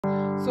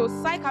So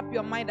psych up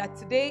your mind that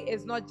today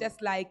is not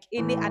just like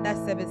any other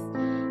service.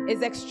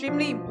 It's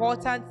extremely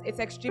important, it's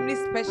extremely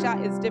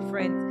special, it's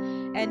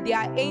different. And there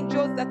are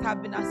angels that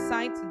have been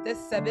assigned to this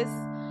service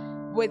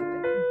with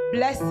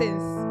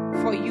blessings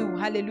for you.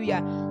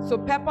 Hallelujah. So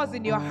purpose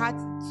in your heart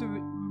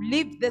to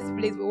leave this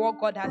place with what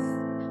God has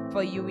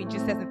for you in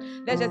Jesus' name.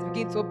 Let's just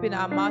begin to open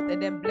our mouth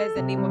and then bless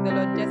the name of the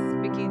Lord. Just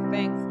speaking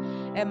thanks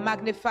and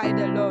magnify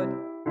the Lord.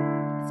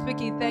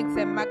 Speaking thanks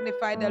and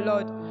magnify the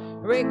Lord.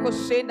 In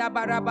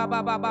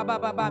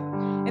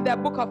the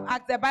book of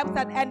Acts, the Bible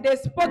said, and they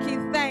spoke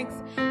in thanks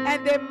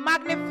and they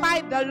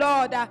magnified the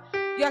Lord.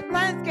 Your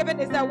thanksgiving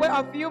is a way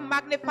of you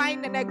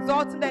magnifying and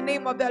exalting the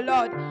name of the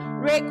Lord.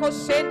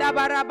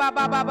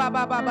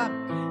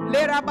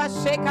 Le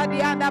rabasheka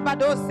dianda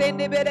bado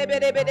sende bere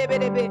bere bere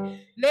bere bere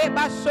le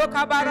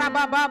bashoka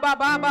baraba baba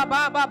baba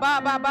baba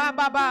baba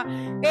baba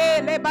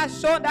le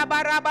bashonda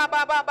baraba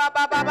baba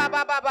baba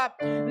baba baba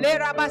le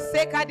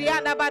rabaseka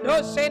dianda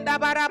bado senda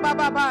baraba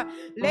baba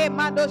le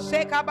mando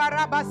sheka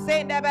baraba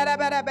sende bere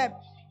bere bere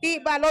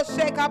ibalo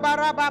sheka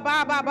baraba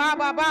baba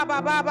baba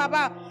baba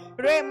baba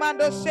re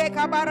mando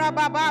sheka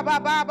baraba baba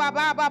baba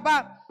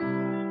baba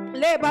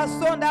le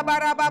basonda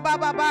baraba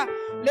baba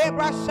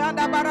Lebra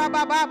shanda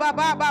baraba baba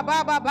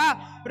baba baba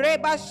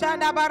reba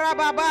shanda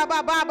baraba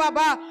baba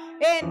baba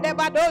ende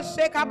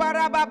badoshe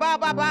kabaraba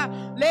baba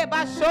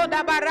leba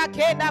shonda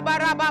barakenda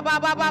baraba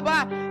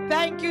baba.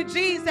 Thank you,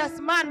 Jesus.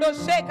 Mando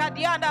sheka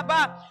dianda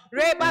ba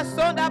reba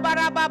sonda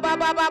baraba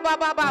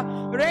baba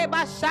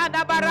reba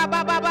shanda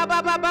baraba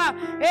baba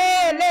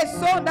le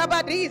sonda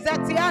badiza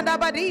tianda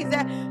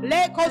badiza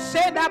le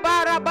koshenda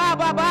baraba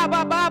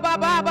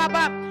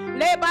baba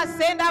Leba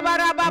senda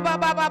baraba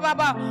baba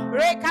baba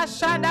reka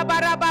shanda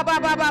baraba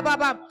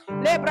baba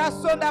lebra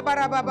sonda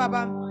baraba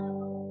baba.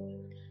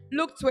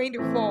 Luke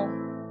 24.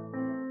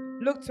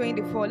 Luke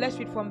 24. Let's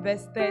read from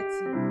verse 30.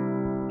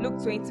 Luke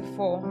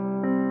 24.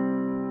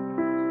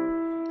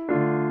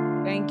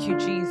 Thank you,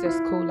 Jesus.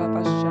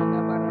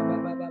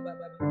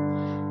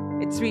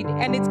 It's read,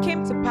 and it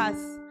came to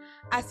pass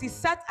as he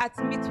sat at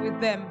meat with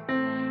them,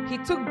 he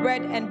took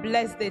bread and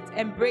blessed it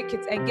and brake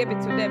it and gave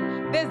it to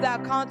them. This is the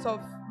account of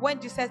when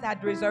Jesus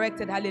had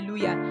resurrected.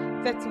 Hallelujah.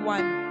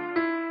 31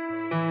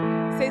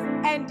 says,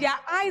 and their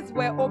eyes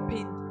were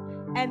opened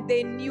and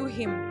they knew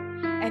him,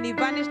 and he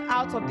vanished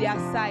out of their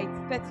sight.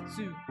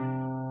 32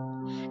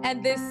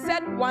 and they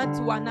said one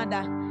to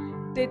another,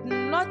 did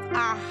not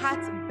our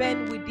hearts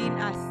burn within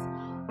us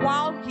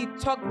while he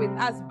talked with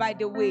us by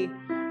the way,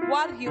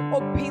 while he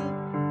opened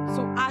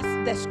to us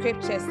the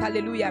scriptures?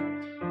 Hallelujah.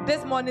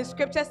 This morning,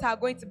 scriptures are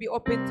going to be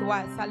open to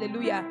us.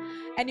 Hallelujah.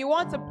 And you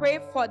want to pray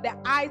for the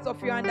eyes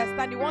of your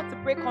understanding. You want to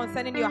pray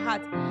concerning your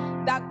heart,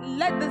 that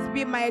let this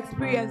be my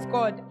experience,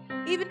 God.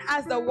 Even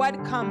as the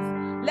word comes,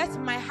 let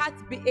my heart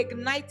be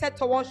ignited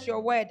towards your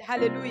word.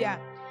 Hallelujah.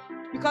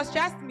 Because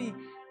trust me,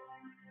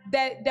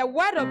 the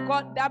word of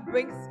God that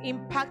brings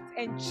impact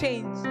and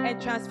change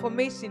and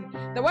transformation,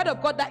 the word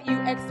of God that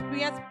you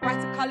experience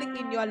practically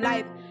in your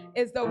life,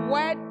 is the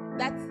word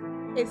that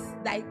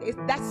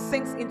that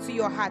sinks into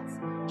your heart.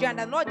 Do you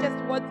understand? Not just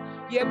what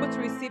you're able to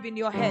receive in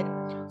your head.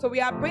 So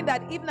we are praying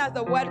that even as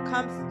the word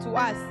comes to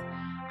us,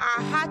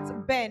 our hearts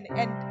burn,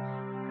 and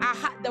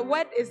the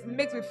word is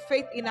mixed with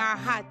faith in our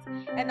heart,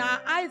 and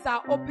our eyes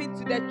are open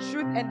to the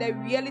truth and the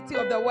reality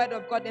of the word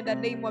of God in the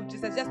name of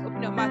Jesus. Just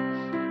open your mouth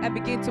and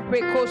begin to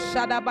pray.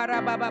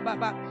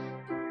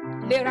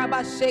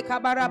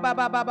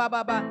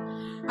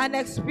 An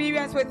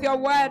experience with your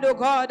word, oh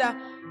God.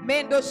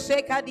 Mendo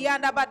sheka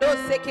dianda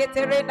badose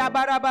keterenda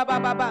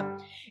barababa.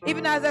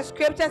 Even as the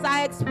scriptures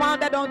are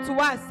expounded unto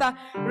us,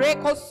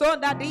 reko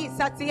sonda di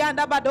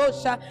satianda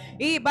badosha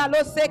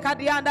ibalo seka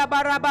dianda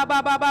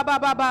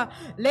barababa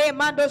le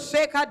mando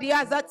sheka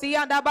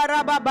diazatianda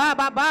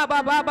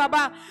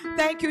barababa.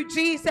 Thank you,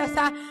 Jesus,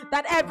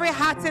 that every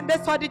heart in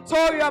this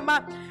auditorium,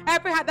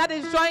 every heart that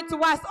is joined to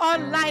us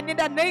online, in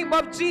the name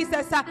of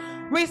Jesus,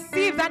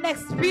 receives an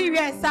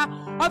experience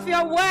of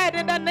your word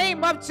in the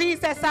name of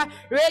Jesus.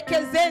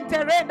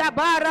 Rekezente renda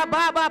bara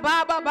baba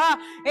baba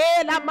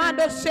la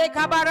mando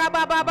sheka bara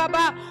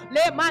baba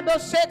le mando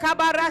sheka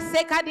bara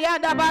seka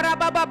dianda bara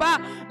baba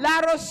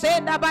la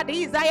roshenda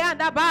badiza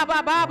yanda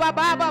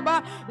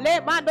baba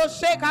le mando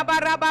sheka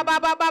bara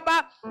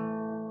baba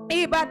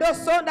ibado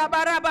sonda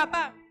bara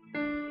baba.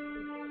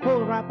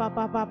 Oh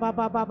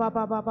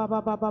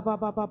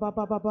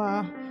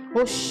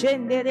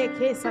shendere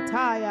ke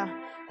sataya.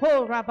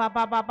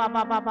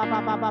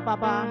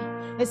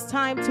 It's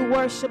time to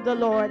worship the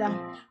Lord. I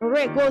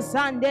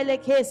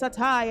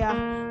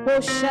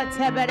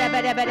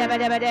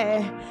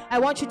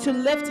want you to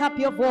lift up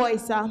your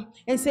voice and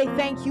say,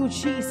 thank you,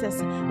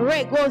 Jesus. I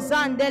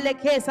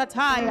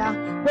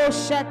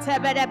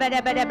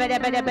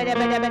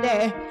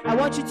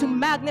want you to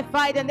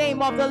magnify the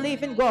name of the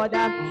living God.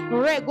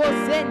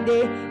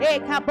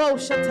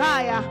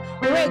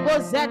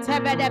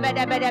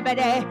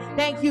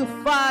 Thank you,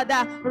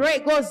 Father.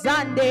 Rego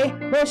zande,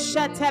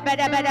 roshate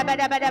bede.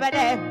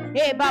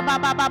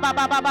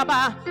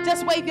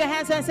 Just wave your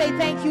hands and say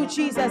thank you,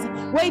 Jesus.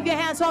 Wave your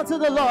hands onto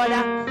the Lord.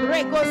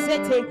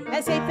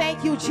 And say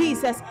thank you,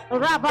 Jesus.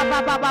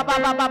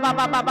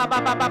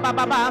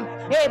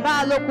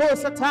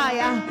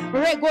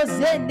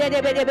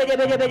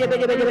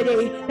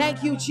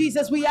 Thank you,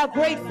 Jesus. We are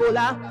grateful.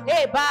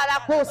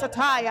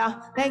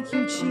 Thank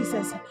you,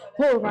 Jesus.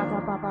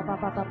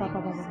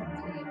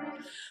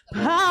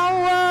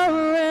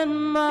 Power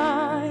and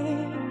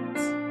might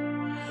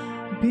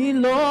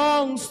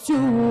belongs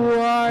to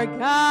our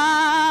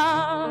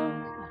God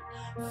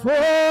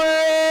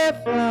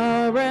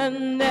forever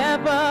and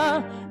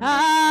ever.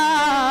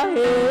 Amen.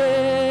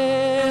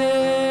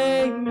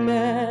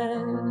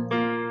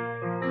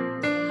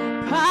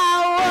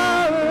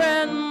 Power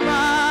and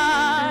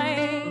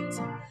might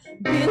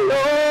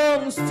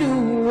belongs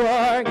to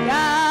our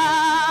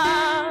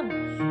God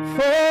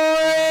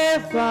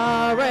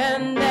forever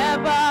and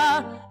ever.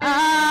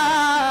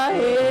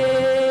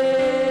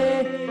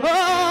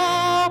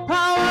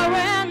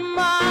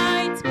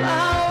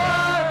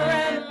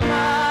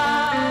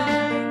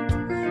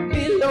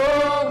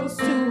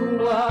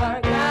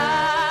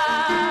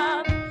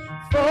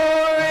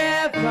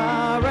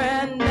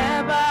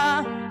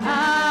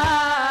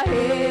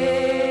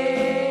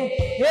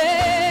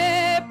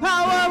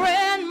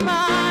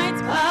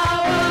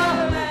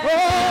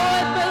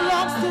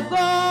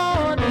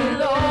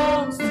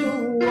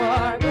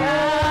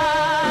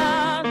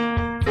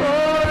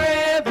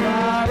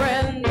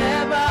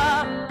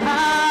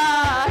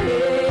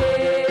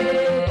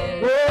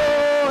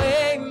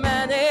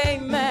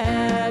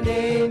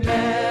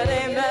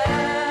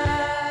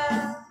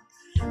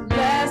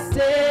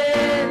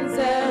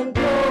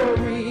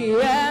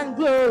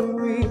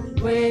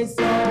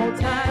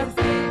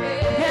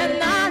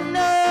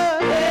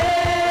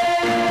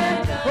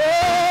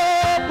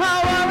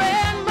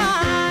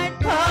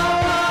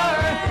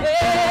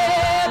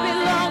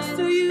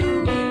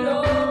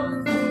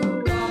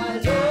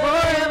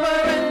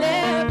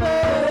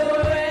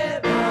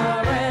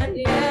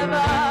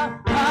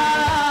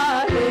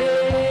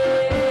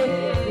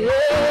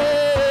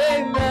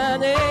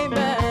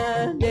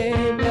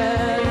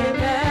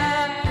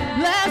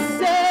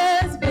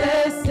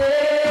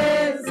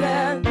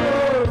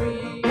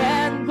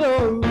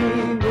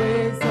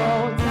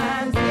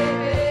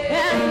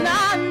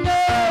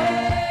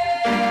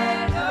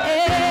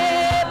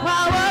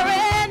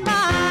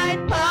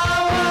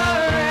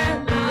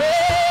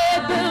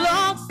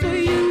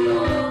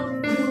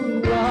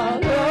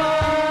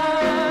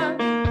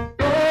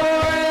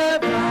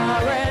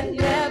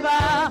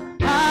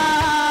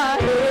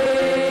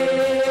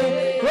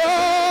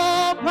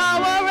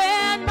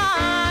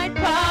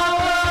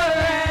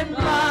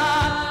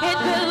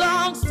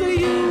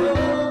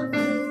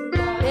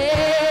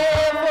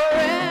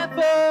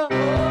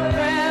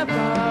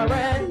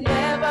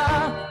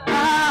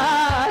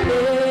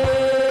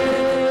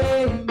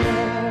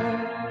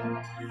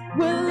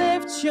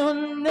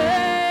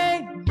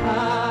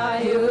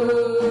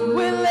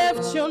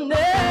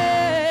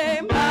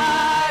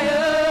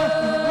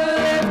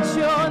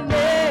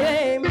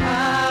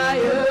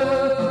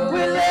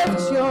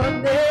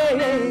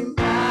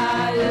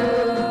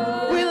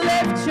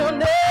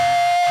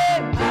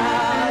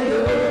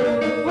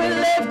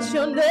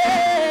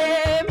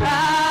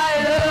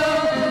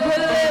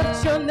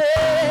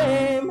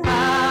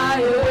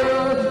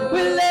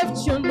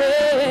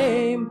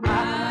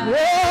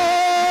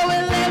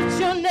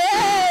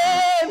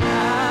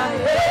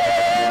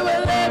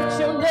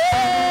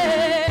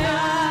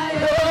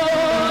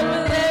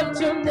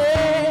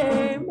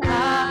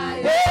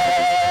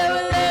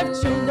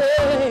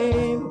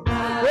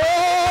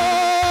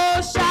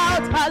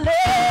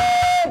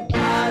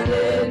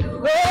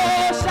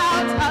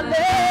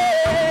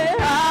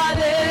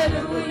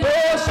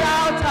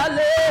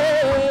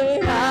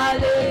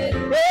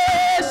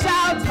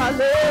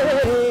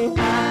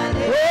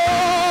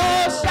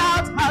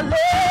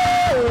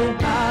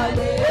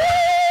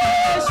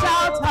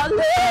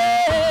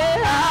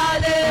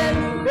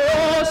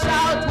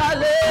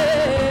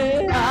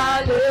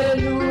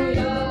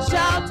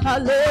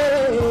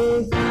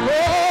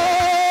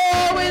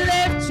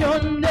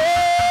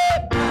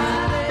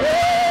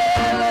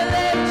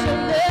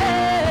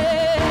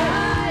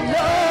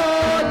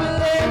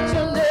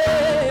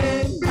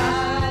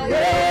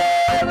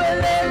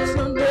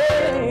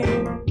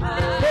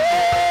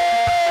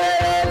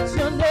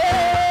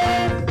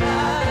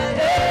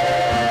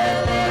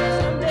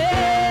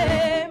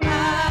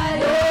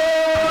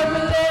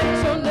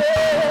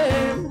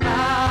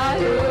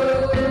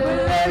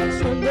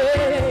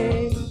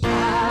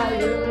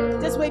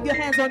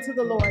 Unto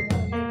the Lord.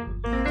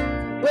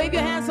 Wave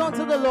your hands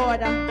unto the Lord.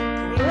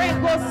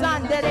 Reko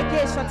san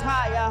dedication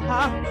tire.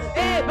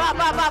 Eh ba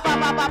ba ba ba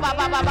ba ba ba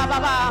ba ba ba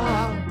ba.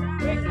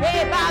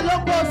 Eh ba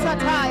loko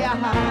sataya.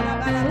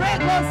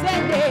 Reko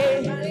sende.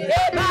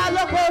 Eh ba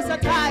loko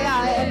sataya.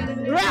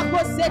 Rako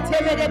sete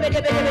bede bede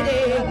bede bede.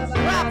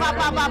 Ra ba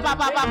ba ba ba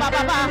ba ba ba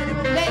ba ba.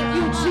 Thank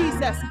you,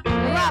 Jesus.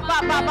 Ra ba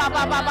ba ba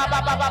ba ba ba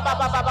ba ba ba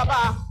ba ba ba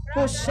ba.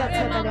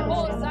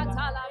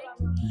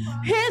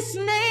 His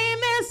name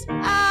is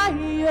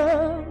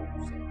higher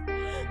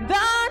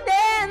than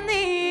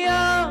any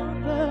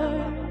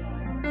other.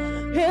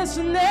 His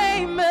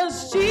name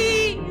is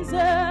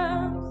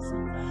Jesus,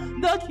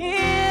 the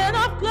King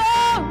of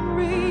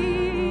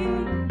glory.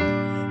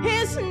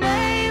 His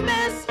name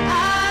is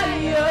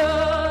higher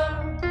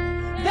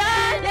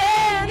than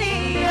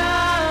any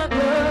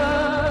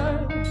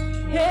other.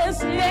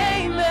 His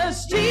name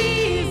is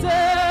Jesus.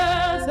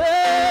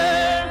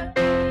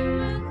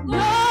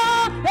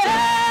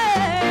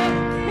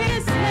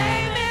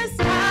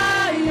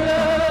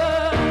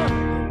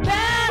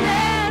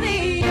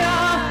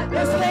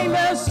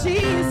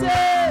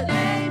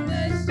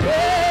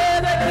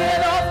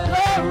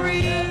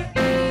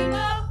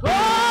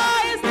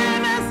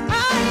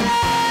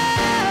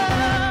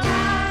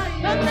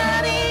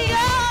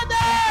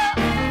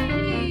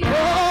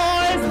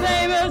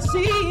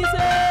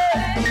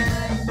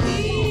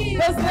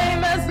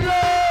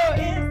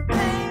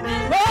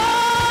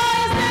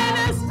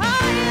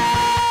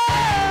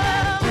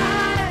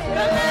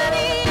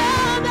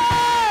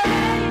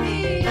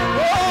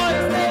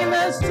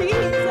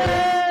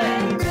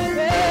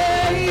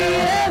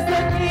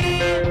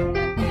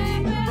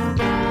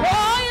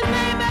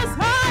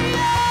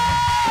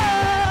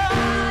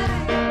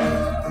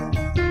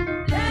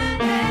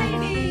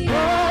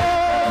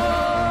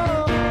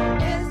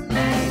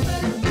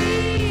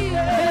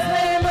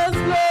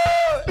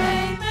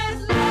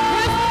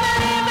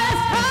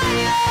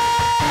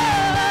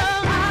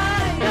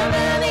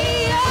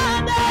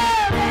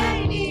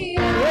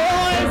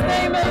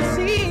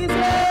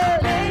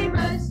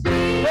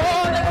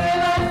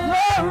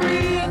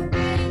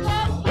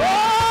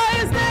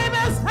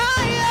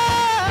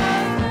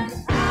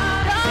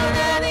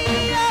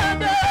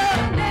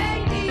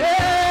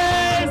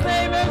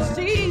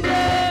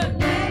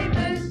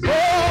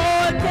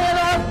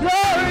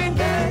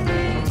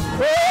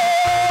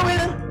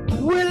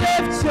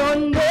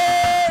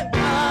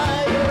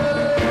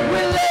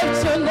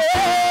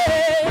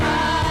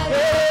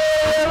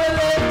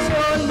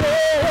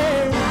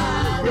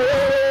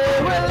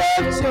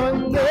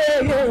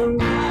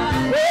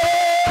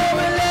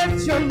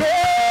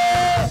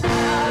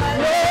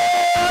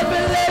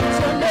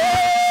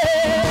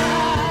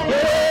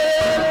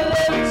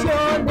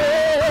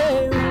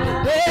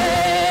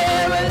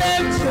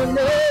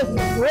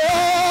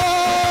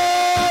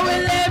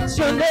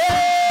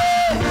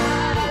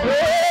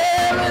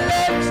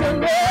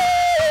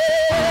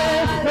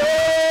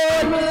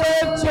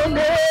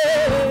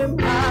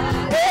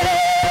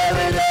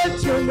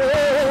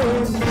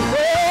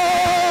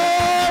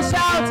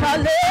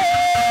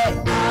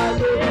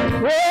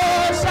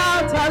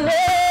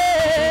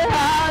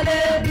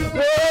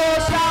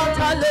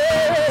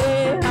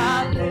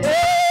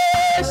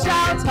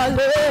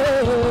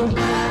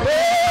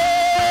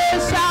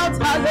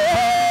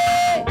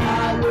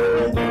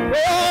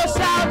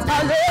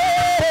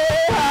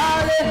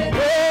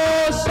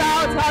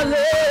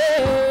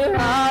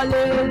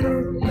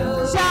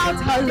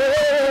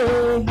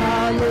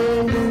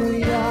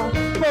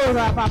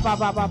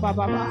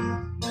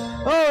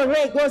 Oh,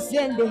 Rego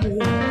Zende.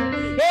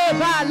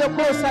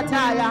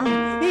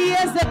 He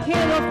is the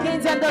King of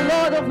Kings and the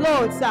Lord of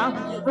Lords.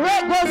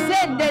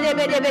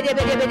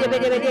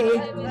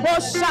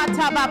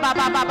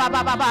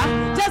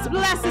 Just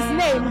bless his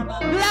name.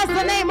 Bless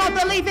the name of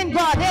the living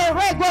God.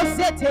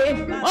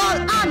 All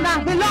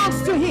honor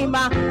belongs to him.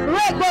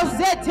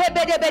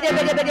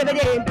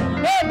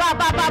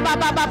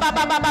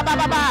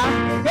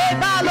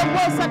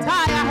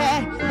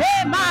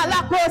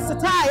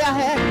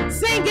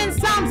 Singing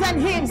psalms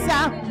and hymns.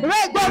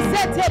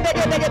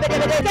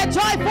 Get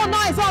joyful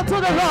noise unto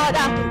the Lord.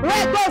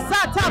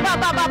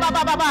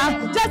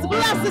 Just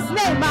bless his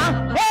name.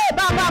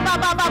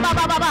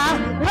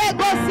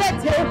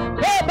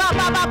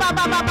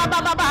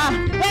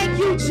 Thank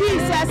you,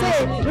 Jesus.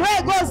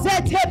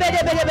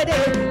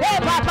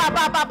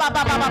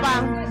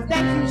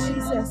 Thank you,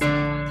 Jesus.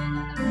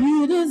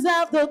 You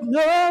deserve the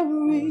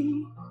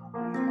glory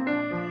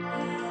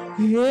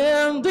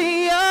and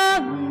the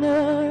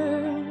honor.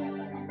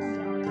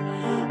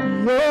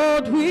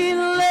 Lord, we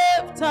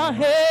lift our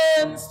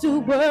hands to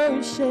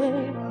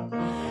worship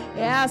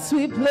as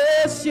we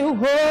bless your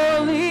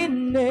holy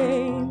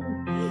name.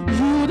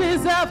 You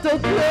deserve the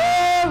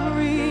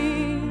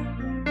glory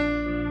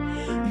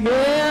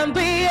and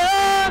the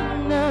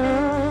honor.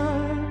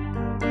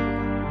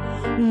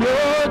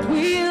 Lord,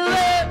 we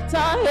lift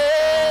our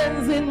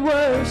hands in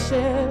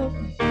worship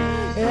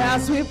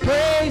as we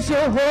praise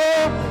your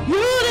holy.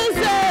 You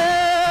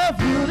deserve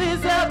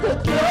the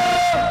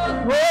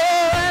glory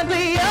and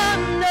the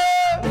honor.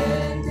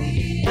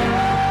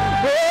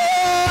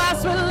 As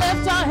we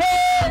lift our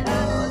hands,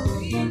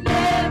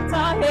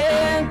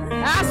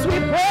 as we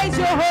praise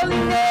your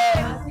holy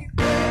name.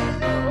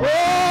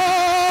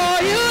 Oh,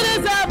 you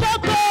deserve the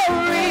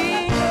glory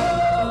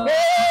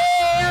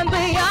and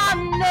the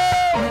honor.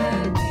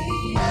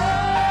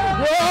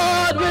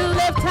 Lord, we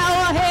lift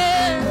our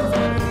hands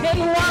in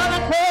one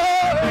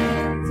accord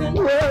and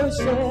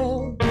worship.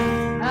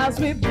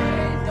 we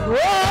praise your holy name.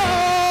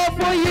 Oh,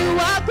 for you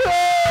are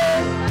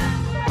great.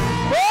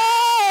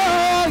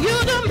 Oh, you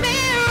do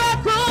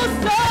miracles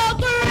so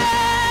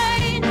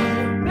great.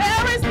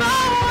 There is no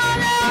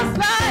one else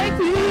like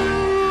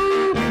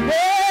you.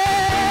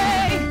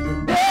 Hey,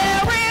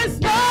 there is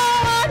no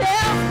one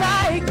else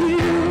like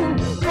you.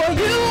 For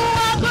you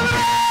are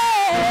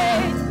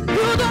great.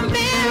 You do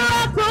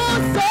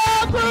miracles so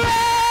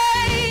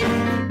great.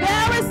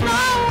 There is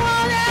no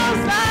one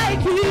else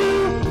like you.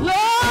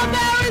 Lord,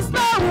 there is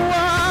no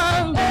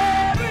one.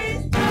 There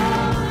is no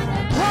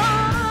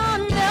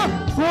one else.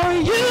 For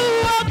you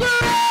are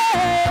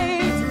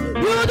great.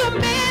 You do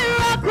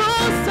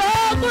miracles so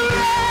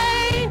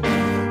great.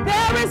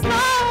 There is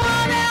no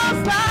one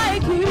else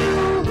like you.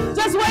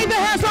 Just wave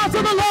your hands out to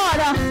the Lord.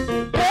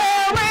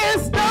 There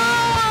is no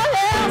one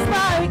else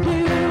like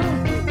you.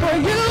 For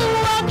you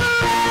are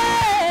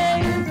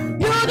great.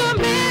 You do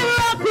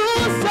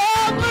miracles so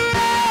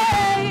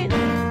great.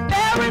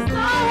 There is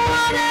no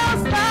one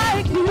else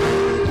like you.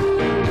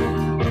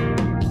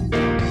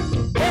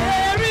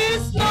 There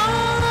is no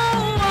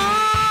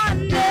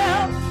one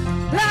else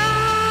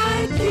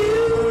like you.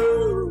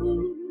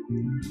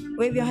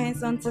 Wave your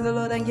hands unto the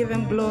Lord and give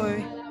him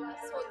glory.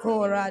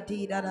 Kora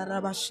di da da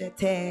da ba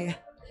shete.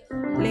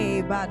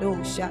 Le ba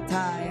do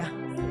shataya.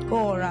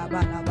 Kora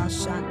ba la ba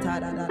shanta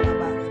da da da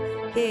ba.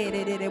 Ke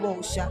de de de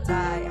bo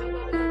shataya.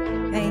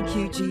 Thank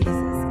you,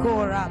 Jesus.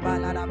 Kora ba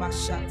la da ba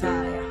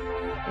shataya.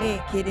 Le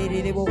ke de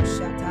de de bo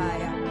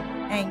shataya.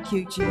 Thank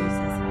you,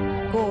 Jesus.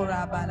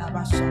 Kora ba la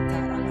ba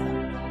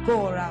shataya.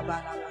 Kora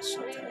ba la ba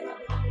shataya.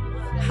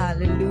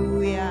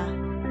 Hallelujah.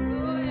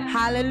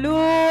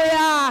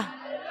 Hallelujah.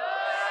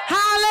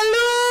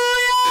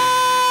 Hallelujah.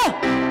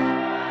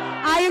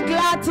 Are you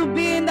glad to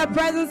be in the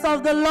presence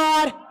of the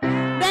Lord?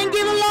 Then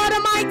give the Lord a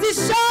mighty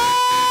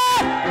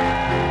shout.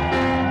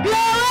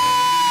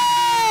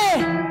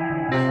 Glory.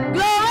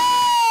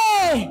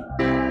 Glory.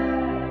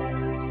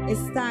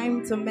 It's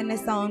time to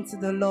minister unto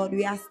the Lord.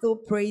 We are still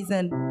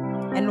praising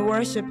and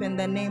worshiping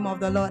the name of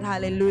the Lord.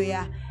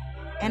 Hallelujah.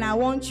 And I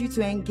want you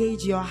to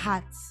engage your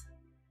heart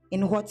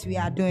in what we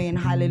are doing.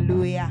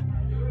 Hallelujah.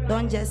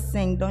 Don't just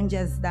sing, don't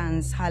just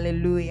dance.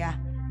 Hallelujah.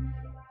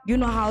 You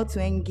know how to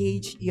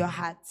engage your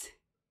heart.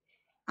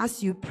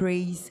 As you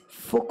praise,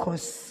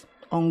 focus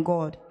on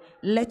God.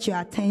 Let your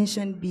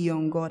attention be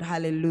on God.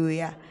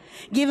 Hallelujah.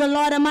 Give the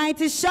Lord a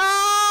mighty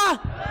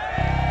shout.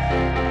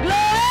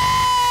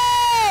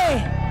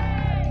 Glory!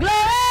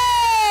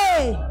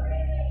 Glory!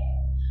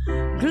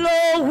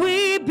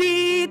 Glory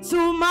be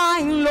to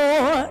my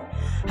Lord.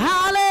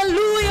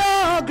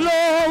 Hallelujah.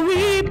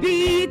 Glory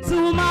be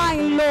to my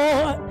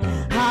Lord.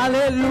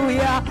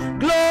 Hallelujah.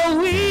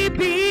 Glory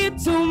be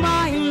to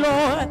my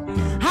Lord.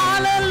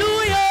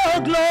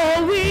 Hallelujah.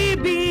 Glory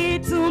be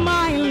to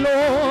my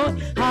Lord.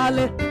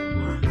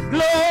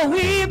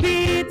 Glory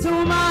be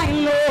to my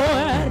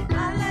Lord.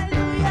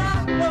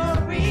 Hallelujah.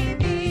 Glory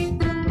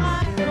be to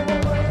my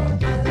Lord.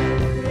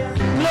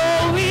 Hallelujah.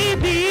 Glory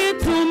be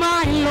to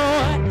my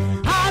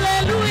Lord.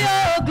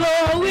 Hallelujah.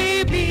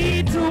 Glory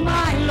be to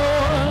my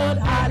Lord.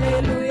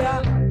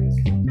 Hallelujah.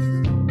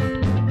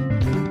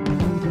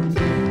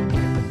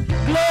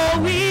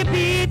 Glory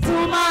be to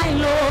my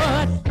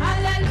Lord.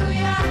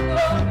 Hallelujah.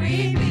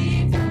 Glory be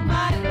to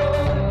my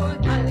Lord.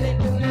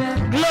 Hallelujah.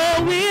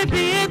 Glory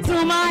be to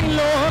my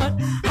Lord.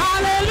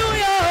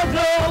 Hallelujah.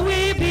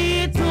 Glory be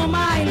to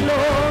my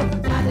Lord.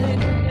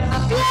 Hallelujah.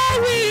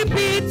 Glory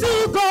be to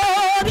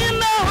God in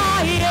the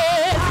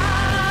highest.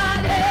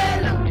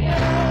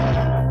 Hallelujah.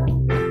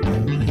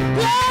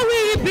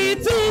 Glory be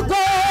to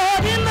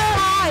God in the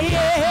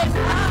highest.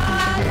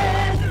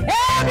 Hallelujah.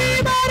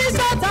 Everybody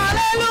shout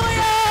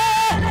hallelujah.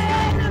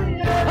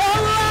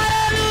 Oh,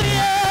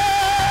 hallelujah.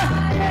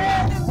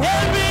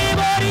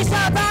 Everybody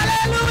shout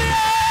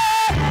hallelujah.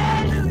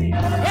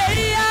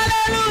 Hey,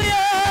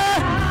 hallelujah.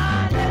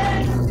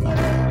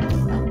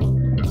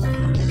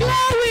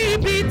 Glory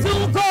be to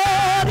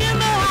God in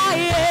the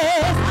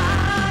highest.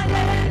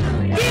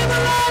 Give the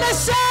Lord a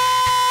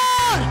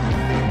shout.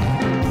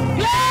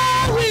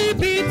 Glory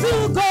be to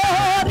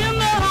God in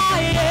the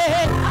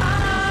highest.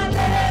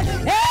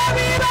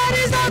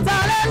 Everybody shout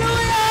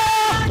hallelujah.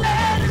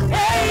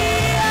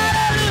 Hey,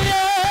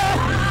 hallelujah.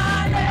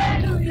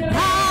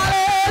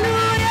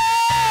 Hallelujah.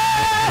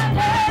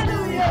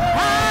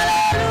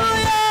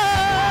 Hallelujah.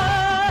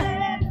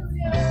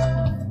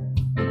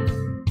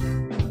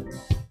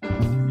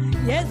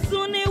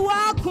 Yesu ni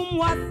wakum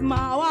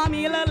wasma wa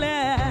milele.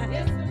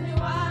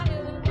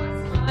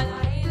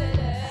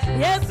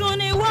 Yesu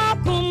ni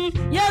wakum,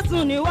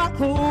 Yesu ni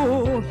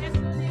wakum.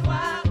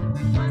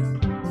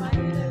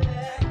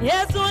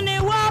 Yesu ni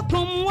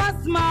wakum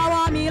wasma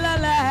wa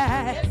milele.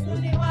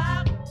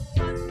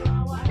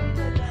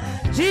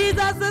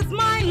 Jesus is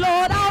my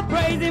Lord, I'll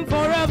praise him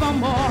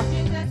forevermore.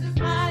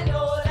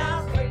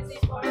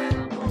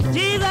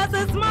 Jesus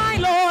is my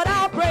Lord,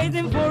 I'll praise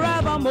him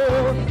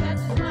forevermore.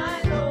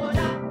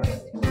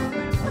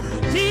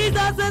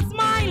 Jesus is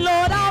my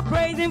Lord, I'll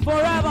praise him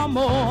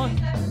forevermore.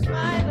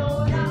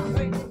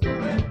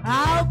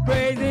 I'll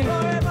praise him,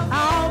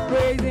 I'll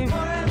praise him.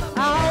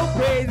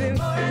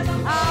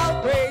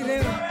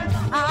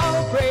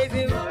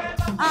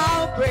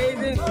 praise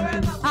Him.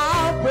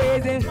 I'll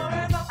praise Him.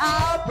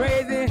 I'll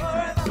praise Him.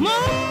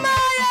 Mumba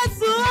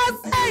Yesu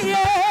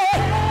Aseye.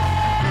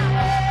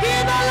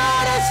 Give the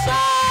Lord a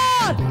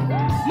shout.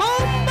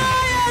 Mumba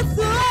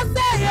Yesu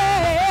Aseye.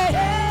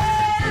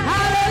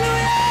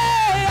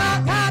 Hallelujah.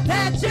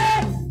 Akateche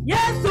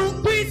Yesu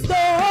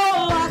Christo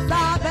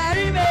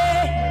Asaberime.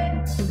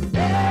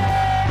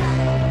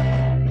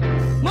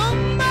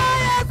 Mumba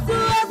Yesu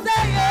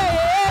Aseye.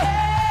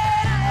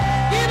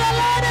 Give the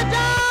Lord a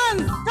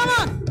dance. Come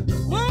on.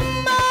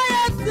 Mumba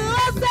Yesu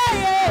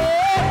Aseye.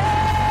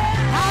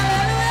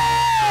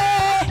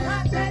 Hallelujah.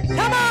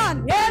 Come on.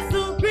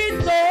 Yesu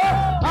Christo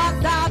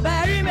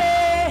Asaberime.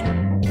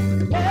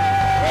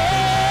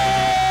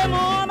 Hey,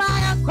 Mumba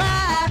Yakwa.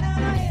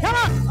 Come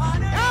on.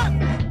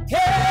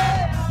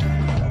 Hey.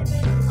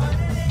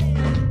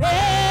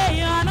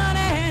 Hey,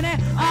 ananene,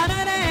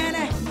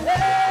 ananene.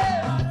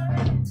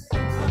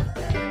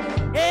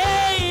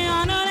 Hey,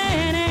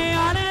 ananene,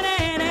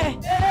 ananene.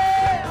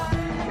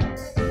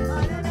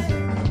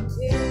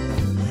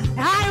 I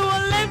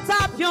will lift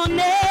up your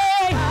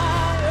name. I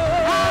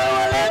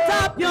will lift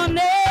up your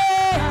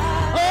name.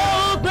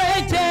 Oh,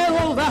 great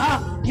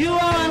Jehovah, you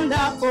are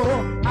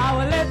wonderful. I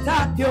will lift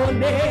up your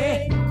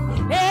name.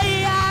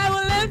 Hey, I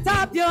will lift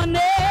up your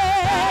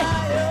name.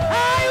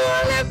 I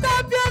will lift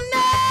up your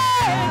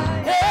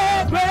name.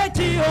 Hey, great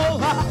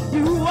Jehovah,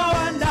 you are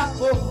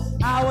wonderful.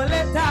 I will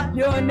lift up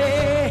your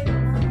name.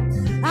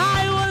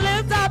 I will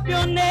lift up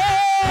your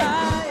name.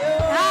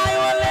 I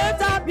will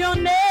lift up your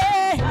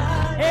name.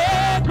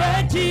 Hey,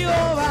 great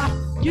Jehovah,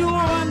 you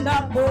are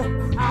wonderful.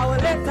 I will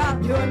lift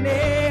up your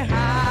name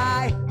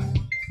high.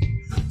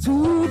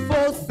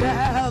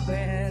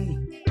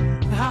 247.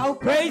 I'll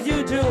praise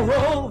you,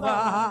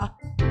 Jehovah.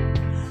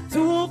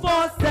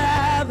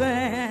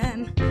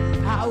 247.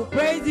 I'll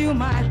praise you,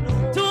 my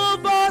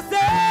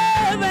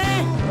 247.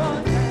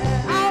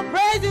 I'll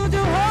praise you,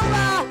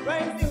 Jehovah.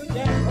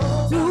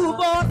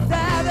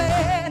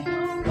 247.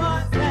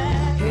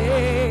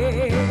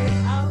 Hey.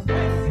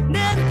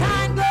 This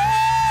kind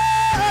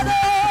God, oh,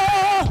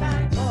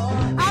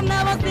 I've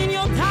never seen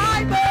your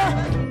type.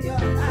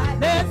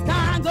 This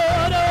kind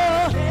God,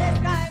 oh,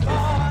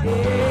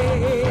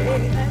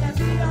 hey.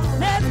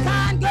 This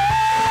kind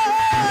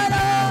God,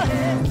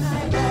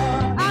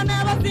 oh, I've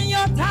never seen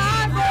your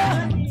type.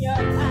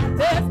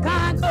 This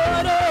kind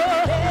God, oh.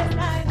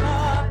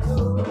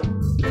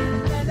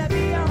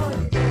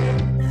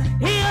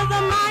 He is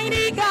the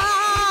mighty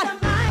God.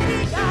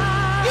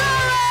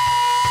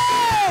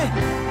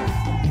 Yeah.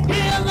 He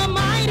is the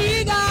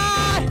mighty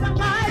God.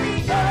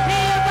 He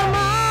is the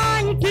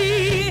mighty.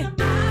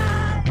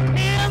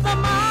 He is the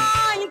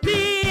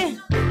mighty.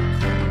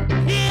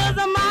 He is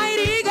the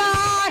mighty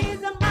God. He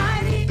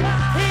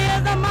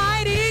is the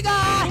mighty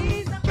God.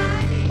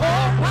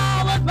 All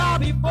powers bow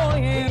before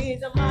Him.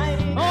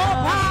 All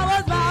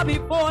powers bow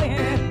before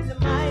Him.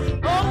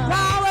 All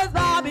powers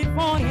bow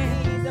before Him.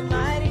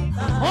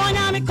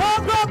 Onyami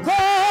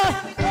Kokroko.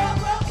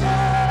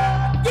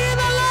 Give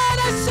the Lord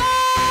a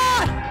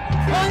shout.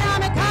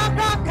 Onyami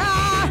Kakraka.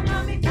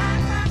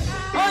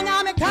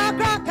 Onyami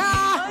Kakraka.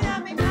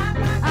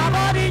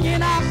 Abadi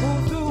nyina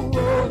kutu.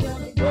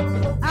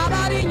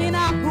 Abadi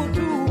nyina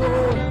kutu.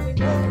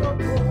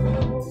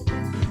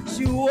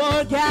 You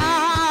are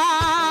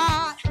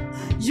God.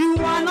 You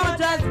are not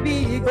just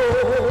big,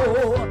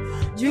 oh.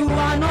 You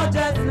are not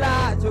just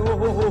large,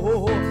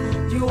 oh.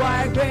 You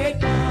are great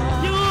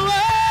God. You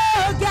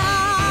are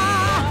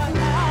God.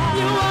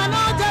 You are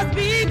not just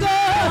big, oh.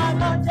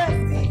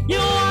 You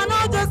are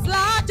not just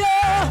large,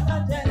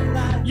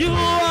 oh. You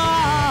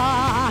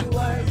are.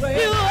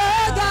 You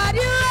are God.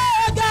 You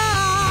are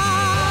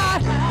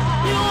God.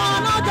 You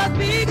are not just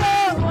big,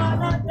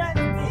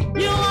 oh.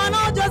 You are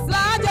not just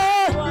large,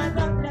 oh.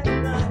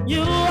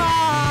 You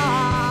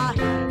are.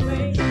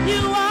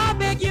 You are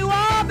big. You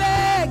are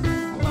big.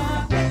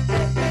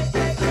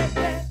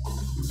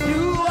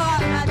 You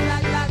are.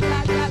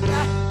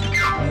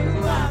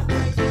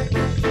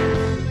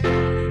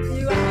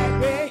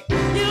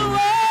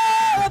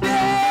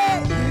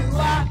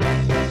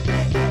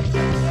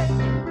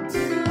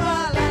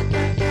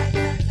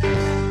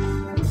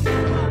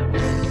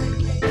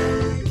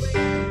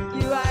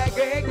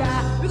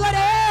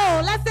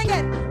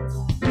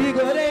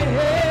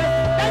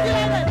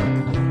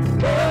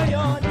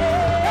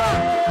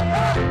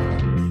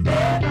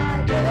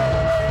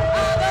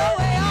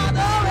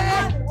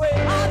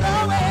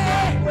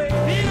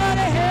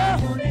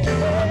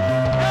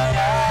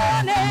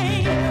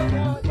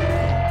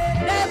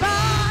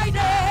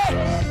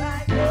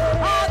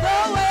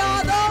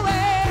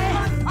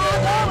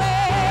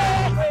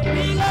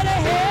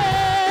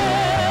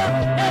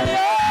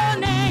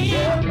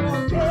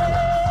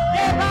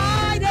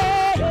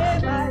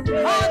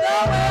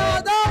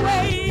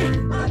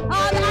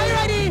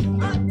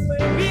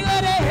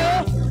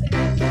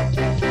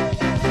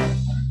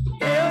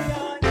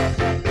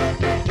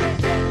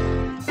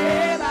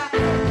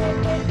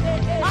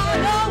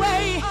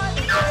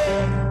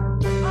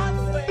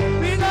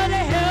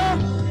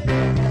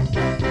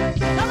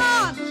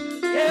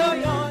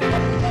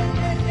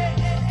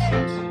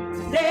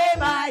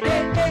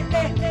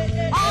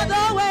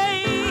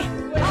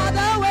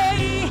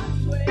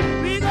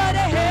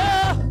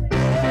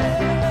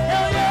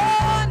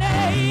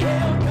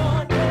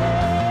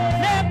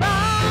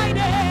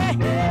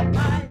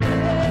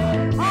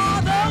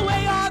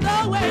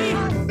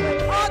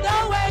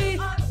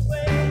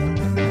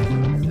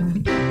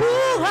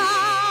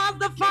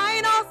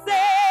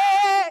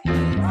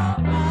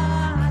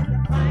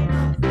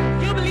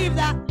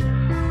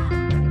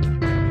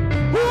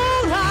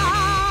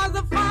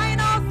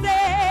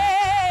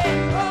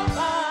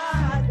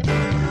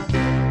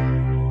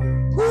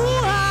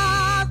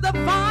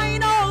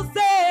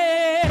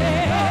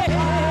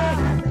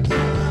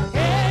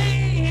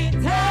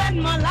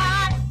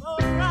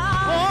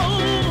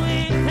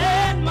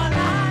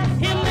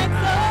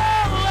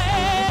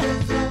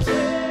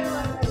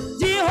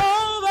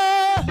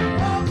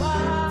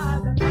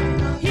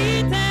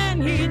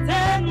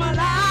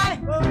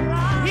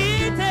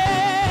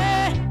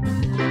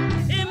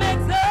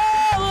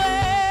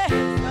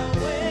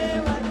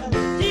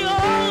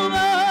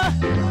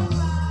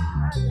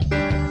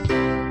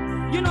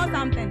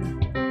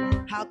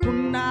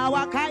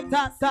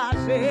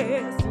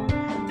 success.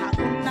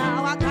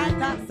 Hakuna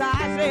wakaita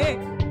success.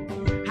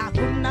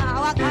 Hakuna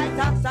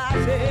wakaita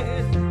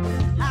success.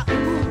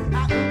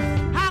 Hakuna.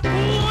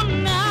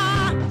 Hakuna.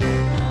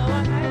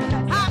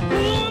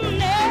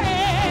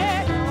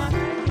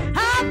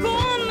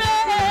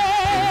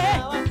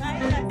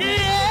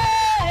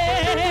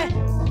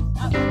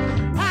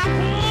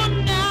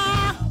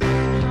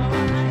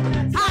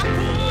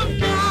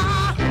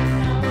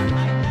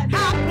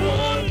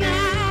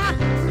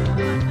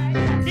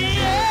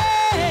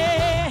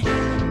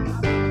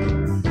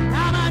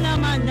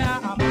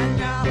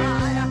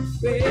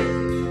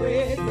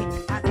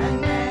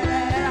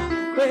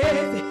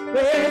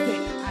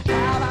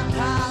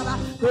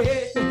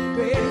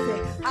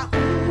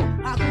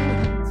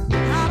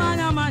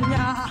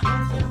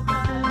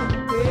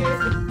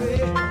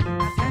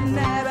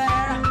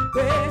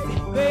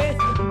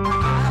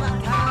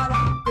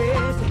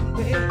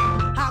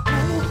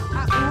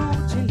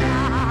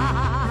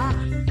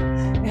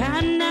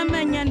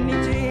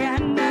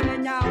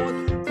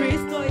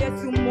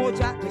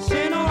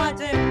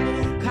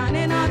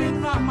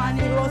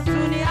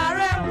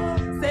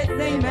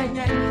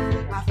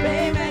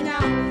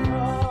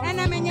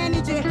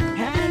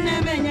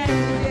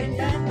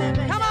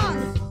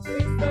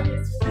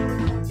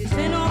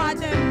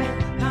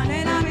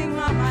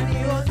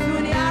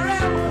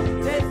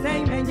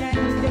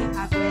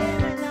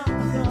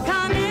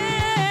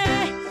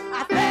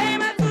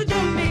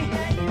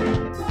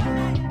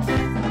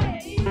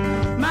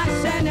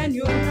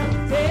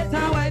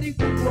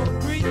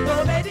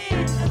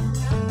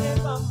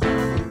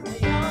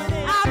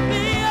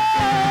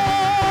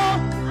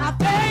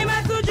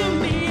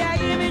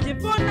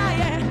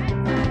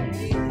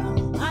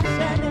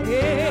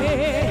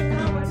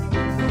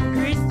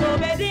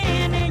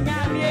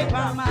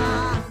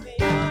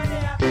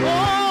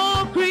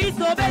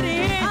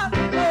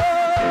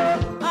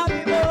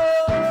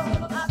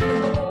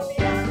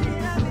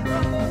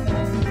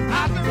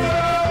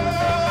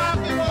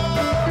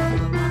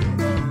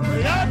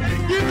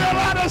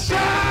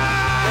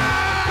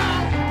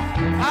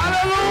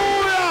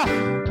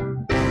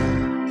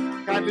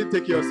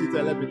 Take your seat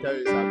and let me tell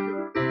you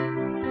something.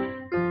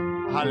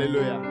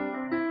 Hallelujah.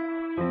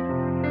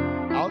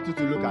 I want you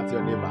to look at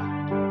your neighbor.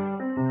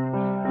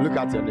 Look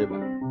at your neighbor.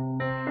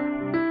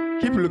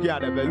 Keep looking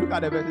at the person. Look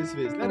at the person's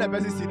face. Let the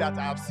person see that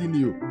I have seen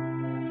you.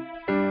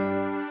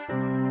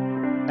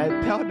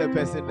 And tell the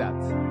person that,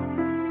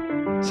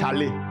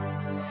 Charlie,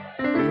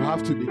 you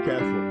have to be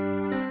careful.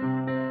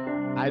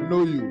 I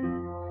know you.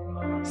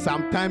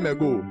 Some time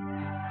ago,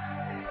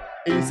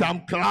 in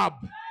some club,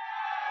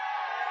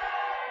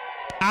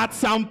 at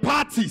some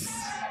parties,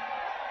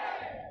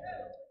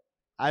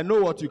 I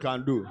know what you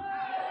can do.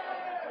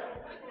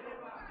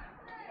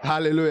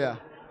 Hallelujah.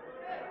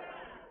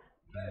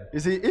 You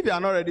see, if you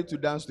are not ready to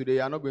dance today,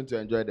 you are not going to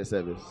enjoy the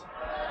service.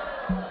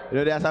 You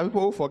know, there are some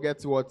people who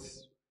forget what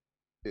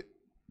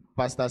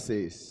Pastor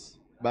says.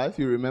 But if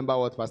you remember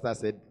what Pastor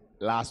said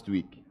last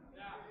week,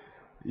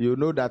 you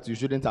know that you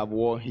shouldn't have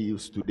worn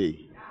heels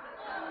today.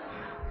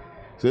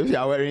 So if you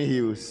are wearing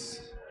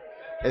heels,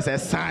 it's a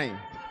sign.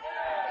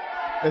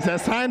 It's a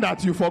sign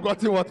that you've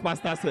forgotten what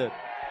Pastor said.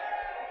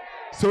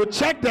 So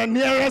check the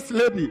nearest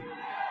lady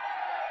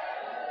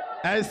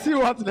and see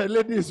what the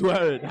lady is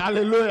wearing.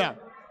 Hallelujah.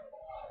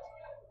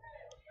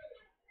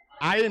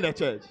 Are you in the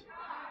church?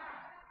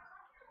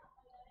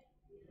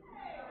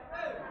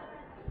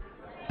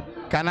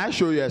 Can I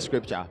show you a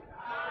scripture?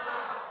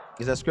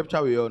 It's a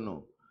scripture we all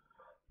know.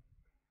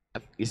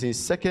 It's in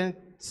 2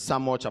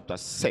 Samuel chapter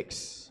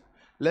 6.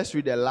 Let's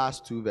read the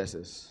last two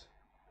verses.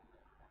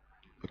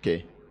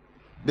 Okay.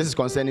 This is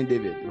concerning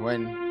David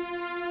when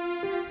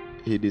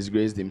he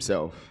disgraced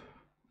himself.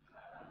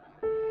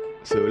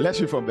 So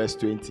let's read from verse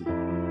 20.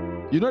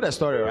 You know the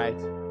story, right?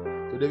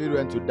 So David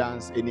went to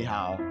dance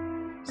anyhow.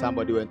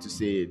 Somebody went to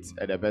say it,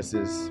 and the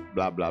verses,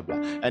 blah, blah, blah.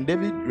 And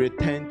David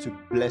returned to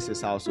bless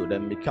his household.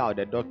 Then Michal,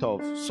 the daughter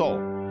of Saul,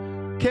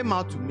 came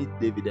out to meet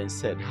David and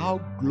said, "How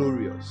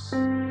glorious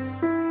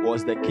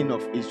was the king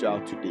of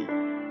Israel today."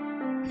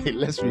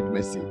 Let's read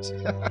message.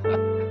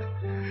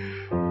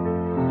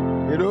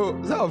 You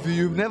know, some of you,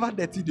 you've never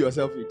dirtied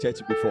yourself in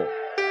church before.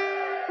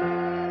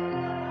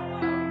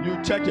 You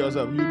check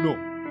yourself, you know.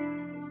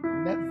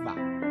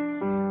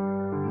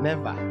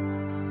 Never.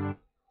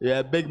 You're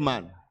a big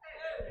man.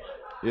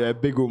 You're a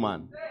big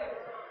woman.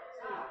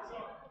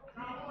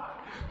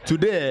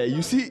 Today,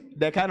 you see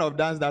the kind of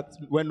dance that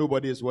when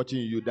nobody is watching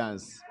you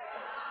dance.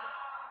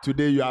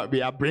 Today,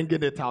 we are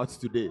bringing it out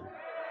today.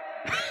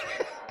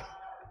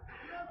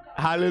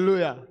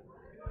 Hallelujah.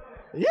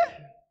 Yeah.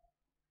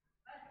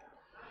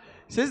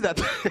 Says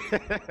that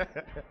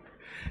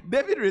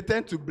David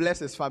returned to bless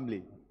his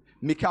family.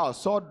 Michal,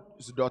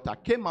 Saul's daughter,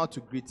 came out to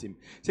greet him.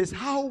 Says,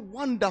 "How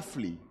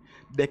wonderfully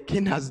the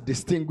king has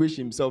distinguished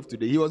himself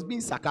today." He was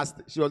being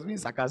sarcastic. She was being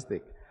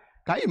sarcastic.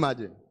 Can you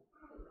imagine?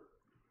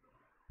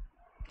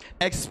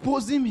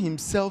 Exposing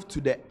himself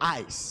to the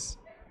eyes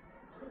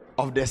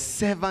of the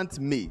servant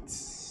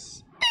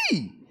maids.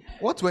 Hey!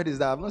 What word is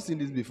that? I've not seen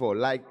this before.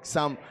 Like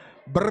some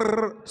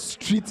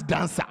Street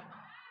dancer.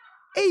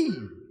 Hey,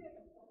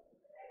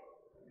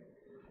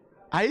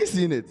 are you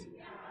seeing it?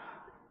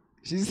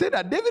 She said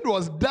that David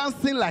was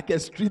dancing like a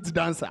street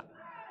dancer.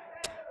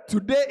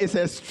 Today is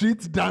a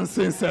street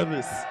dancing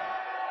service.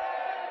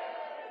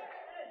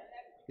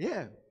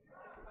 Yeah.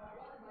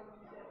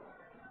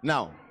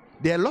 Now,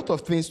 there are a lot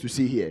of things to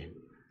see here.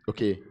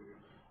 Okay.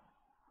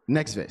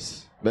 Next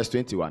verse, verse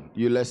 21.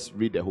 Let's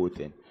read the whole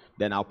thing.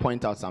 Then I'll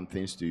point out some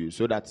things to you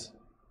so that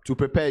to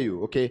prepare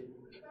you. Okay.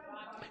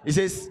 It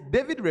says,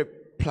 David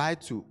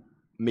replied to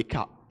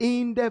Michal,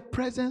 in the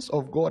presence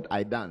of God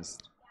I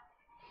danced.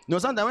 You know,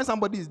 sometimes when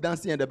somebody is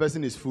dancing and the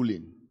person is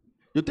fooling,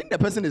 you think the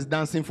person is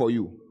dancing for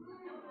you.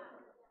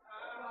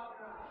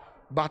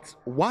 But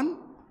one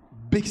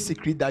big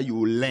secret that you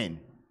will learn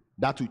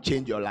that will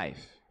change your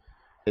life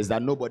is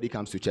that nobody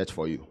comes to church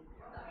for you.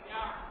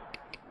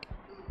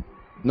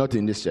 Not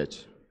in this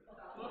church.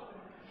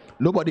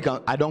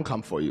 I don't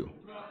come for you.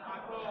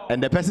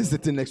 And the person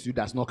sitting next to you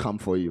does not come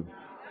for you.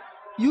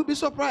 You'll be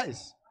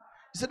surprised.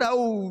 You said,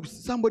 oh,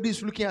 somebody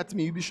is looking at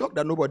me. You'll be shocked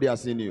that nobody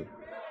has seen you.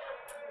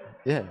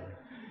 Yeah.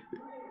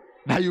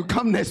 Now you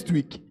come next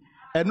week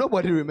and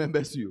nobody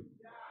remembers you.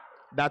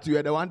 That you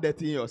are the one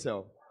dirtying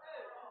yourself.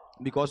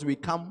 Because we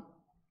come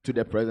to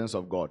the presence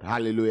of God.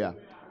 Hallelujah.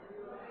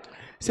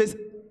 It says,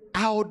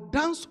 I'll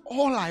dance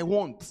all I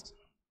want.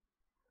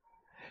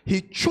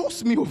 He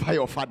chose me over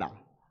your father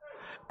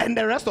and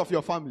the rest of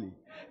your family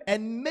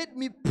and made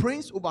me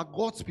prince over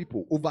God's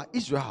people, over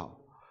Israel.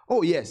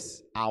 Oh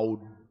yes,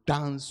 I'll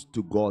dance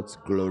to God's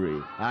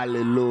glory.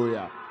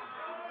 Hallelujah.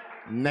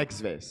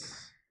 Next verse.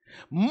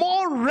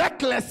 More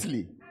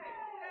recklessly.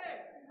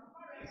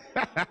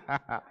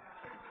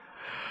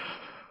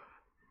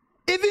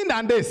 Even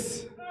than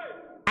this,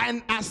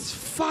 and as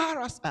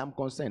far as I am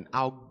concerned,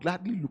 I'll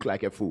gladly look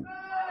like a fool.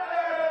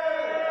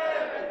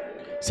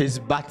 Says,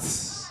 but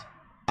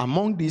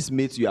among these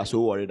mates you are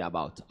so worried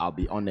about, I'll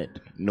be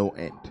honored, no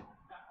end.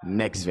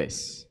 Next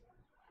verse.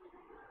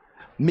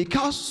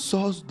 Michal,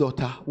 Saul's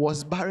daughter,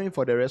 was barren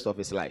for the rest of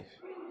his life.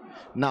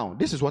 Now,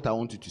 this is what I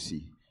want you to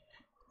see.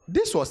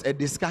 This was a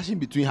discussion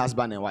between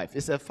husband and wife.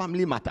 It's a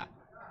family matter.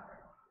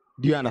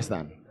 Do you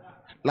understand?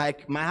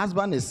 Like, my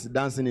husband is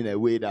dancing in a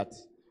way that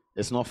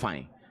is not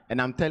fine.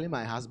 And I'm telling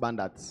my husband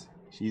that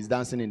she's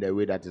dancing in a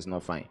way that is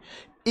not fine.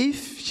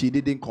 If she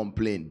didn't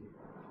complain,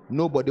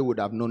 nobody would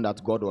have known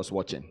that God was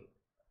watching.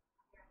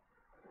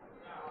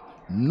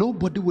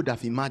 Nobody would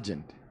have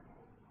imagined.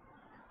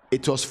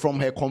 It was from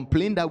her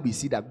complaint that we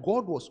see that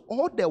God was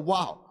all the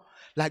while,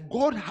 like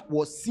God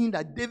was seeing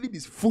that David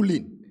is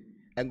fooling,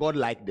 and God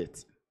liked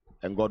it,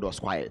 and God was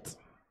quiet.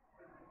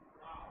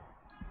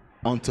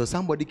 Until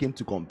somebody came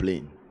to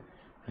complain,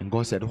 and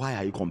God said, why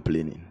are you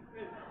complaining?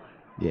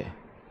 Yeah.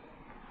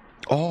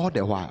 All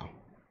the while,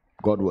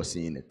 God was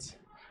seeing it.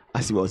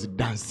 As he was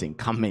dancing,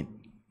 coming,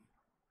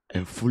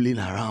 and fooling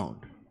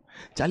around.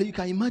 Charlie, you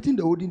can imagine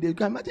the olden days. You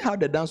can imagine how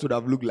the dance would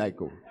have looked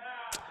like. Oh.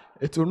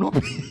 It will not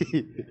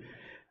be...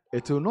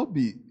 It will not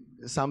be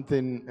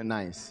something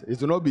nice. It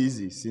will not be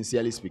easy,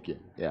 sincerely speaking.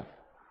 Yeah.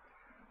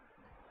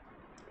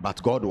 But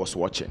God was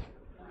watching.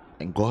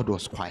 And God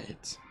was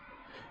quiet.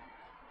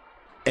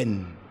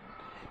 And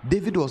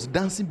David was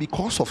dancing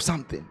because of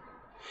something.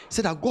 He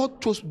said that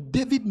God chose.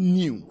 David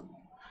knew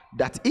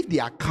that if they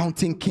are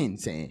counting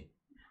kings,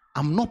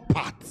 I'm not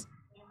part.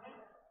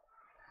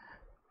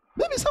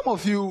 Maybe some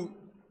of you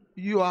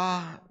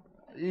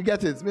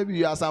get it. Maybe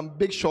you are some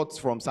big shots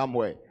from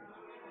somewhere.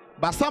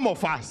 But some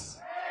of us,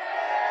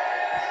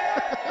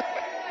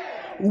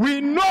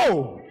 we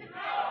know.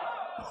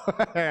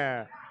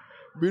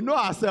 We know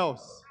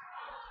ourselves.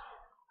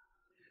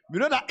 We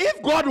know that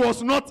if God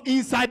was not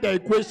inside the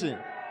equation,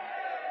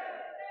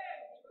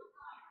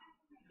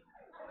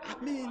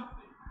 I mean,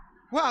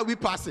 where are we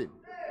passing?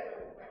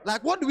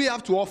 Like, what do we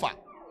have to offer?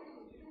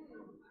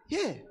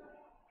 Yeah.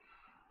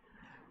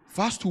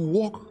 For us to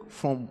walk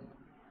from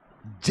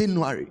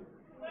January,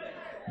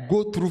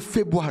 go through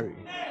February,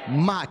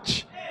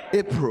 March,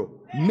 April,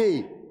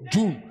 May,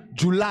 June,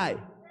 July,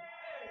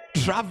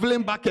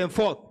 traveling back and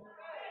forth.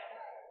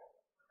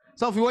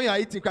 Some of you, when you are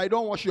eating, you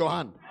don't wash your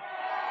hand.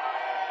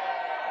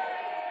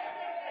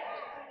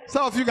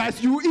 Some of you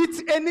guys, you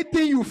eat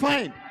anything you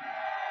find.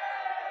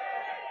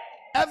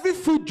 Every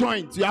food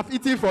joint, you have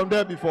eaten from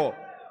there before.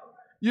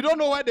 You don't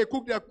know where they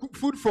cook their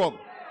food from.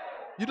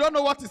 You don't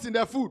know what is in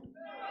their food.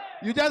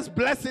 You just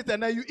bless it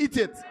and then you eat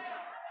it.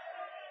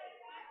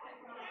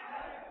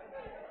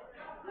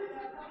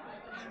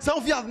 Some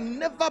of you have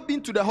never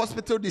been to the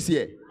hospital this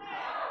year.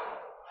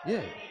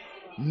 Yeah.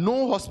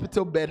 No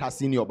hospital bed has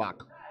seen your back.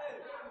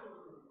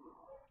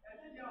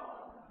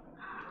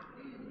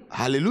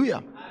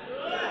 Hallelujah.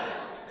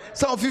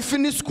 Some of you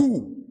finish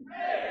school.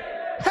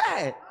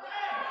 Hey!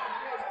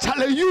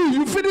 Charlie,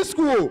 you finish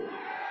school.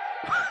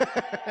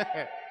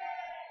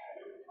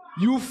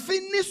 You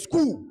finish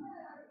school.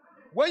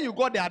 When you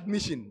got the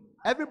admission,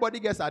 everybody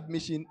gets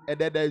admission and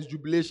then there is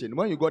jubilation.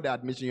 When you got the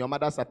admission, your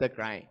mother started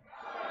crying.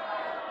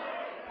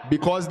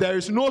 Because there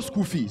is no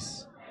school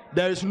fees.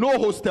 There is no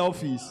hostel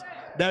fees.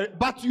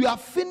 But you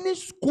have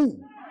finished school.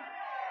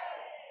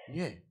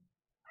 Yeah.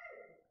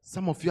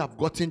 Some of you have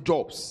gotten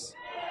jobs.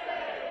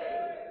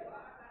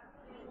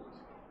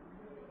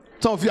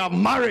 Some of you have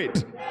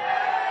married.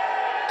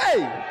 Hey!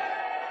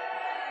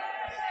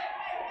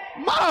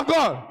 Man of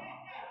God,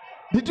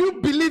 did you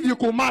believe you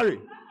could marry?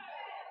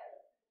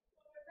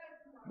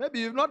 Maybe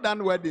you've not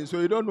done wedding, so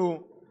you don't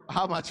know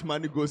how much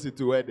money goes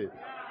into wedding.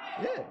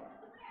 Yeah.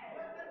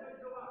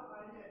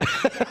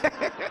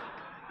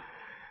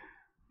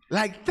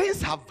 Like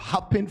things have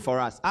happened for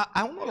us.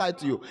 I won't lie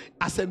to you.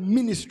 As a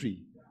ministry,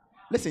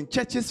 listen,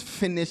 churches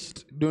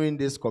finished during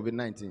this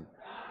COVID-19.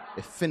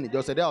 They finished. There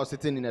was a day I was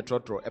sitting in a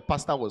trotro. A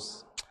pastor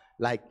was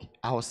like,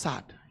 I was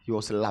sad. He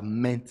was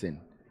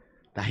lamenting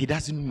that he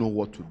doesn't know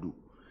what to do.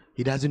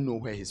 He doesn't know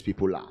where his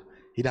people are.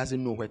 He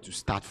doesn't know where to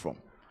start from.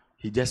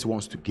 He just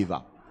wants to give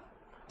up.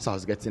 So I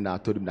was getting there. I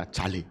told him that,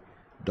 Charlie,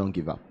 don't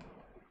give up.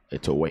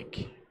 It'll work.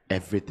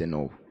 Everything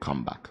will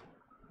come back.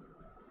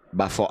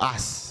 But for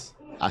us,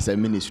 as a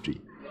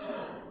ministry,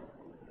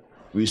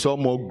 we saw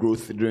more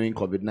growth during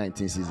COVID-19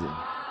 season.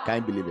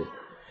 Can't believe it.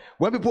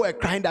 When people were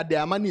crying that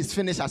their money is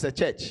finished as a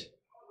church,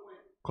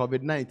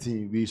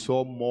 COVID-19, we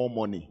saw more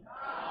money.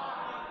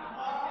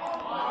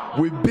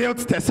 We built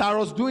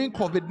Thesaurus during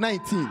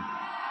COVID-19.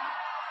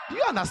 Do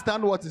you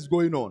understand what is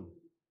going on?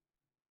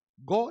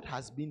 God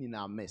has been in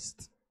our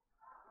midst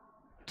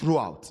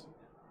throughout.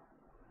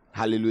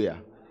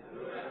 Hallelujah.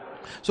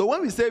 So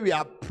when we say we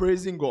are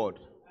praising God,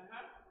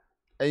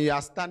 and you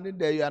are standing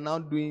there, you are now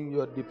doing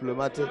your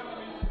diplomatic.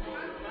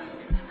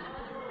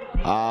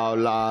 How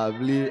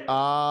lovely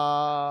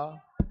are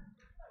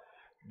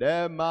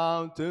the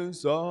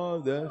mountains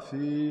of the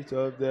feet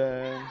of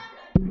them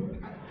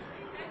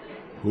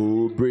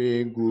who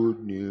bring good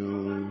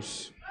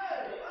news.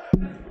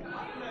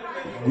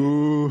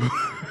 Good.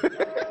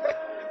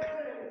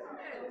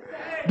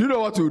 Do you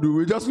know what we'll do?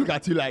 We just look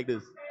at you like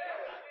this.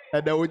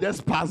 And then we'll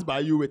just pass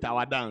by you with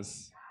our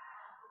dance.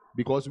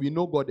 Because we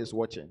know God is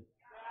watching.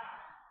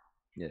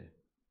 Yeah.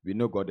 We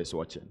know God is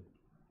watching.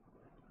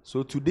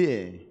 So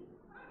today,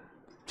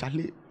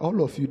 Charlie,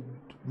 all of you,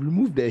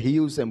 remove the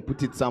heels and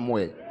put it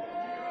somewhere.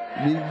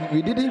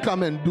 We didn't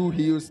come and do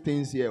heels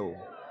things here.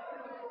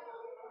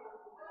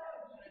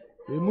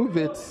 Remove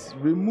it.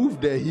 Remove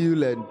the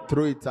heel and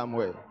throw it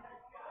somewhere.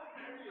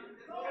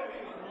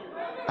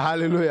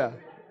 Hallelujah.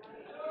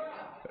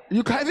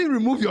 You can even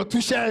remove your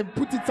t-shirt and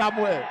put it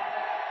somewhere.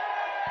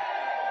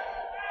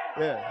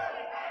 Yeah.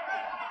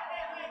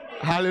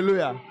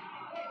 Hallelujah.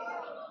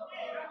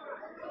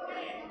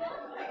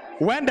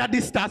 When Daddy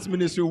starts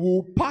ministry,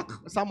 we'll pack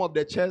some of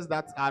the chairs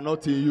that are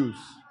not in use.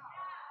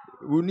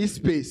 We'll need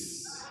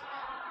space.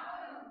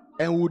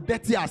 And we'll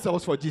dirty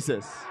ourselves for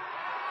Jesus.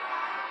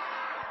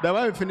 Then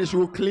when we finish,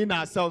 we'll clean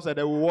ourselves and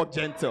then we'll walk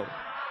gentle.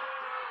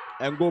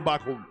 And go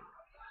back home.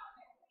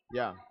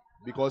 Yeah.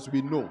 Because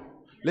we know.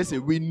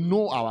 Listen, we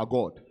know our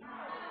God.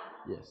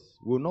 Yes.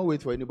 We'll not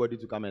wait for anybody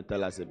to come and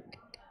tell us.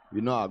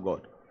 We know our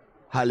God.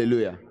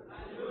 Hallelujah.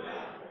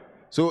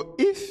 So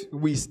if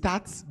we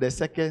start the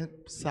second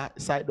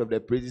side of the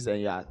praises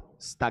and you are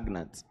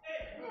stagnant,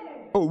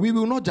 we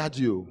will not judge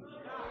you.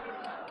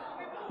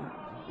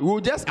 We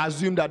will just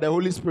assume that the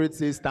Holy Spirit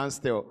says stand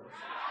still.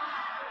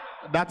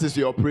 That is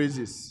your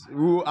praises.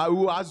 I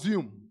will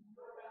assume.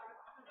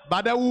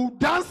 But they will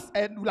dance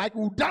and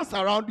we'll dance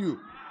around you.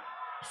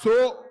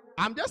 So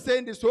I'm just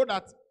saying this so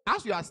that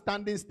as you are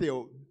standing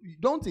still,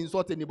 don't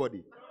insult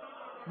anybody.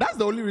 That's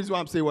the only reason why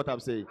I'm saying what I'm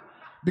saying.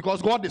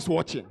 Because God is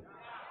watching.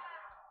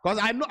 Because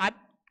I know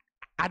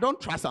I don't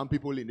trust some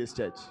people in this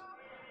church.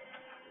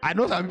 I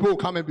know some people will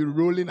come and be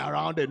rolling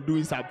around and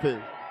doing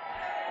something.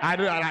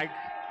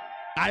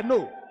 I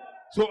know.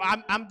 So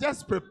I'm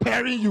just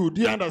preparing you.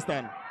 Do you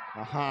understand?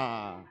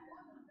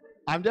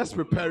 I'm just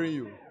preparing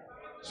you.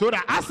 So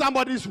that as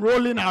somebody's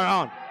rolling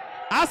around,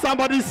 as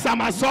somebody's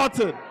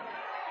somersaulting,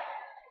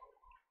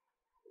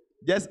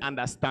 just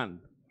understand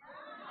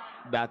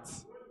that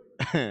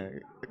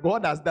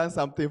God has done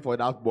something for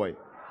that boy.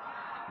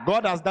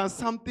 God has done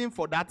something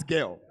for that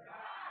girl.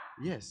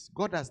 Yes,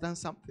 God has done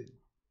something.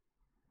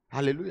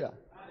 Hallelujah.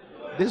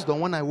 This is the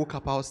one I woke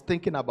up. I was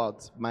thinking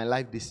about my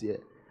life this year.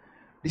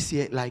 This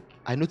year,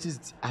 I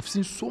noticed I've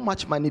seen so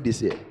much money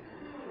this year.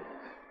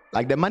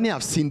 The money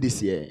I've seen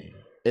this year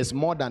is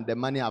more than the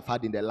money I've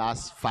had in the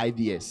last 5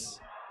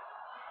 years.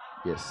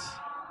 Yes.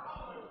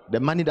 The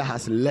money that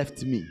has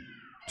left me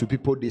to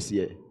people this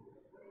year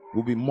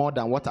will be more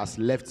than what has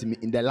left me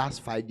in the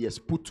last 5 years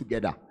put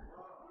together.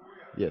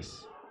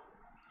 Yes.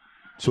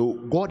 So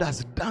God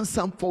has done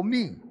something for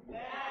me.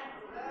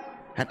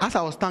 And as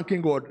I was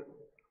thanking God,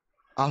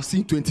 I've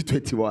seen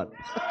 2021.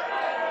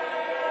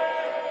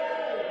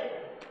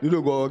 You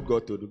know what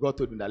God told me? God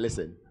told me that,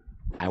 listen,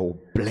 I will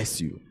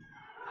bless you.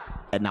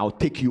 And I'll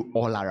take you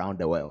all around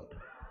the world.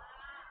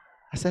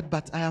 I said,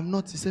 but I am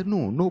not. He said,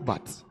 no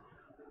but.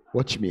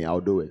 Watch me,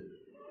 I'll do it.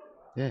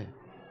 Yeah.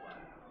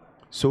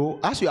 So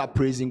as you are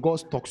praising,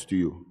 God talks to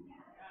you.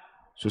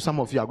 So some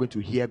of you are going to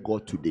hear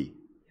God today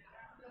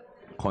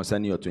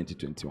concerning your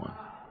 2021.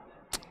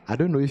 I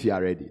don't know if you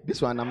are ready.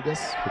 This one, I'm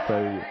just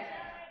preparing you.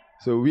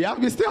 So we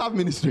still have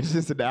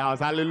ministrations in the house.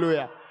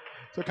 Hallelujah.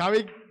 So can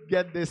we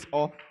get this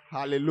off?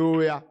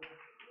 Hallelujah.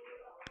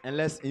 And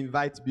let's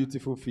invite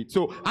beautiful feet.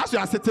 So as you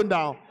are sitting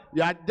down,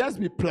 you are just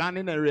be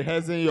planning and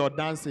rehearsing your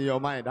dance in your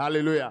mind.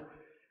 Hallelujah.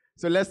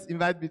 So let's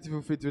invite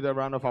beautiful feet with a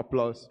round of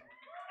applause.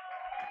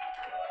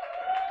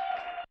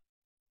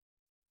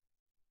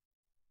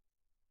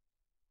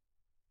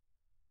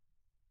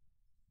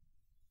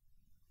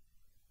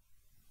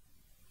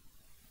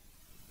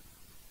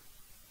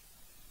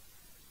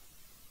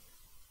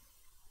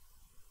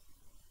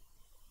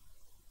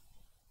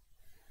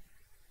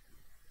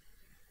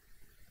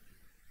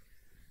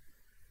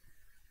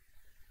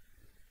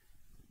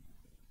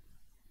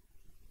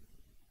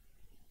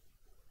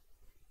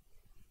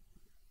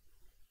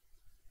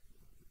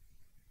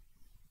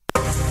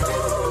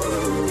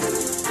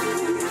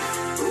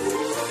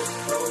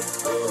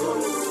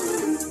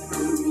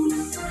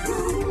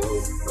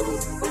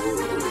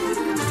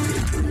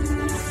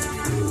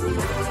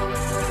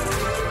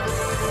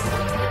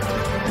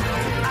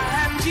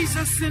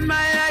 In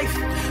my life,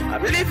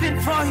 I'm living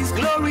for His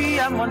glory.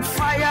 I'm on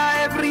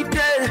fire every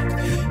day,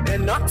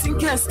 and nothing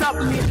can stop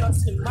me.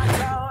 Doesn't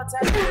matter what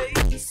I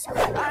face.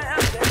 I am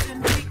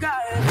getting bigger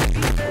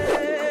every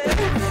day.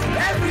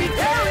 Every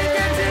day we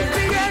getting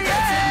bigger,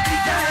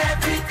 yeah.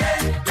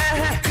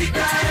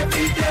 Bigger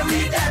every day we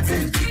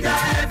getting bigger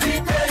every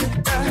day.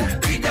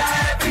 Bigger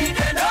every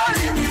day, no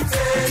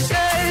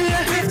limitation.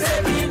 We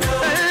taking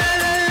over.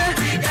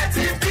 We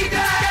getting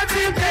bigger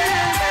every day.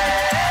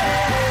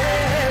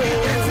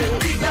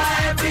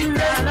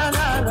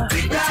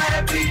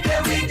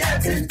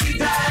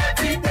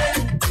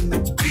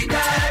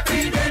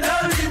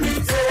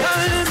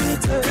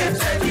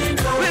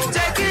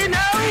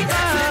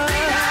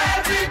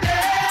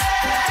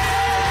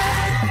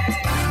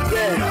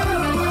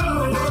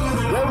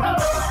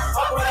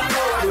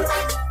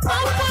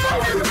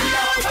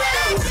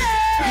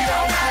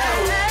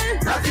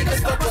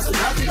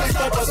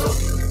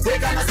 They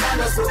gonna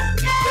stand us up.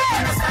 They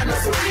gonna stand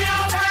us up. We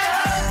on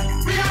fire.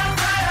 We on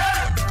fire.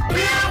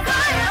 We on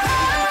fire.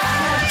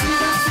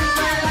 Jesus in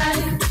my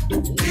life,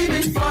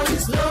 living for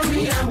His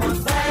glory. I'm on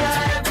fire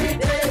every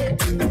day.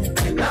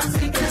 And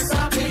nothing can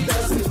stop me.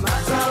 Doesn't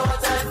matter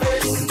what I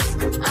face.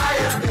 I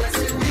am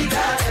getting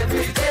bigger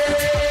every day.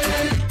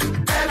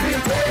 Every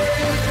day.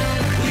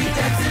 We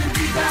getting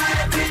bigger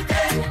every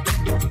day.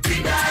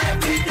 Bigger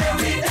every day.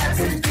 We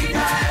getting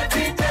bigger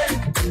every day.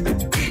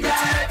 Bigger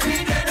every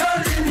day. No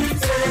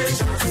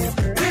limitations.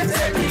 We're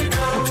taking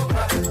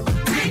over.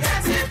 We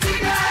getting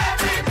bigger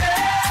every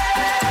day.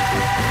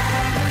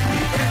 We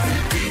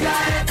getting bigger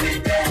every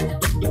day.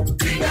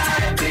 Bigger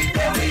every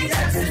day. We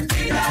getting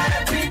bigger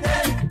every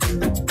day.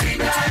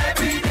 Bigger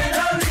every day.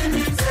 No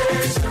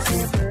limitations.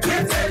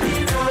 We're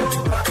taking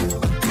over.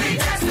 We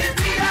getting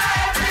bigger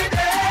every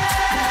day.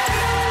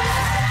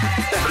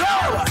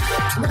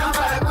 Not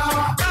by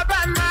power, not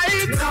by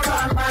might, not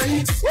by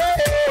might.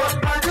 But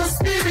by the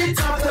Spirit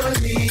of the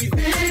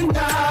living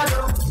God.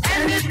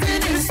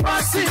 Anything is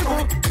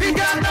possible.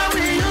 Bigger than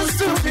we used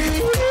to be.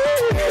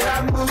 We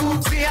are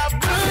moved, we are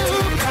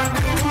moved, we are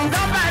moved.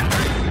 Not by might.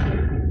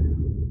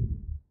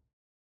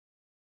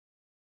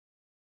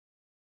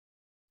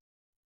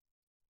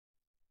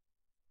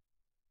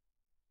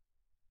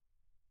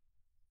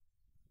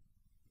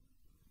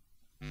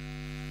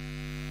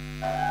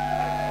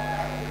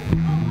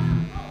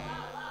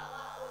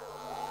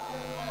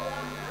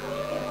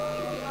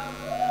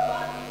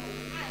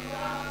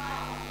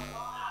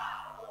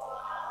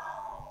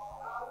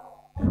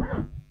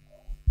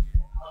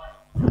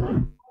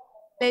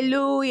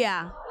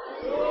 Hallelujah.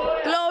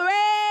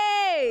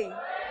 Glory.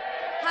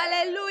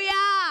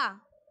 Hallelujah.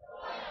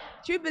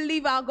 Do you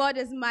believe our God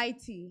is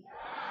mighty?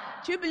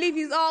 Do you believe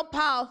He's all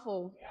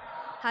powerful?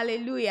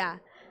 Hallelujah.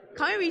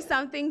 Can we read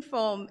something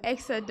from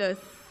Exodus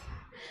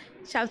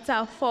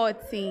chapter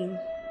 14,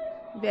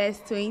 verse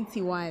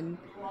 21?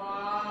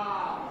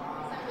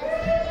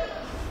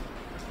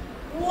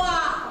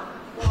 Wow.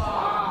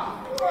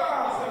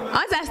 I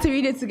want us to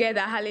read it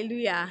together.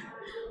 Hallelujah.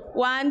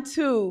 1,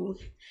 2.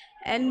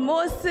 And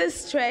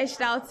Moses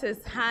stretched out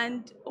his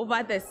hand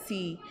over the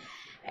sea,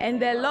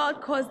 and the Lord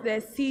caused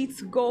the sea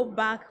to go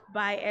back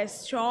by a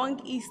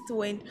strong east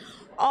wind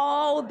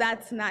all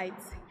that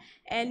night,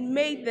 and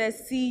made the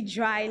sea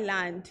dry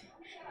land,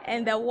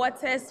 and the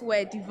waters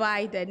were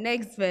divided.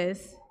 Next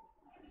verse.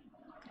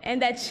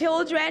 And the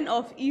children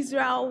of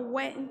Israel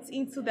went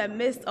into the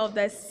midst of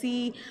the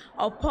sea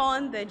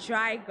upon the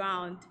dry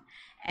ground,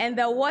 and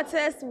the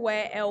waters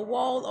were a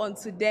wall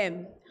unto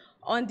them,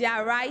 on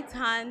their right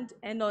hand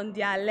and on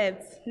their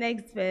left.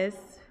 Next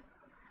verse.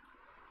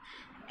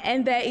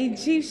 And the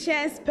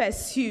Egyptians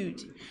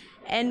pursued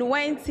and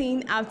went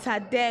in after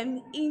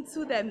them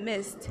into the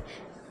midst,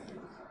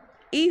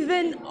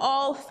 even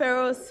all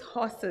Pharaoh's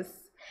horses,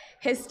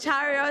 his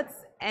chariots,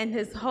 and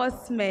his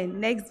horsemen.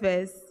 Next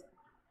verse.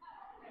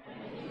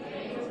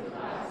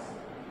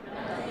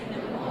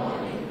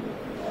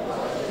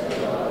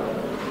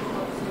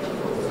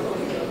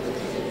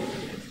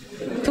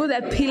 Through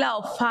the pillar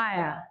of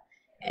fire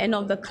and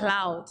of the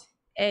cloud,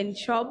 and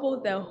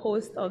troubled the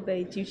host of the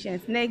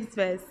Egyptians. Next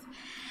verse.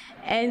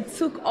 and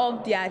took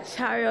off their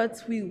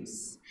chariot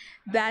wheels,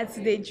 that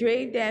they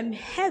drave them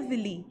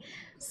heavily,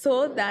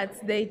 so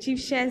that the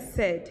Egyptians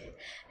said,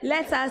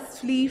 "Let us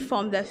flee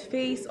from the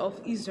face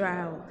of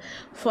Israel,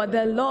 for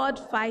the Lord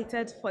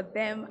fighteth for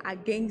them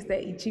against the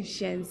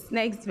Egyptians."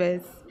 Next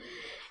verse.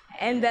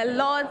 And the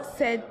Lord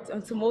said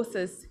unto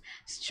Moses,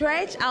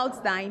 "Stretch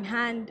out thine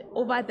hand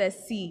over the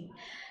sea,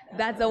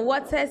 that the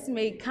waters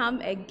may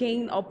come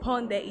again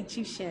upon the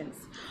Egyptians,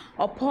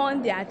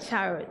 upon their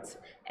chariots,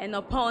 and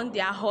upon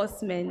their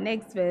horsemen."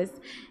 Next verse.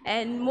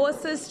 And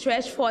Moses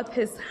stretched forth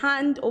his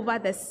hand over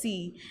the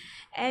sea,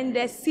 and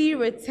the sea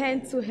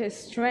returned to his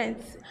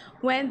strength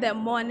when the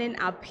morning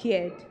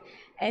appeared,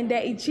 and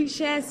the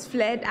Egyptians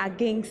fled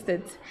against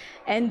it,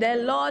 and the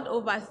Lord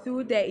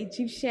overthrew the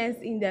Egyptians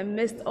in the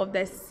midst of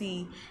the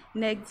sea.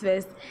 Next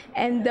verse.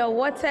 And the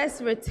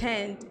waters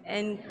returned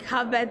and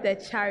covered the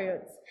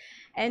chariots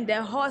and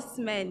the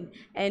horsemen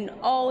and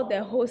all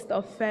the host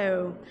of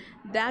Pharaoh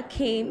that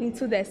came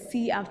into the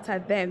sea after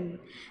them.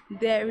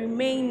 There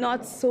remained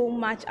not so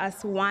much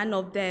as one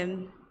of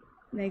them.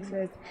 Next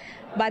verse.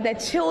 But the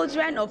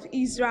children of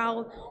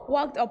Israel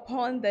walked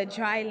upon the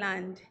dry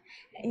land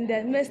in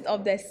the midst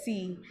of the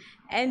sea,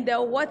 and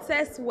the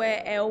waters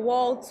were a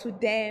wall to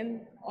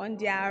them on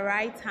their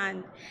right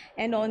hand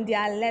and on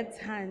their left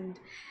hand.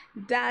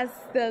 Thus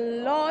the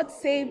Lord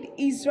saved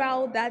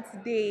Israel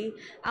that day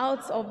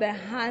out of the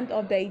hand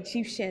of the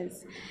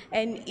Egyptians,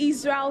 and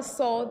Israel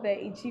saw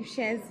the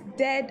Egyptians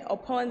dead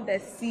upon the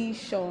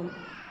seashore.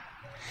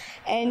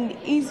 And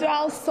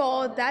Israel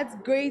saw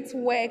that great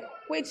work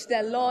which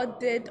the Lord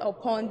did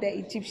upon the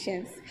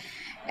Egyptians.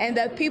 And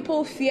the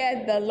people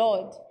feared the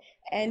Lord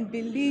and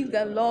believed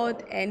the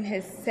Lord and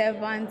his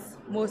servant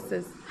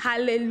Moses.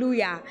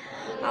 Hallelujah.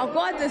 Our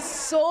God is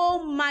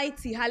so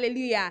mighty.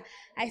 Hallelujah.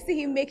 I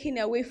see him making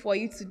a way for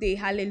you today.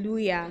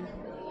 Hallelujah.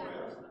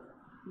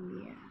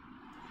 Yeah.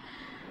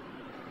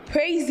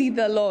 Praise ye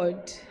the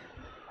Lord.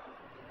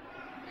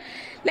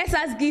 Let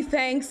us give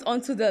thanks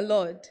unto the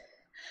Lord,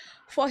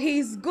 for he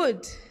is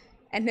good,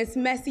 and his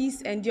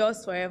mercies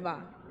endures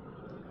forever.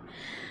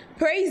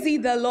 Praise ye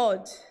the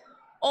Lord,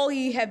 all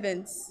ye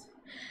heavens.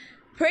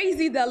 Praise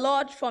ye the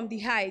Lord from the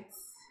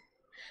heights.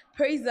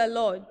 Praise the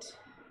Lord.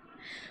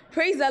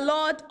 Praise the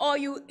Lord, all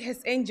you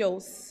his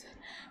angels.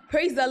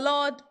 Praise the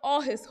Lord, all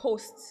his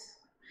hosts.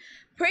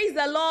 Praise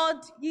the Lord,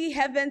 ye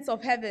heavens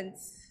of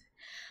heavens.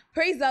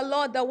 Praise the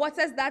Lord, the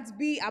waters that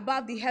be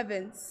above the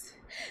heavens.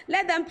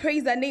 Let them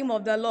praise the name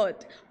of the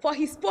Lord, for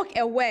he spoke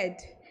a word,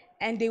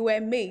 and they were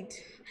made.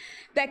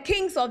 The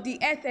kings of the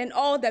earth and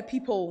all the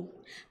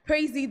people,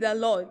 praise ye the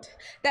Lord.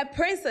 The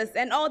princes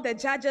and all the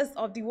judges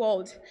of the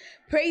world,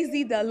 praise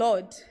ye the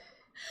Lord.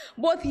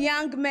 Both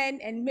young men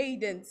and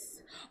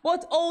maidens,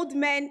 both old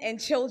men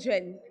and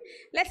children,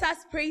 let us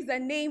praise the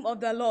name of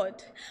the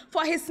Lord,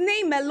 for his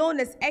name alone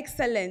is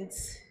excellent,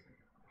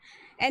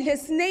 and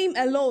his name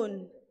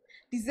alone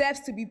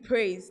deserves to be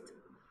praised.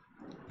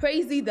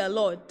 Praise ye the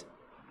Lord.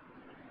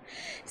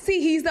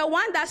 See, he is the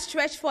one that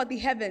stretched forth the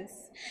heavens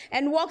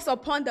and walks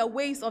upon the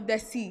waves of the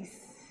seas.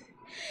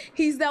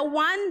 He's the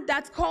one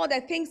that called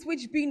the things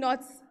which be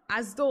not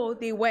as though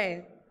they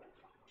were.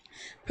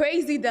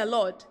 Praise ye the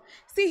Lord.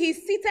 See,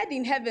 he's seated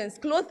in heavens,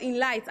 clothed in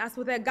light as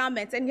with a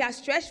garment, and he has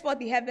stretched forth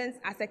the heavens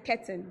as a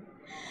curtain.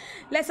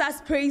 Let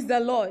us praise the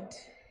Lord.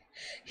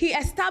 He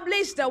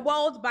established the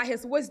world by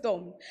his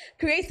wisdom,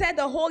 created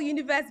the whole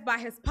universe by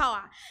his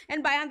power,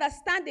 and by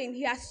understanding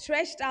he has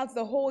stretched out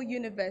the whole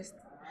universe.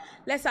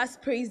 Let us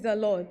praise the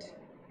Lord.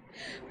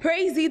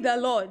 Praise ye the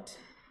Lord.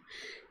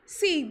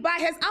 See, by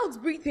his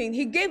outbreathing,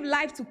 he gave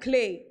life to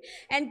clay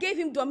and gave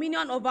him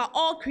dominion over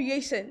all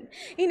creation.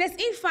 In his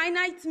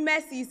infinite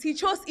mercies, he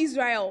chose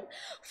Israel.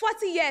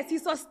 40 years, he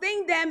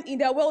sustained them in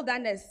the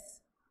wilderness.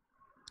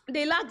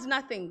 They lacked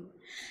nothing.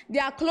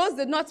 Their clothes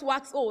did not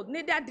wax old,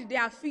 neither did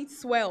their feet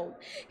swell.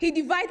 He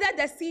divided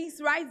the seas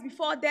right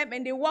before them,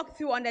 and they walked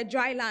through on the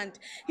dry land.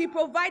 He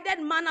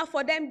provided manna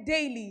for them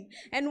daily,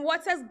 and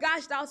waters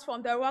gushed out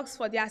from the rocks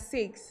for their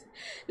sakes.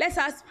 Let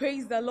us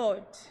praise the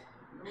Lord.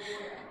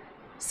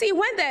 See,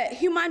 when the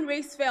human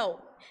race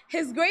fell,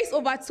 his grace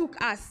overtook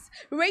us,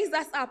 raised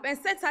us up, and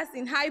set us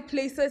in high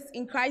places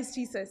in Christ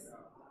Jesus.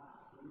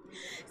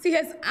 See,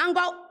 his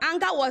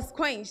anger was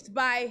quenched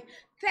by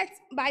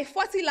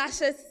 40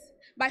 lashes,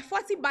 by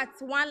 40 but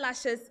 1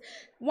 lashes,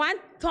 1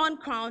 thorn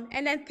crown,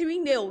 and then 3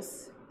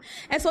 nails.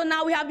 And so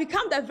now we have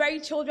become the very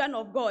children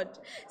of God,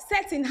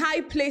 set in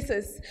high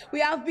places. We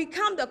have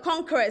become the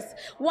conquerors,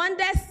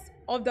 wonders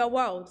of the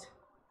world.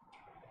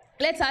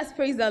 Let us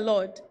praise the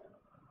Lord.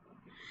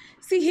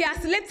 See, he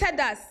has lifted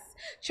us,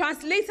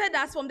 translated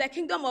us from the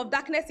kingdom of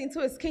darkness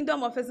into his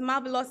kingdom of his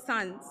marvelous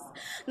sons.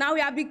 Now we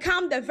have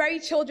become the very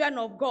children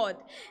of God,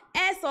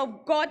 heirs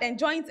of God and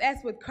joint heirs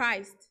with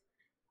Christ.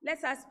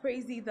 Let us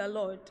praise ye the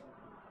Lord.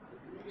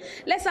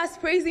 Let us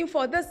praise him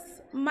for this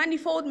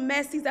manifold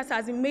mercies that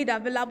has been made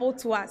available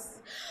to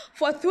us.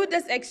 For through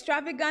this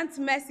extravagant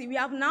mercy, we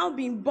have now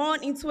been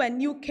born into a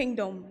new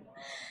kingdom.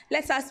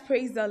 Let us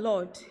praise the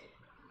Lord.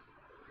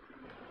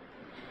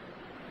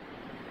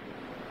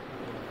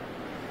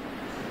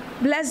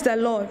 Bless the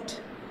Lord,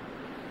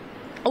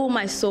 O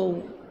my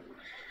soul,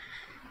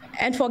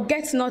 and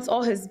forget not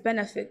all his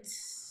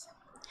benefits.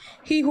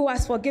 He who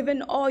has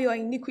forgiven all your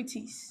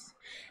iniquities,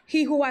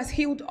 he who has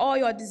healed all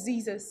your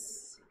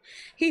diseases,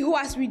 he who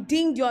has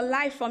redeemed your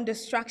life from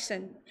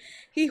destruction,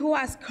 he who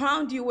has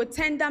crowned you with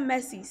tender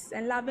mercies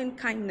and loving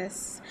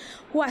kindness,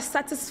 who has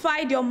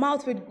satisfied your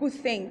mouth with good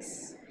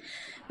things.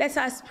 Let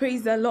us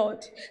praise the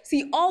Lord.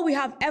 See, all we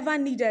have ever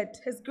needed,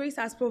 his grace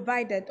has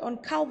provided on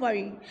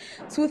Calvary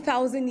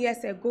 2,000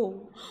 years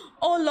ago.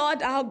 Oh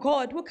Lord, our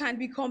God, who can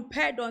be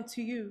compared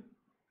unto you?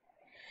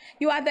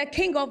 You are the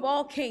King of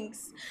all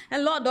kings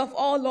and Lord of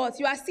all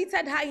lords. You are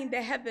seated high in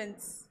the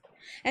heavens,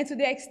 and to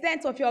the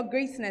extent of your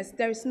greatness,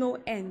 there is no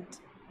end.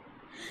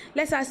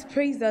 Let us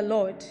praise the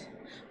Lord,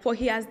 for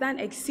he has done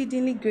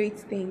exceedingly great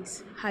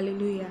things.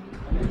 Hallelujah.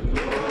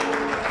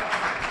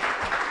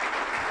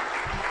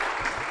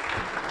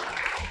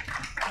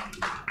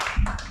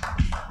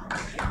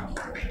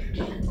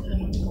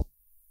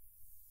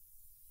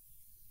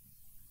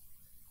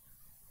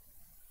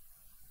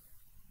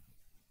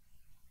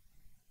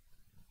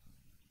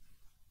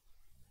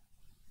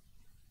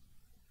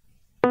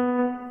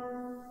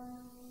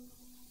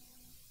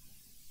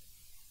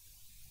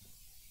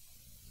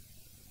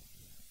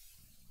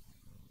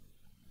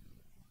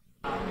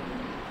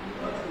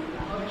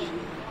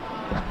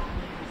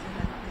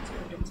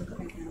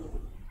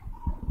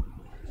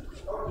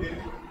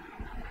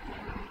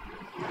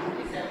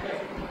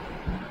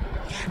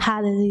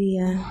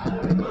 Hallelujah.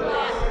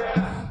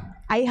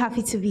 Are you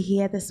happy to be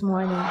here this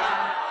morning?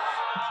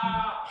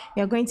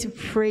 We are going to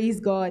praise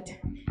God.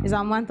 It's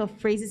our month of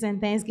praises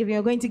and thanksgiving.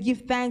 We're going to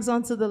give thanks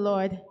unto the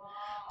Lord.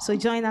 So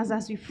join us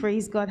as we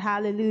praise God.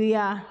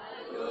 Hallelujah.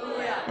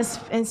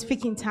 Hallelujah. And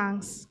speak in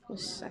tongues. Oh,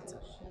 shut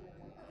up.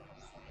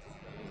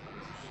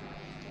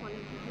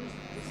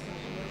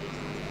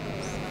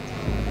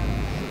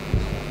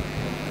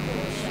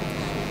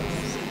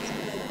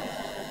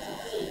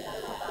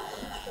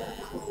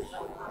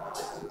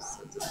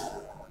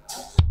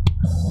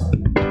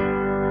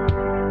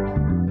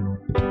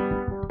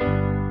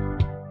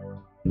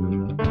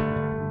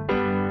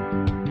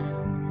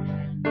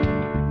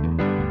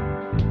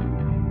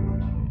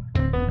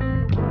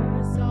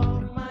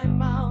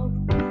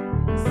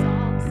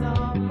 Songs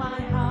of my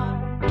heart.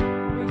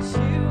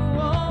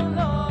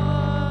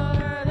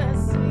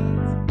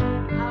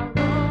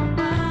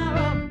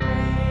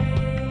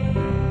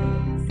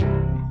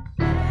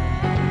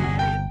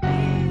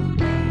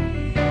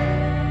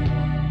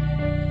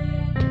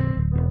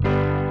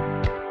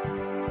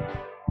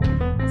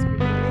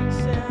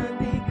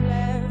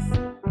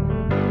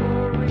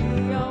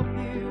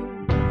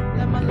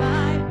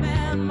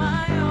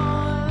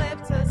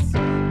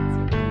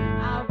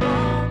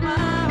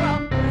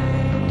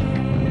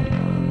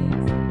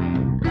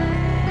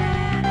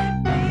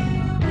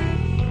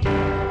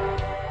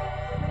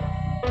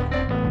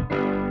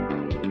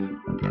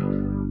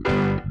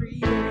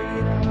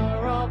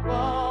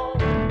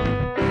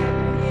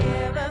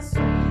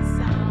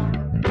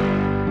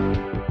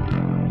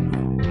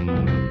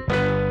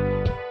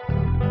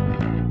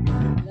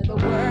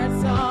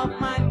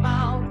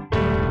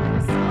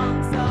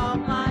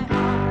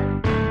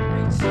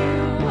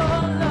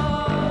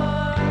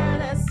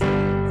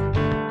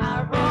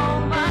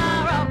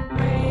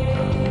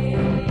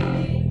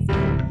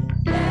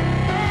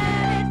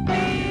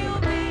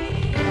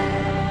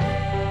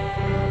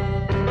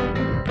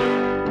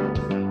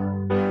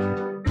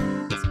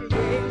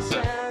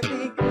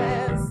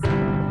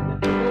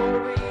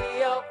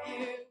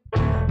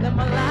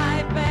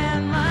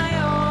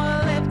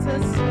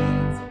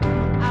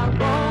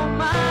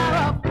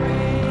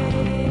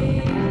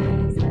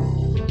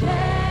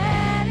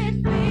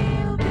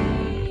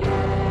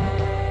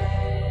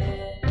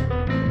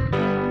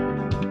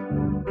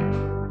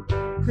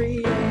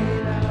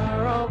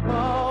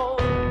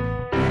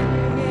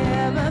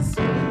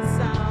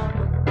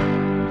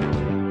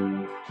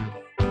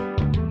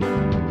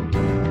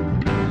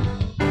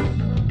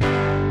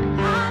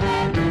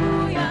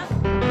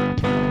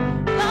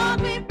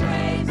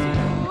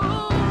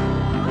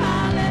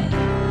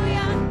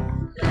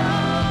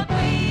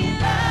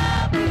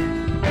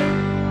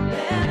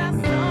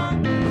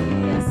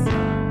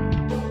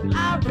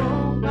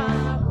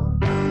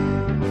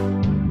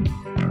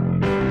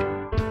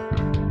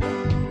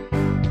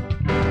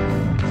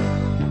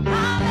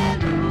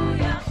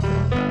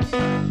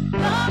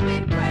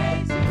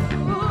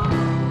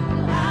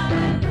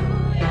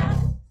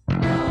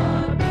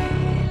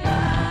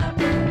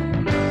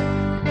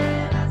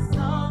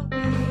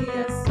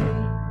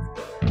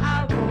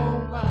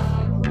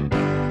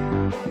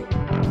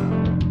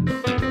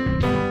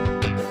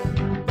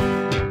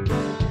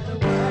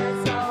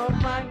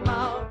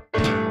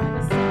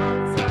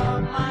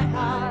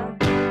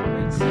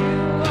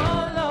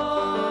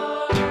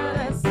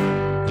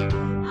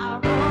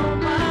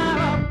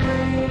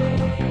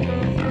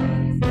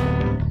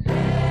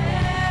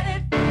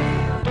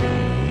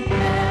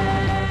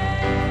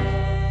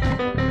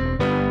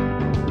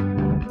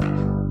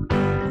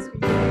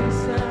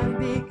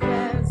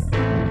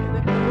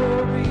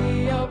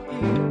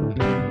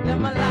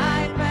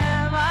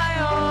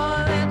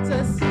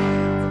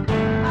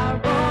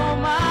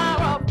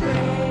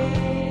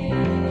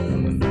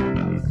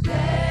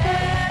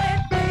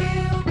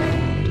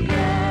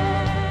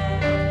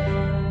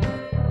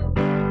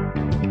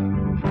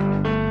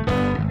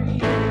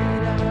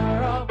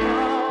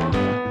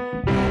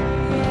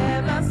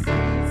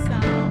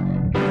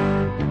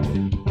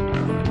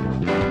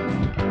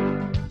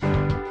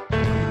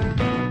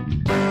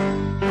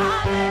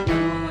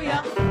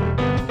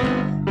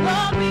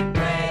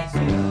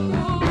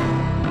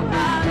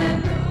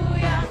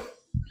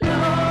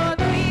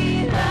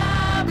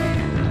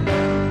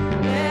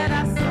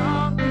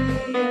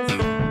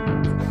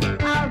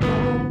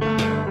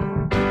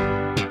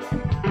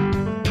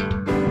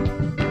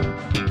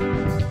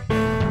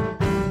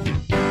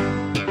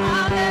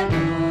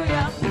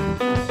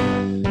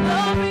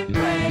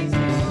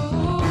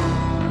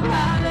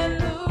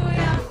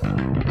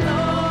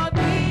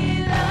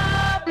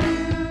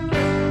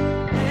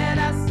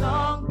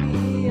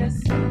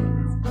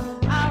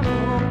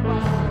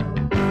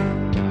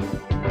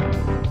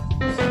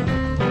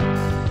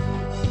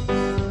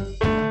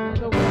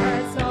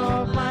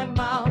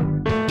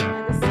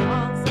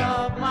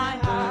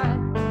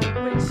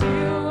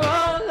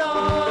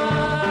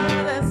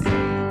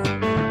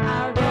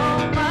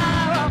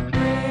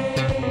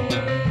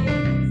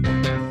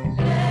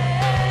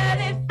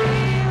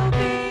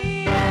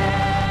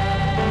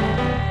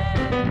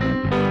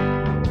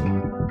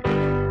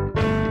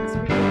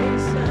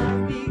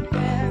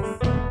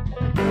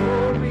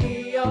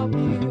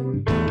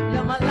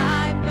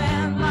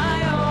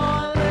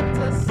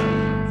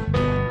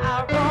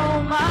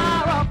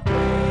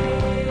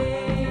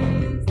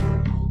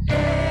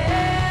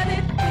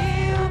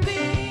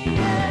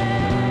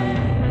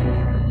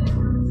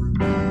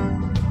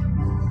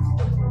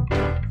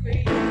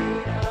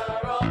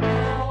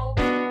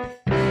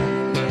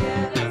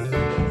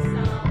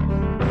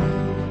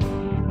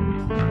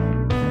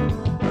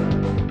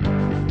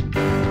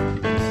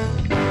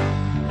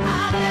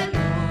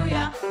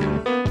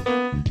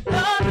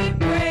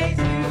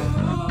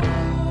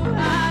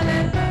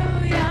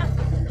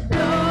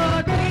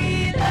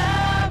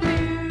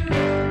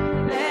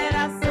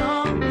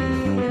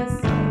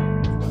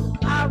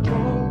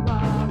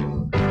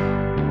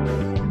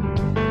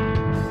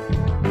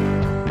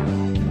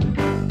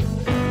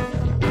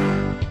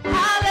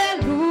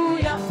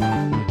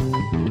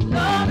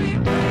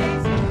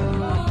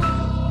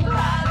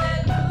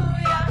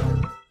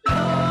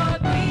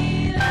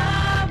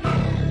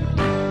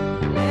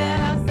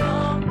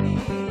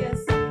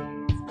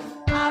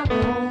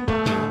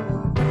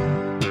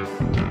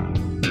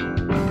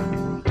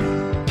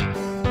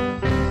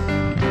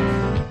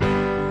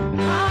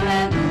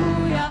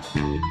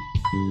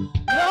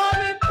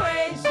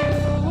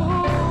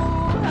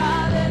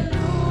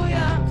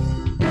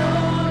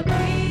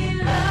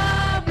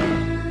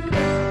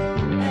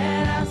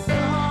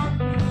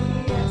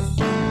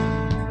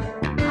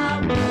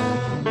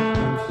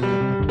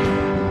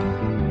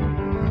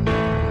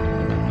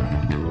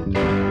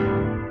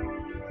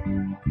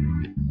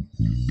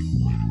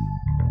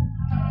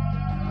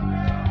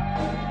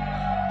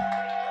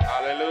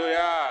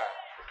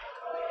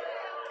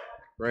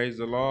 Praise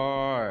the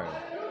Lord.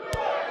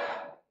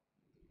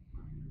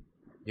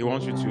 He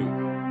wants you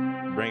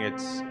to bring it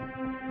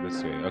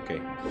this way. Okay.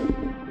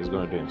 He's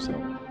going to do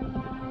himself.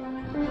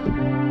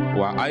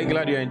 Well, are you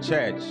glad you're in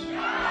church?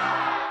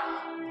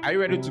 Are you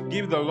ready to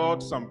give the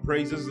Lord some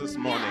praises this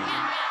morning?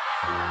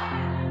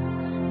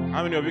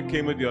 How many of you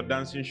came with your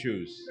dancing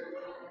shoes?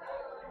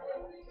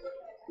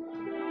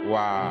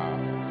 Wow.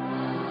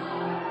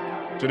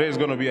 Today is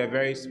going to be a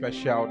very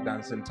special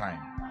dancing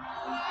time.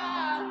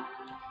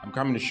 I'm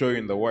coming to show you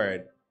in the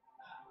Word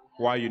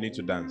why you need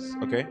to dance,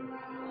 okay?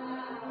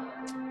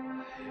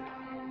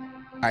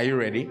 Are you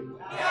ready?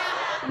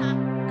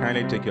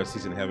 Kindly take your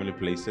seats in heavenly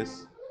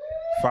places.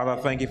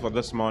 Father, thank you for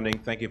this morning.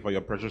 Thank you for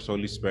your precious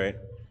Holy Spirit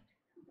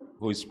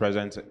who is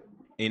present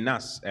in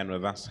us and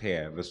with us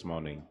here this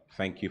morning.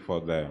 Thank you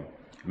for the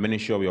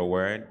ministry of your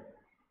word.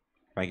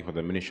 Thank you for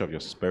the ministry of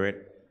your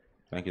spirit.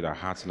 Thank you that our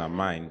hearts and our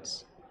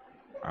minds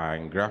are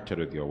engrafted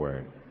with your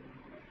word.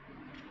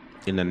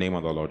 In the name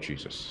of the Lord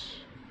Jesus.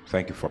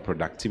 Thank you for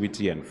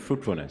productivity and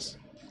fruitfulness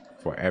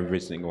for every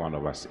single one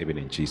of us, even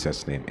in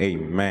Jesus' name.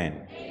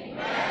 Amen.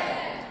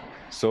 Amen.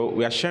 So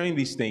we are sharing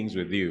these things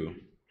with you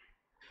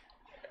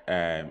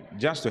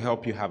just to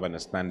help you have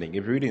understanding.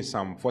 If you read in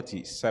Psalm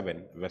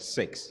 47, verse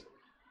 6,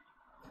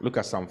 look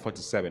at Psalm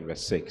 47,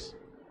 verse 6.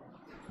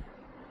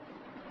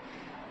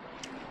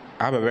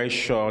 I have a very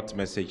short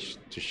message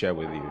to share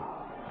with you,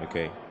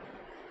 okay?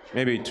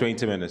 Maybe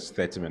 20 minutes,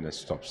 30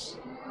 minutes tops.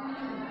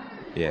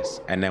 Yes,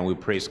 and then we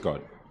praise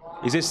God.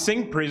 He says,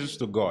 sing praises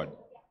to God.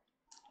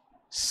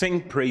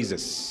 Sing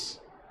praises.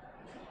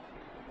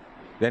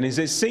 Then he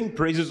says, sing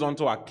praises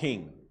unto our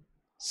King.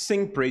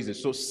 Sing praises.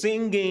 So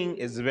singing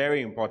is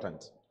very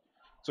important.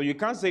 So you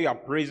can't say you are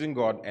praising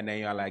God and then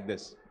you are like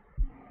this.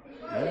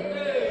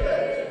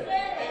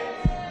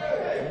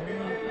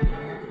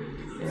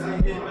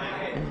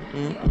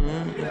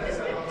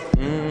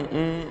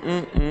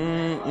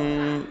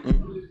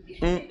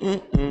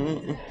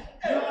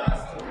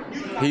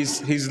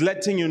 He's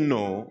letting you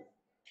know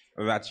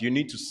that you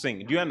need to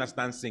sing. Do you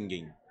understand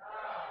singing?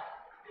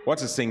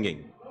 What is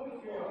singing?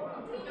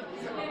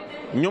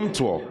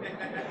 Nyomtuo.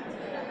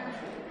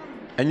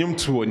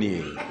 Nyomtuo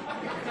ni.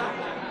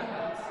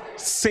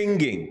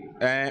 Singing.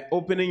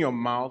 Opening your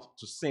mouth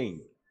to sing.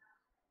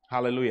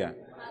 Hallelujah.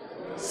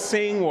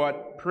 Sing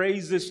what?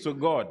 Praises to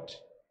God.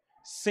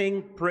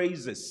 Sing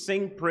praises.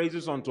 Sing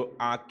praises unto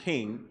our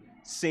King.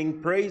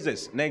 Sing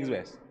praises. Next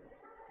verse.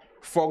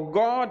 For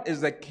God is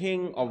the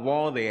King of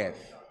all the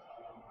earth.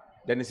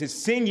 Then it says,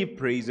 sing ye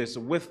praises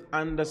with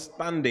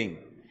understanding.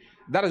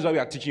 That is why we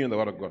are teaching you the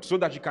word of God, so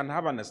that you can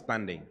have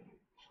understanding.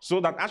 So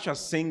that as you're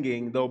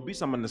singing, there will be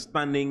some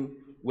understanding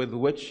with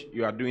which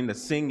you are doing the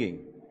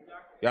singing.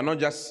 You are not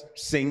just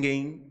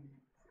singing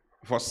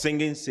for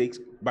singing's sake,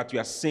 but you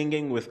are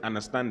singing with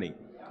understanding.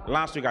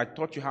 Last week, I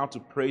taught you how to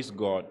praise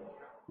God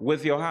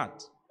with your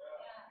heart.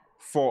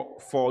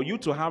 For you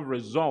to have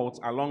results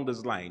along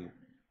this line,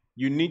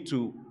 you need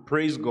to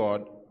praise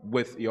God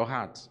with your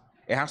heart.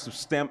 It has to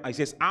stem. It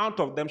says, out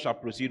of them shall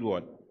proceed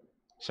what?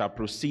 Shall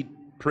proceed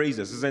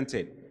praises, isn't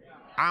it?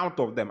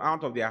 Out of them,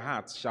 out of their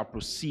hearts shall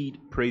proceed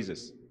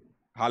praises.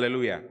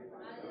 Hallelujah.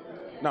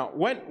 Now,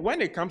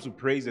 when it comes to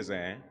praises,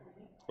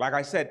 like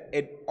I said,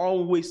 it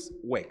always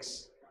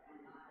works.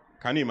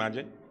 Can you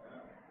imagine?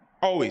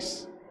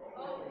 Always.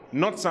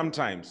 Not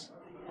sometimes.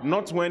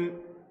 Not when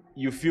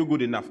you feel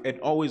good enough. It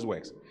always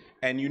works.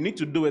 And you need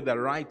to do it the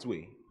right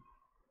way.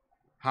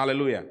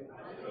 Hallelujah.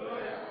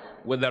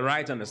 With the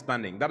right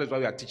understanding. That is why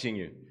we are teaching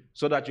you.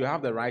 So that you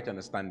have the right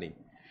understanding.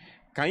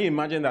 Can you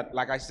imagine that,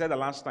 like I said the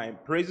last time,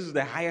 praise is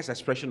the highest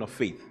expression of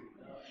faith.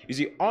 You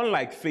see,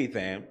 unlike faith,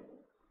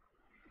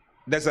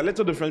 there's a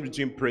little difference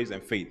between praise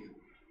and faith.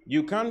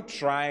 You can't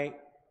try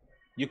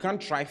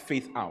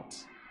faith out.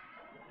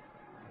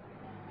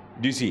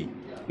 Do you see?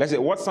 Let's say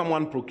what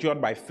someone procured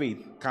by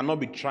faith cannot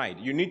be tried.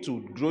 You need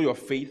to grow your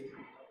faith.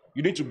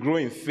 You need to grow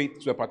in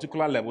faith to a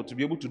particular level to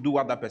be able to do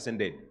what that person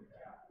did.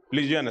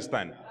 Please, do you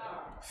understand?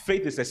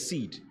 Faith is a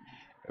seed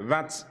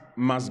that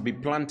must be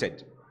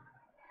planted.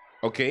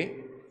 Okay?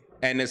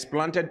 And it's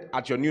planted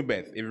at your new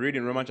birth. If you read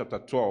in Romans chapter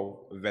 12,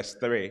 verse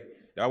 3,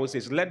 the Bible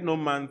says, let no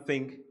man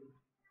think,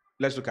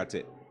 let's look at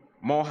it,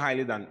 more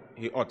highly than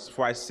he ought.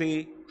 For I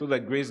say, through the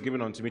grace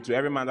given unto me, to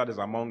every man that is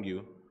among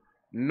you,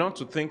 not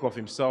to think of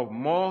himself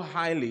more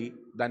highly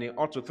than he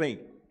ought to think,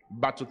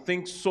 but to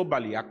think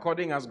soberly,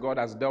 according as God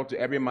has dealt to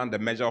every man the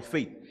measure of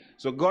faith.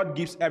 So God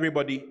gives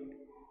everybody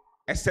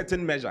a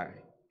certain measure.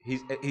 He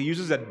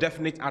uses a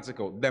definite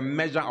article, the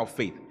measure of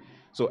faith.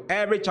 So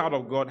every child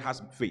of God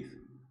has faith.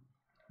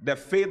 The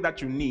faith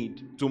that you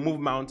need to move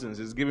mountains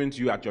is given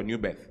to you at your new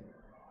birth,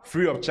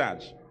 free of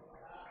charge.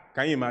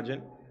 Can you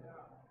imagine?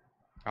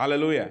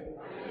 Hallelujah.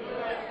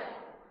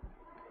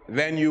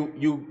 Then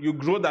you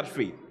grow that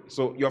faith.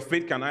 So your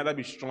faith can either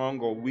be strong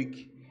or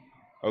weak,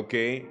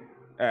 okay?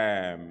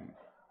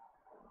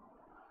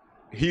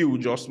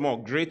 Huge or small,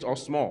 great or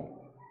small.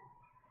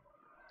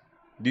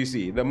 Do you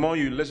see? The more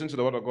you listen to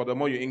the word of God, the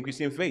more you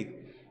increase in faith.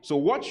 So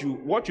what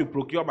you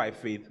procure by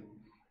faith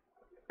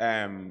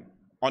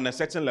on a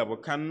certain level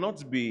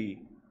cannot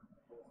be.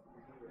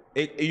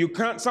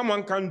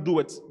 Someone can't do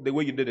it the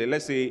way you did it.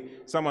 Let's say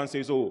someone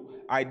says, "Oh,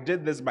 I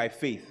did this by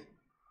faith,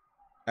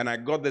 and I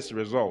got this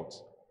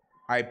result.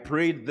 I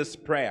prayed this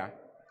prayer,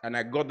 and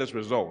I got this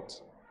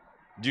result."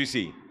 Do you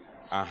see?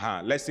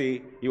 Let's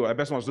say a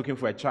person was looking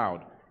for a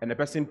child, and the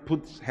person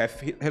put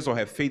his or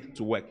her faith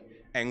to work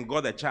and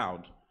got a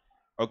child.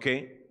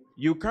 Okay,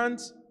 you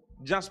can't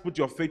just put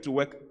your faith to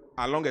work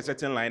along a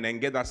certain line and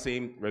get that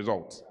same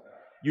result.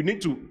 You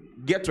need to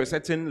get to a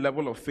certain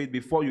level of faith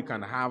before you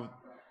can have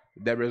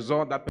the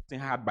result that person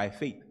had by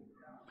faith.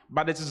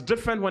 But it is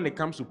different when it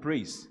comes to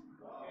praise.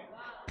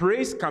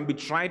 Praise can be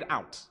tried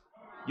out.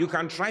 You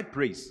can try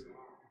praise.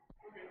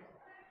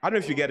 I don't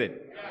know if you get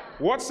it.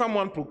 What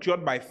someone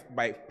procured by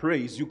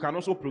praise, you can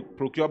also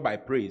procure by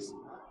praise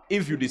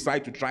if you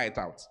decide to try it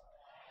out.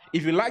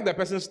 If you like the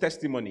person's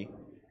testimony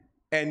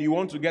and you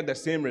want to get the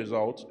same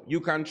result, you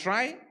can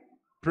try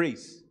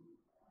praise.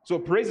 So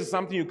praise is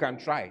something you can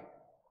try.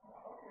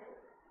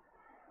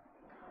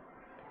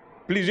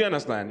 Please, you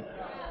understand?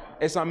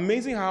 It's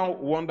amazing how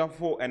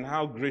wonderful and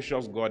how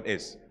gracious God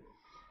is.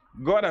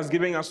 God has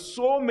given us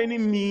so many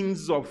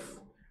means of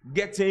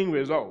getting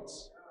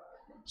results.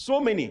 So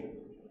many.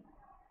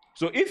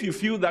 So if you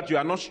feel that you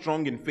are not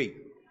strong in faith,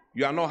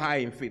 you are not high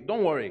in faith,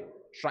 don't worry.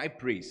 Try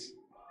praise.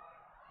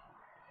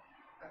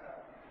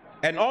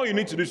 And all you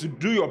need to do is to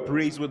do your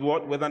praise with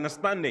what? With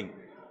understanding.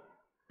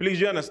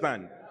 Please, you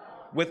understand?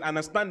 With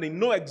understanding.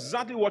 Know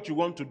exactly what you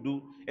want to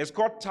do. It's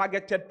called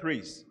targeted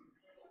praise.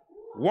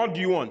 What do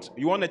you want?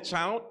 You want a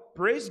child?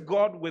 Praise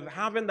God with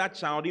having that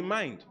child in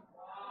mind.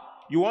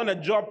 You want a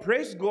job?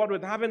 Praise God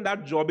with having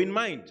that job in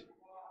mind.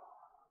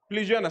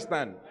 Please, you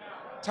understand?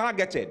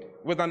 Targeted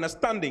with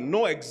understanding.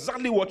 Know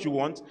exactly what you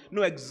want.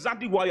 Know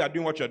exactly why you are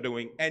doing what you're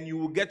doing, and you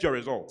will get your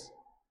results.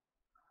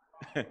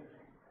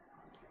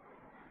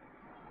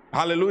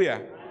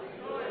 Hallelujah.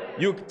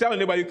 You tell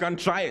anybody you can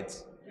try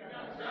it.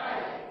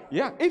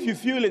 Yeah, if you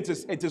feel it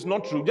is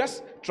not true,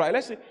 just try.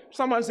 Let's say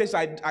someone says,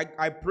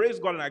 I praise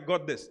God and I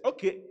got this.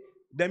 Okay,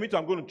 then me too,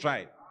 I'm going to try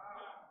it.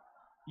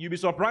 You'll be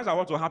surprised at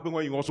what will happen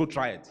when you also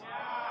try it.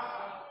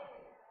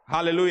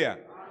 Hallelujah.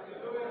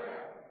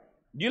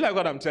 Do you like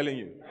what I'm telling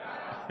you?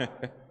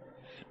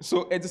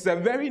 So it is a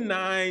very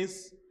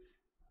nice,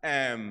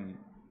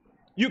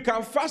 you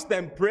can fast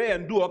and pray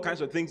and do all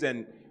kinds of things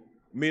and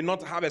may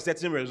not have a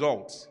certain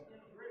result.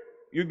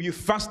 You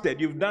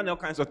fasted, you've done all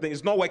kinds of things,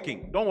 it's not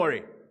working. Don't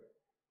worry.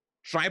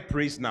 Try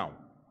praise now.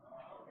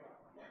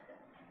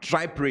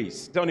 Try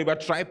praise. Tell me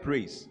about try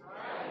praise.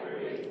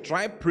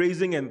 Try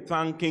praising and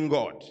thanking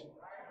God.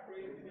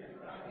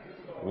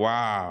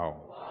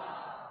 Wow.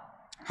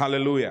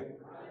 Hallelujah.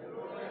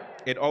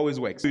 It always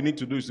works. You need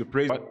to do is to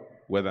praise God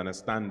with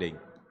understanding.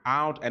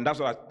 And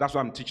that's what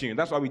I'm teaching you.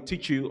 That's why we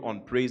teach you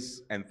on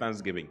praise and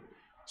thanksgiving.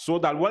 So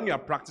that when you are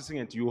practicing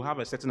it, you have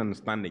a certain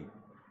understanding.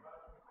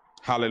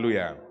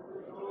 Hallelujah.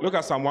 Look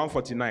at Psalm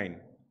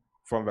 149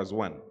 from verse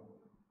 1.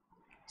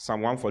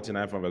 Psalm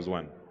 149 from verse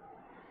 1.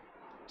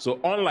 So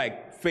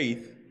unlike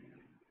faith,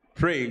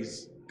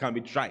 praise can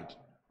be tried.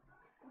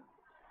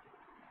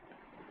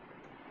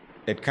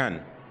 It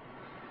can.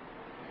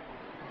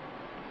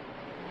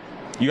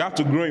 You have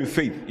to grow in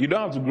faith. You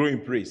don't have to grow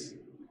in praise.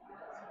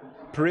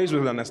 Praise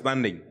with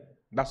understanding.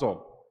 That's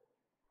all.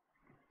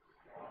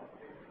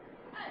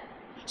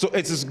 So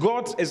it is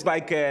God, it's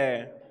like,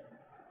 that's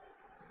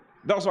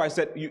why I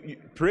said,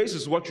 praise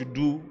is what you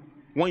do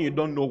when you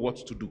don't know what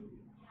to do.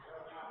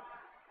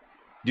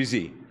 Do you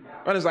see?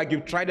 When it's like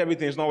you've tried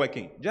everything, it's not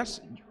working.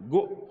 Just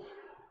go,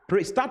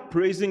 pray, start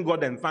praising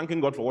God and thanking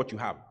God for what you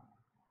have.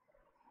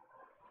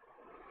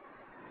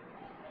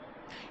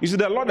 You see,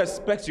 the Lord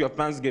expects your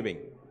thanksgiving.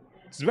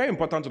 It's very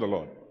important to the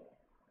Lord.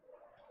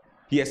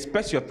 He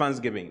expects your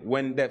thanksgiving.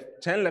 When the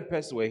 10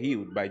 lepers were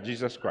healed by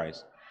Jesus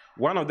Christ,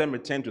 one of them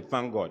returned to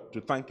thank God,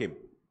 to thank him.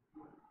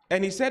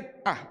 And he said,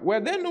 were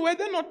there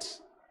not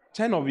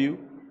 10 of you?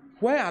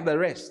 Where are the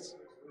rest?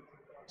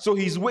 So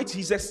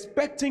he's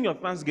expecting your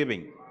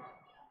thanksgiving.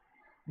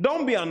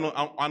 Don't be an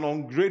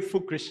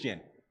ungrateful Christian.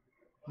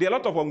 There are a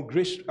lot of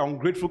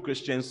ungrateful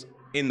Christians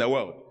in the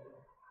world,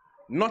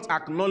 not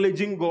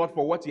acknowledging God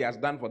for what he has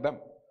done for them.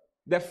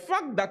 The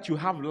fact that you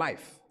have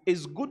life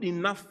is good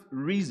enough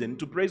reason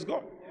to praise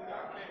God.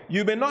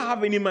 You may not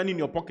have any money in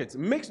your pockets.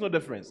 It makes no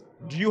difference.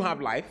 Do you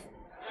have life?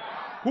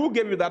 Who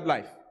gave you that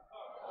life?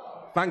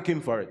 Thank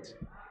him for it.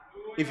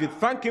 If you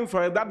thank him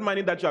for it, that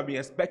money that you have been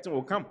expecting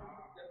will come.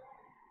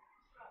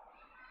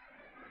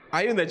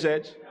 Are you in the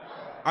church?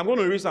 I'm going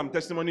to read some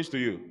testimonies to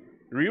you.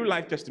 Real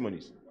life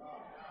testimonies.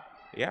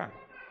 Yeah.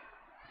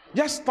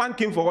 Just thank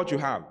him for what you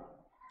have.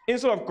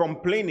 Instead of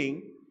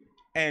complaining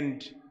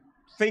and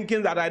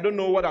thinking that I don't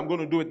know what I'm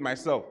going to do with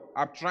myself.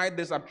 I've tried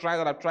this, I've tried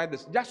that, I've tried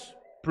this. Just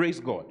praise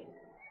God.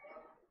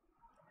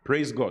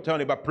 Praise God. Tell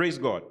me about praise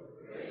God.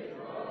 Praise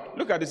God.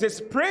 Look at it. It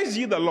says, praise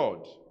ye the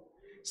Lord.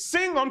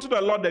 Sing unto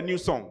the Lord a new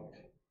song.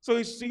 So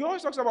he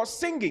always talks about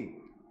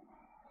singing.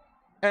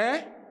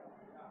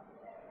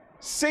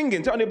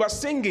 Singing. Tell me about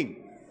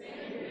singing.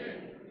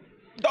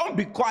 Don't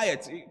be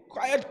quiet.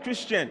 Quiet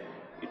Christian.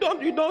 You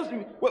don't,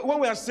 when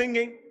we are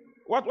singing,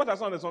 what are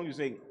some of the songs you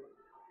sing?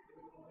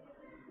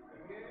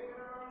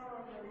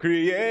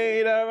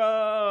 Creator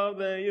of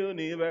the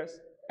universe.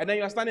 And then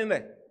you are standing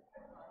there.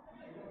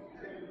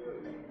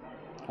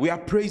 We are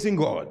praising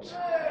God.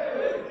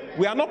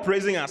 We are not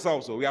praising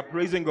ourselves, so we are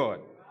praising God.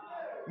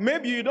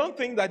 Maybe you don't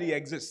think that He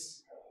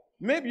exists.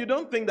 Maybe you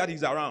don't think that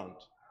He's around.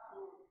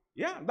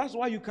 Yeah, that's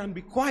why you can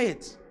be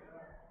quiet.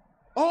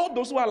 All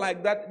those who are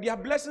like that, their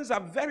blessings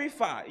are very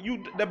far.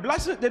 The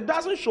blessing, it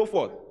doesn't show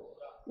forth.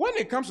 When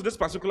it comes to this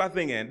particular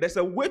thing, there's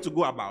a way to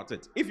go about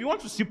it. If you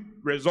want to see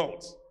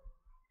results,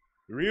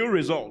 real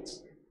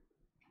results,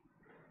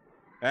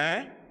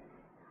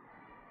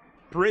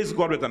 praise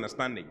God with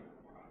understanding.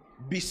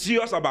 Be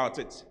serious about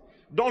it.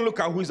 Don't look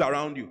at who is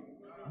around you.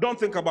 Don't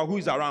think about who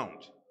is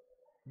around.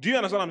 Do you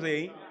understand what I'm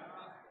saying?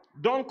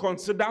 Don't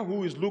consider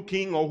who is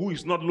looking or who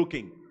is not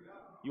looking.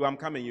 I'm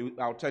coming,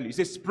 I'll tell you. It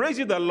says, praise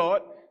ye the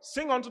Lord,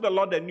 sing unto the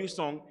Lord a new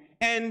song,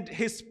 and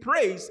his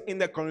praise in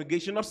the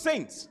congregation of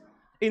saints.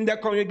 In the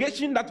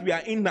congregation that we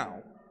are in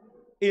now,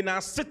 in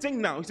our sitting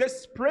now, he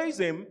says, praise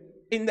him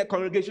in the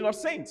congregation of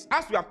saints.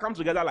 As we have come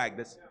together like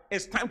this,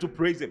 it's time to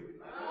praise him.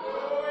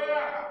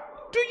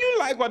 Do you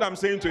like what I'm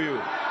saying to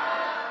you?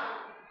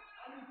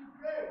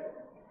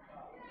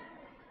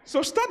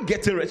 So start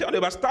getting ready.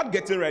 Start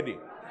getting ready.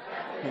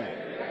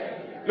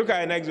 Look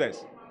at the next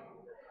verse.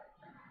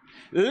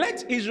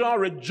 Let Israel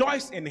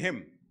rejoice in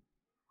him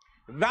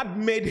that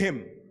made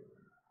him.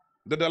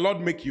 Did the Lord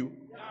make you?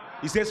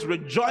 He says,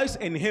 rejoice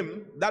in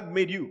him that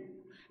made you.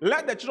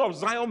 Let the children of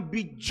Zion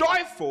be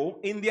joyful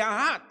in their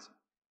heart.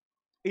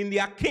 In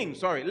their king,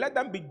 sorry. Let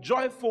them be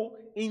joyful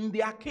in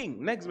their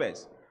king. Next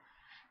verse.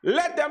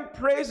 Let them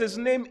praise his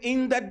name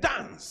in the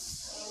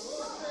dance.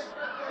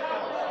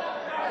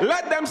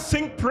 Let them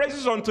sing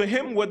praises unto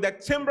him with the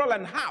timbrel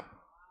and harp.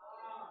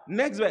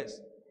 Next verse.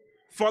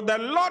 For the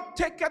Lord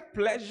taketh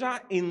pleasure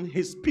in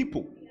his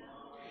people.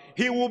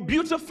 He will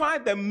beautify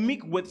the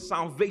meek with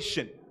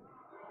salvation.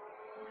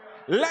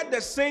 Let the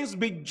saints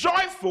be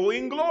joyful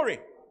in glory.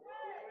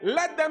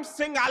 Let them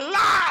sing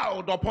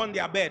aloud upon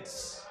their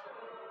beds.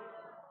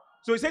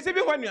 So he says,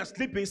 even when you are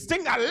sleeping,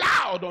 sing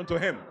aloud unto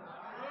him.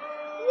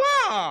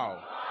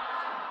 Wow.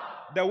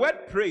 The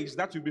word praise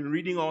that we've been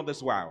reading all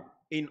this while,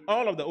 in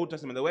all of the Old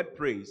Testament, the word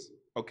praise,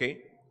 okay,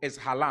 is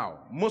halal.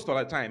 Most of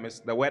the time, it's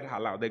the word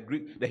halal.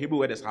 The Hebrew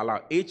word is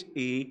halal.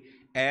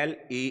 H-A-L-A-L.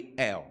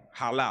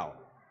 Halal.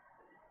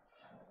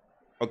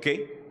 Okay?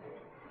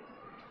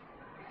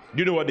 Do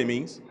you know what it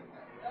means?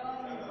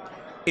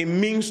 It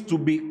means to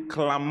be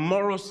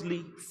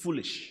clamorously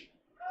foolish.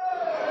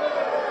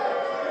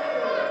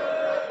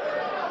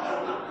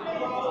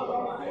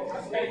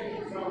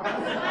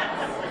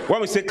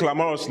 When we say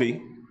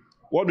clamorously,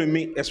 what we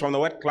mean is from the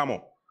word clamor.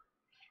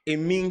 It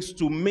means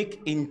to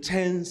make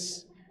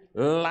intense,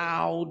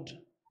 loud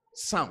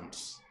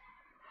sounds.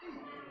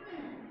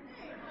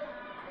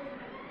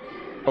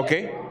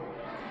 Okay?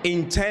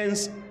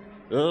 Intense,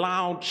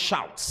 loud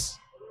shouts.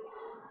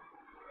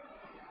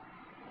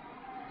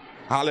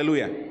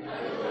 Hallelujah.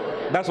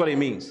 That's what it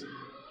means.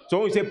 So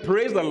when we say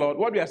praise the Lord,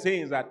 what we are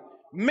saying is that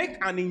make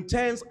an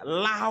intense,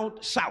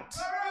 loud shout.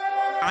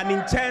 An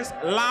intense,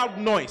 loud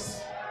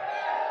noise.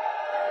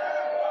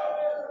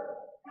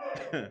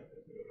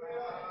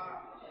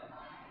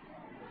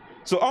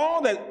 So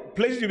all the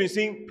places you've been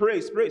seeing,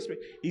 praise, praise,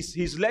 praise.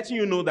 He's letting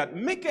you know that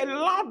make a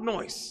loud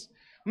noise.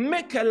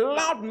 Make a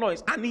loud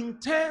noise. An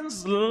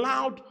intense,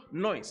 loud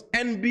noise.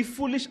 And be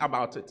foolish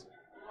about it.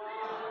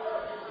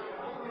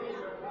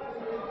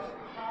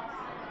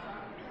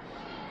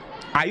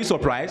 Are you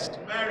surprised?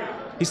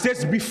 He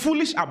says, be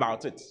foolish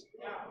about it.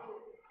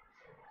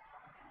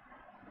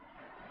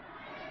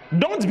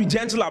 Don't be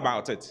gentle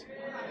about it.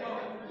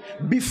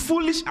 Be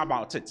foolish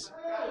about it.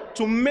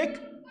 To make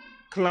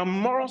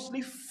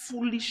clamorously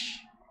foolish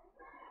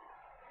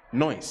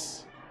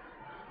noise.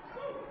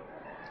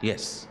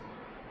 Yes.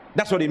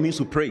 That's what it means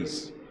to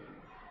praise.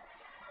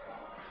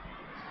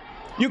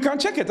 You can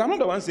check it. I'm not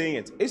the one saying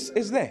it.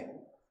 It's there.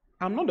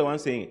 I'm not the one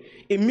saying it.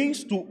 It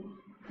means to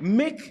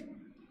make.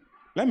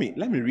 Let me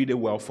read it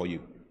well for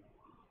you,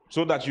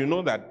 so that you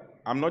know that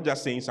I'm not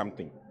just saying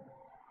something.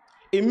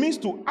 It means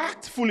to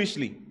act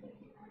foolishly.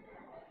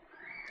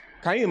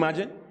 Can you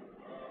imagine?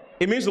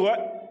 It means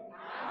what?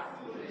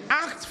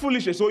 Act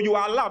foolishly. So you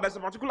are allowed. There's a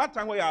particular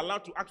time where you are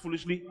allowed to act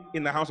foolishly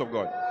in the house of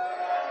God.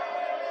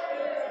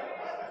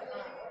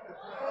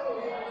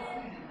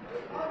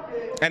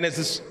 And it's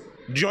this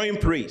joy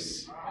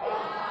praise.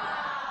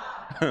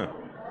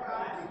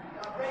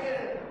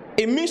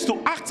 It means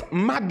to act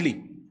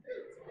madly.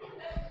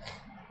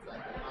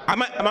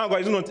 Am I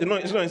going?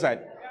 It's not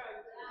inside.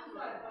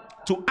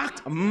 To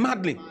act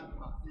madly.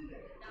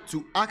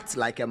 To act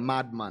like a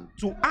madman.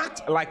 To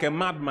act like a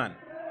madman.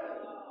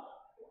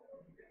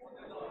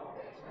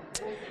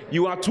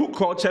 You are too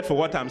cultured for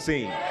what I'm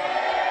saying.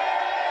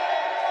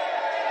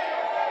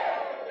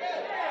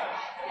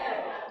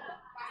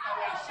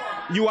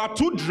 You are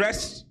too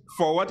dressed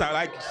for what I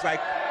like. It's like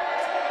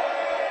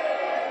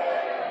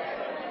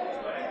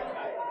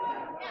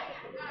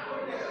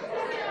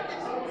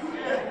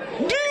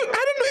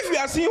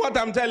seeing what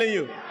I'm telling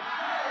you?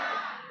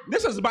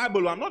 This is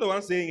Bible. I'm not the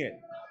one saying it.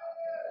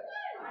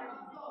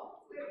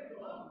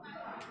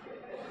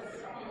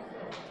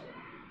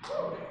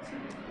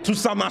 To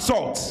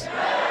somersault.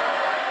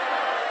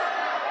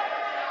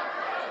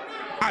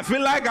 I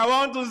feel like I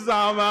want to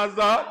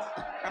somersault.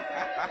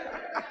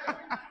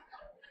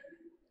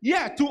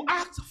 Yeah, to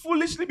act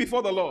foolishly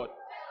before the Lord.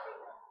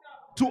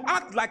 To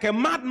act like a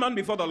madman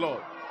before the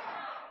Lord.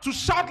 To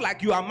shout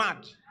like you are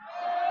mad.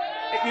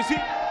 You see,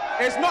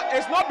 it's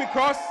not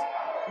because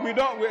we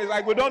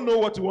don't know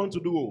what we want to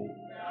do.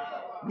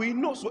 We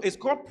know, so it's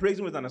called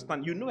praising with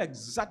understanding. You know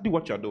exactly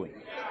what you're doing.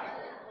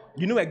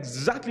 You know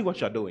exactly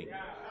what you're doing.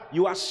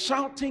 You are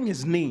shouting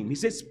his name. He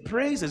says,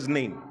 praise his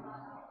name.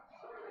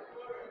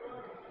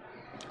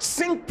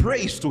 Sing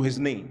praise to his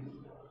name.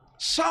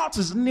 Shout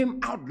his name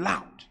out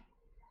loud.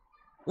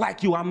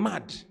 Like you are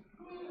mad.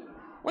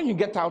 When you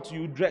get out,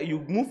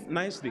 you move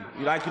nicely.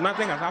 Like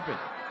nothing has happened.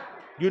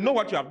 You know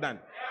what you have done.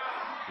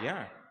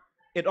 Yeah.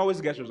 It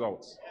always gets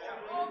results.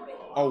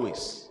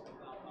 Always.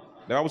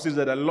 The Bible says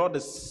that the Lord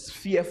is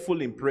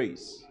fearful in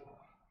praise.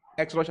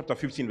 Exodus chapter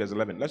 15, verse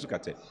 11. Let's look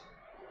at it.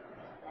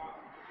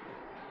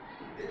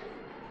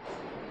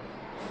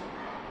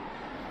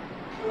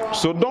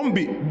 So don't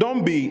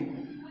be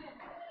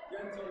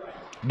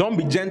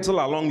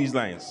gentle along these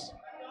lines.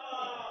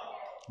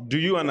 Do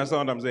you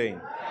understand what I'm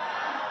saying?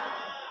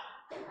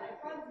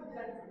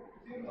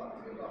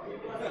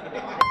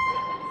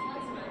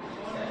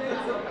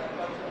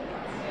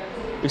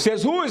 It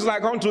says, who is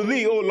like unto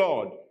thee, O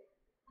Lord?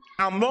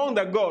 Among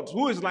the gods,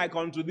 who is like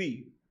unto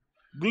thee?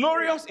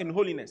 Glorious in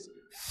holiness,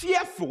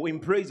 fearful in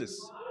praises,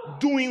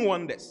 doing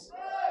wonders.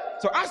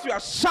 So as you are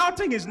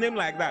shouting his name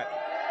like that,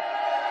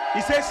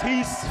 he says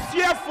he's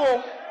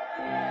fearful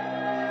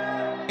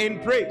in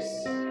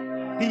praise.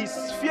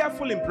 He's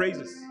fearful in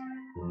praises.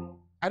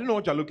 I don't know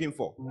what you're looking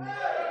for.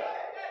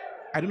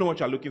 I don't know what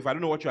you're looking for. I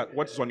don't know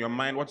what's on your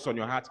mind, what's on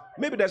your heart.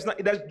 Maybe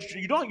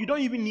you don't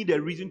even need a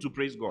reason to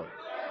praise God.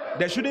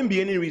 There shouldn't be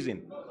any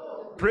reason.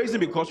 Praise him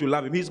because you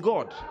love him. He's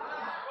God.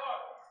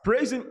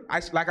 Praise him,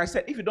 like I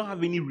said, if you don't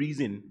have any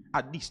reason,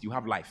 at least you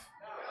have life.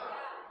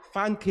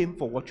 Thank him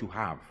for what you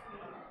have.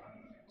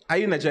 Are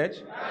you in the church?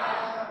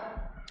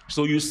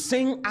 So you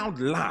sing out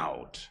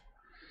loud.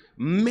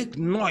 Make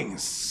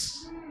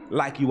noise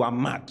like you are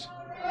mad.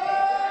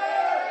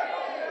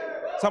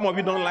 Some of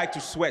you don't like to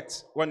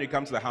sweat when you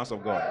come to the house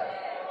of God.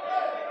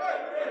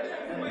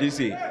 Do you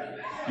see?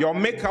 Your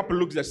makeup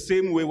looks the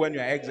same way when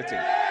you're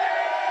exiting.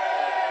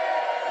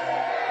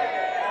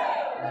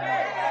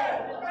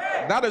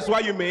 That is why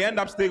you may end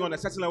up staying on a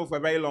certain level for a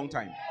very long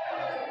time.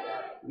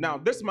 Now,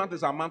 this month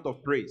is our month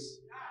of praise.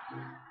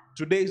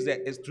 Today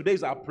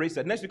is our praise.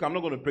 Next week, I'm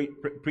not going to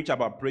preach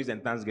about praise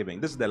and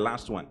thanksgiving. This is the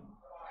last one.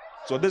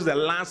 So this is the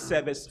last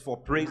service for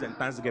praise and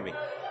thanksgiving.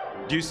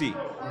 Do you see?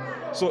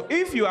 So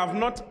if you have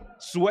not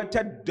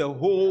sweated the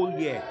whole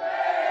year,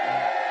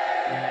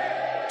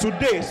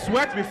 today,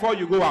 sweat before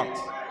you go out.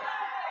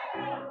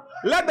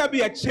 Let there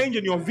be a change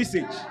in your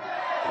visage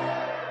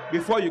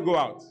before you go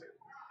out.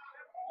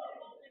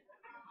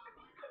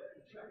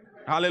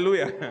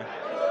 Hallelujah.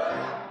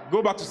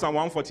 Go back to Psalm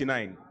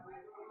 149.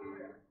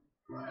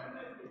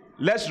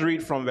 Let's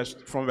read from verse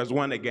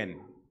 1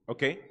 again.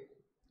 Okay?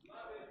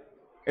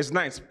 It's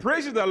nice.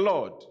 Praise the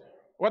Lord.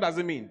 What does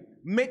it mean?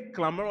 Make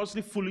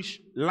clamorously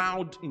foolish,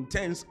 loud,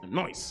 intense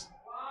noise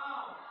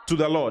to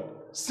the Lord.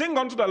 Sing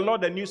unto the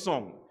Lord a new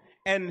song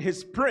and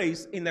his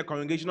praise in the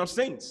congregation of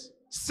saints.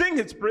 Sing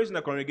his praise in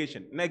the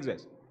congregation. Next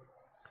verse.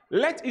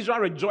 Let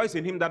Israel rejoice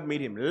in him that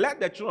made him. Let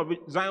the children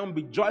of Zion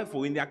be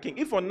joyful in their king.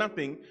 If for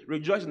nothing,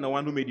 rejoice in the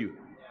one who made you.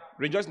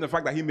 Rejoice in the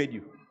fact that he made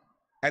you.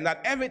 And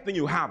that everything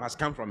you have has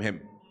come from him.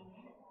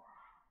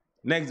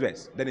 Next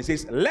verse. Then it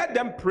says, let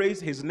them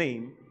praise his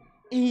name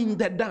in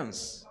the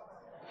dance.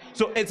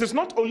 So it is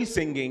not only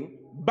singing,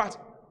 but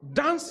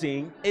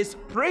dancing is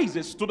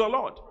praises to the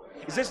Lord.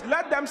 It says,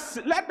 let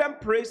them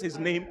praise his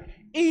name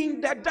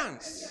in the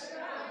dance.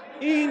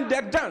 In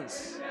the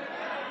dance.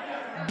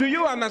 Do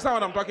you understand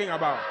what I'm talking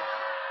about?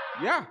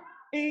 Yeah,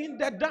 in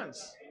the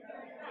dance.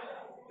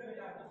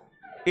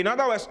 In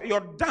other words, your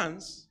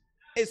dance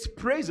is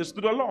praises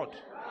to the Lord.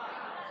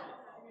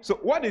 So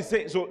what is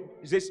saying? So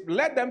it says,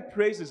 let them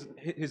praise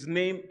his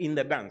name in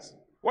the dance.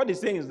 What he's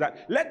saying is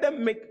that let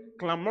them make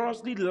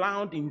clamorously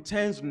loud,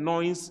 intense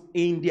noise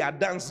in their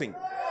dancing.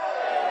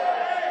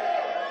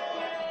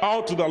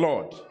 All to the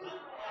Lord.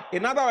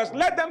 In other words,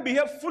 let them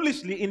behave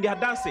foolishly in their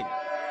dancing.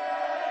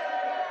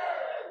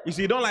 You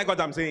see, you don't like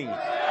what I'm saying.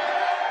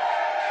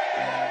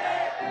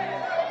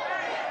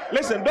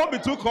 Listen, don't be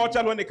too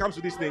cultural when it comes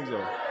to these things,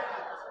 though.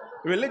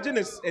 Religion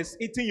is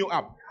eating you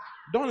up.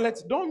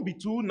 Don't be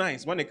too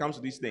nice when it comes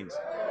to these things.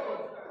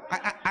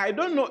 I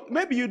don't know.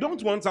 Maybe you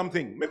don't want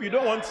something. Maybe you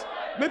don't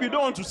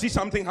want to see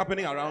something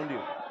happening around you.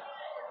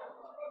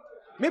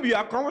 Maybe you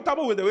are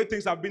comfortable with the way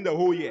things have been the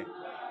whole year.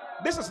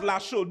 This is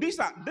last show. This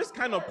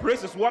kind of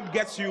praise is what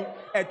gets you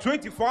a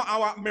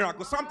 24-hour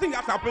miracle. Something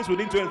that happens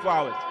within 24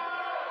 hours.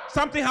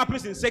 Something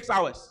happens in 6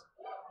 hours.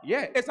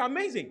 Yeah, it's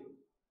amazing.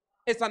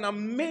 It's an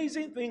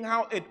amazing thing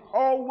how it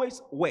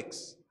always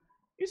works.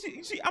 You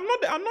see,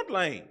 I'm not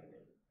lying.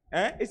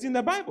 It's in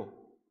the Bible.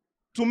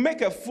 To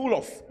make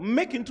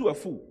into a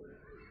fool.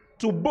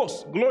 To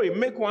boast, glory,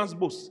 make one's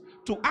boast.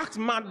 To act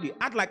madly,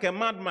 act like a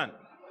madman.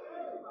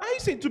 I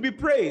say to be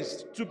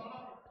praised,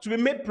 to be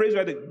made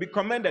praiseworthy, be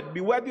commended, be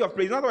worthy of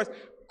praise. In other words,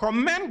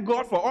 commend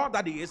God for all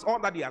that He is, all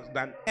that He has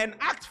done, and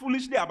act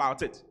foolishly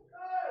about it.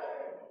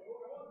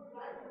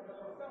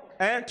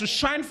 And to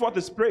shine forth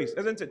His praise,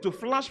 isn't it? To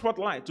flash forth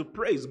light, to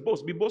praise,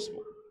 boast, be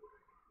boastful.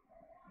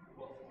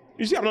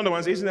 You see, I'm not the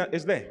one saying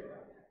it's there.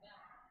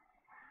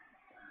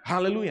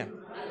 Hallelujah.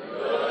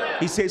 Hallelujah.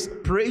 He says,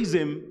 praise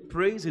Him,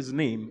 praise His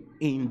name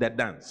in the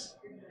dance.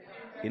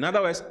 In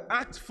other words,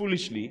 act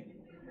foolishly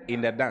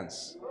in the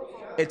dance.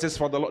 It is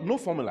for the Lord. No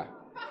formula.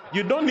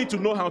 You don't need to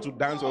know how to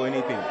dance or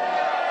anything.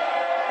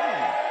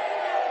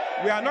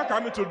 We are not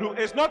coming to do,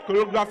 it's not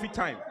choreography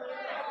time.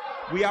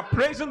 We are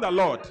praising the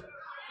Lord.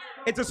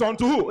 It is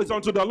unto who? It's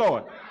unto the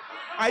Lord.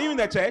 Are you in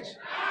the church?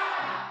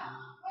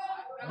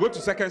 Go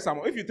to 2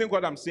 Samuel. If you think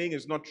what I'm saying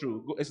is not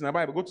true, it's in the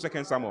Bible. Go to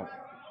 2 Samuel.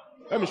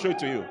 Let me show it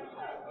to you.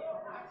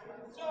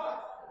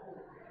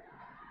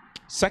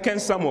 2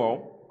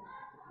 Samuel.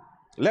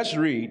 Let's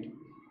read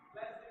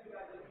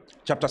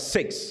chapter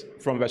 6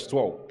 from verse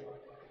 12.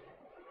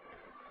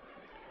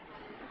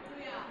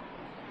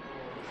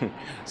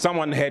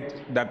 Someone heard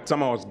that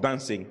someone was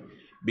dancing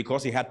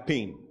because he had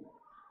pain.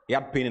 He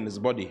had pain in his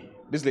body.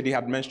 This lady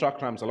had menstrual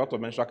cramps, a lot of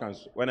menstrual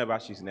cramps whenever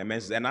she's in her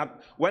menses. And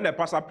when the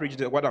pastor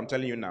preached what I'm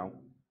telling you now,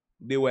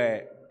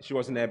 she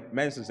was in her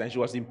menses and she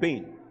was in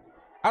pain.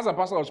 As the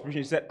pastor was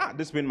preaching, he said,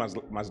 this pain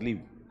must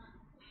leave.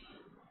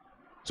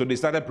 So they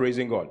started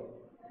praising God.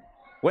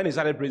 When they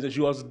started praising,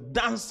 she was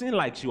dancing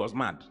like she was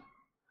mad.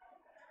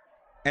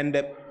 And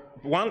the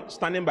one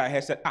standing by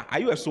her said, are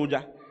you a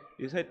soldier?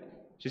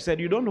 She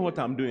said, you don't know what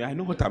I'm doing. I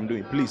know what I'm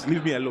doing. Please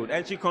leave me alone.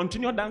 And she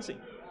continued dancing.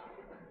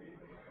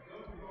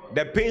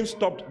 The pain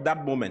stopped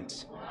that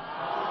moment.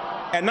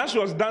 And as she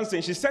was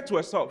dancing, she said to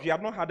herself, she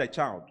had not had a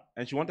child,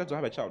 and she wanted to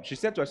have a child. She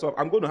said to herself,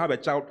 I'm going to have a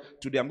child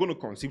today. I'm going to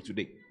conceive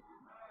today.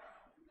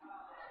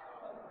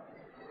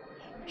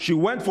 She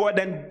went forward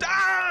and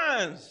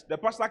danced. The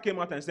pastor came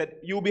out and said,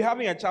 you'll be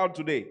having a child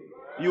today.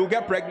 You'll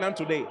get pregnant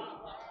today.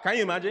 Can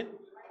you imagine?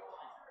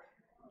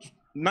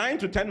 9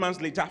 to 10 months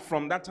later,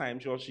 from that time,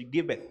 she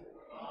gave birth.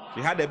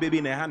 She had a baby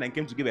in her hand and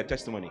came to give a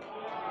testimony.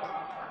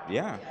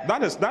 Yeah,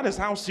 that is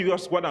how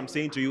serious what I'm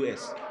saying to you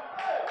is.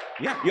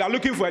 Yeah, you are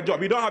looking for a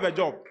job. You don't have a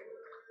job.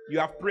 You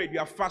have prayed. You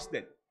have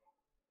fasted.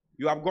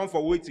 You have gone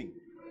for waiting.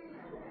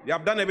 You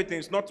have done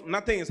everything.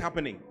 Nothing is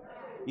happening.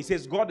 He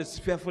says God is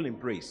fearful in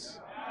praise.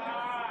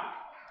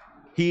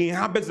 He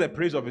inhabits the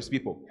praise of His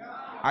people.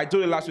 I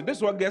told you last week, this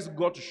is what gets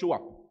God to show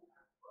up.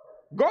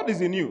 God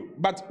is in you.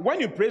 But when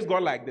you praise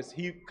God like this,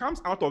 He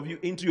comes out of you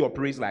into your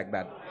praise like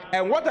that.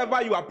 And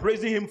whatever you are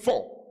praising Him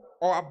for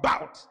or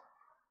about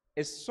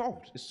is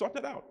solved. It's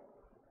sorted out.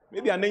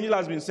 Maybe an angel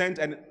has been sent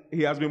and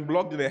he has been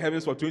blocked in the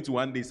heavens for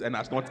 21 days and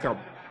has not come.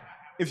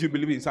 If you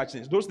believe in such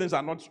things. Those things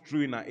are not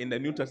true in the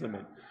New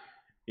Testament.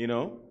 You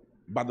know?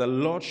 But the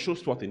Lord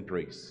shows forth in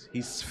praise.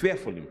 He's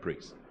fearful in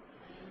praise.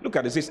 Look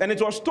at this. And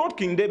it was told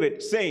King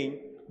David, saying,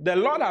 the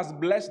Lord has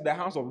blessed the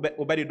house of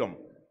Obed-Edom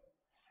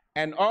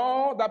and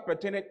all that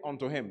pertained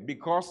unto him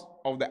because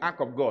of the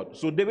ark of God.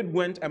 So David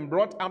went and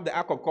brought up the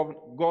ark of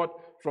God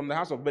from the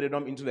house of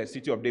Obed-Edom into the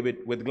city of David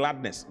with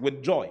gladness,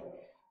 with joy,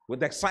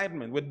 with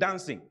excitement, with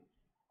dancing.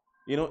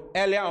 You know,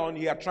 earlier on,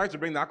 he had tried to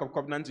bring the Ark of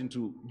Covenant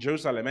into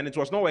Jerusalem, and it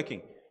was not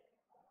working.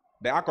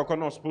 The Ark of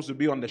Covenant was supposed to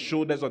be on the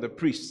shoulders of the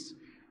priests,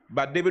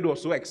 but David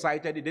was so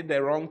excited, he did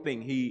the wrong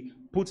thing. He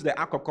put the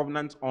Ark of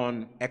Covenant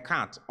on a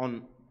cart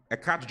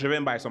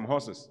driven by some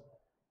horses.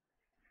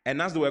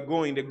 And as they were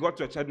going, they got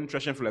to a certain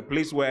threshing floor, a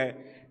place where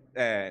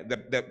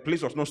the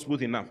place was not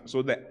smooth enough.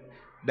 So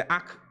the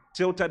Ark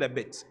tilted a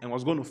bit and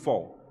was going to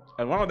fall.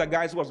 And one of the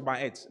guys who was by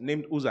it,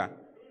 named Uzzah,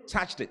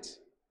 touched it.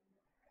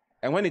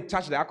 And when he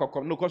touched the Ark of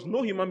Covenant, because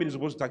no human being is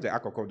supposed to touch the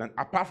Ark of Covenant,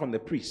 apart from the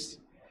priest.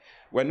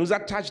 When Uzzah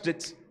touched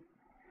it,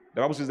 the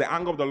Bible says the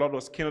anger of the Lord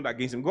was kindled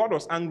against him. God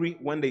was angry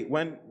when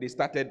they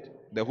started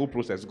the whole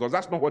process, because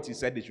that's not what He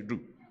said they should do.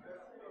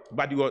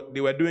 But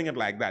they were doing it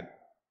like that.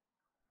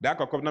 The Ark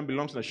of Covenant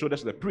belongs on the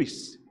shoulders of the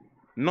priests,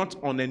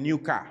 not on a new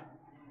car.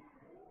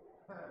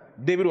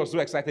 David was so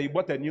excited, he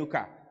bought a new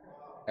car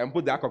and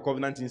put the Ark of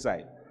Covenant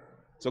inside.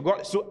 So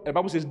the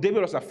Bible says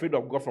David was afraid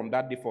of God from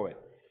that day forward.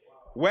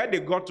 Where they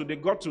got to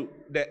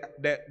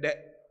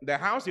the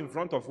house in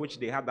front of which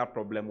they had that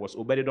problem was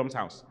Obed-Edom's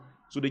house.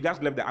 So they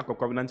just left the Ark of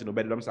Covenant in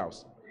Obed-Edom's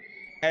house.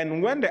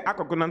 And when the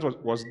Ark of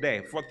Covenant was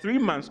there, for 3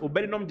 months,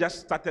 Obed-Edom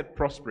just started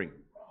prospering.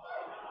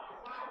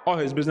 All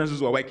his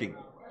businesses were working.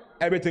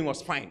 Everything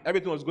was fine.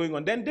 Everything was going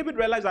on. Then David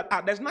realized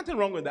that there's nothing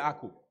wrong with the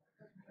Ark.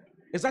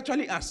 It's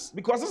actually us.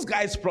 Because this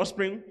guy is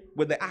prospering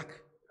with the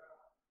Ark.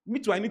 Me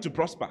too, I need to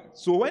prosper.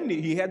 So when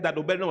he heard that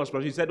Obed-Edom was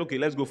prospering, he said, okay,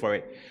 let's go for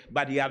it.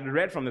 But he had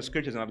read from the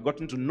scriptures and had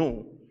gotten to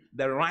know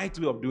the right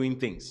way of doing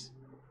things.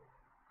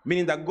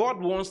 Meaning that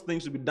God wants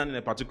things to be done in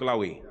a particular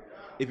way.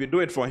 If you do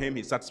it for Him,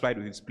 He's satisfied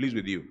with it, He's pleased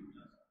with you.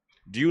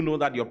 Do you know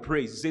that your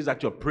praise, it says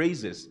that your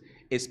praises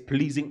is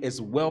pleasing, is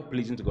well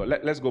pleasing to God.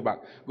 Let's go back.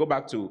 Go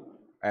back to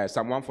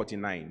Psalm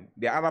 149.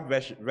 There are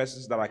other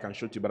verses that I can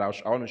show to you, but I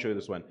want to show you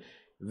this one.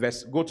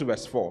 Go to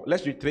verse 4.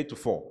 Let's read 3 to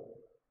 4.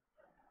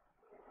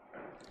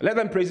 Let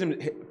them praise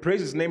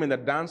his name in the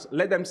dance.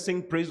 Let them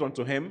sing praise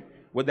unto him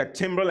with the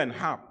timbrel and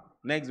harp.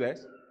 Next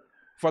verse.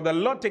 For the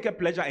Lord taketh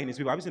pleasure in his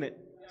people. Have you seen it?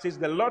 It says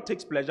the Lord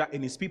takes pleasure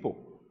in his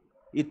people.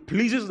 It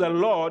pleases the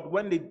Lord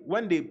when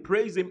they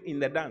praise him in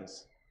the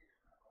dance.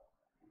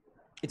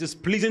 It is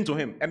pleasing to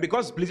him. And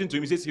because it's pleasing to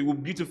him, he says he will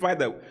beautify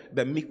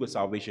the meek with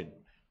salvation.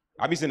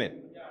 Have you seen it?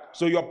 Yeah.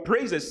 So your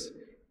praises,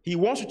 he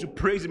wants you to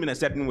praise him in a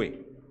certain way.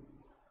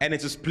 And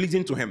it is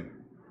pleasing to him.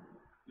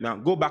 Now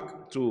go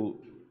back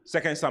to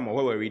 2 Samuel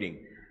where we're reading.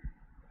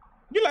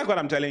 Do you like what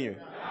I'm telling you?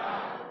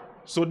 Yeah.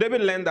 So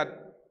David learned that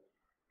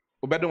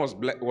Obed-Edom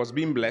was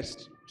being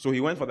blessed. So he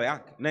went for the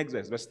ark. Next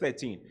verse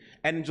 13.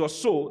 And it was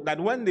so that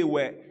when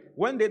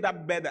they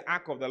that bear the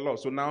ark of the Lord,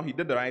 so now he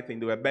did the right thing,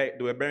 they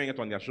were bearing it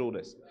on their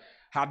shoulders,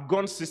 had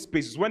gone 6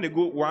 paces. When they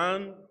go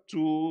 1,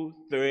 2,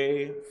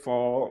 3,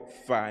 4,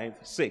 5,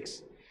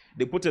 6,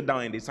 they put it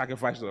down and they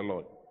sacrifice to the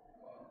Lord.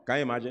 Can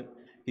you imagine?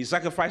 He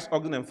sacrificed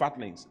oxen and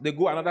fatlings. They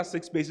go another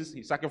 6 paces,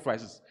 he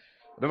sacrifices.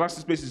 Another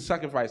 6 paces, he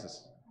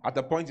sacrifices. At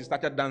the point he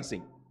started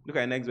dancing. Look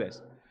at the next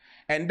verse.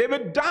 And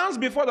David danced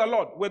before the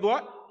Lord with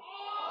what?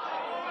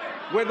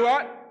 With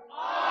what?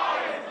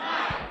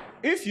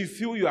 If you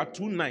feel you are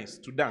too nice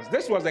to dance,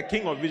 this was the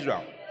king of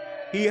Israel.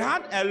 He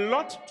had a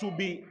lot to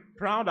be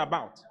proud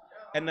about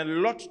and a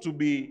lot to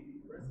be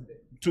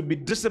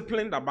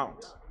disciplined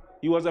about.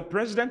 He was the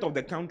president of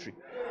the country.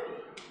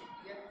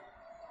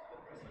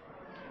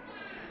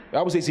 The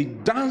Bible says he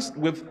danced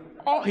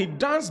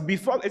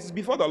before, it's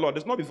before the Lord.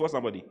 It's not before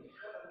somebody.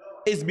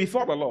 It's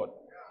before the Lord.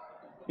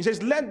 He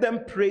says, let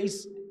them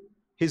praise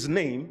his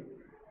name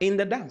in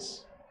the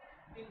dance.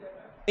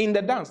 In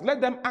the dance.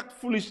 Let them act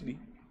foolishly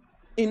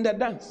in the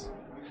dance.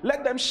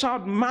 Let them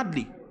shout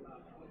madly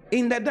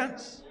in the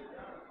dance.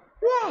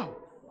 Wow.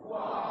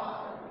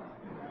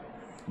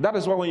 That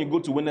is why when you go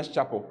to Winners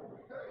Chapel,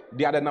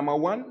 they are the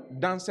 #1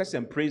 dancers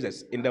and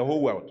praisers in the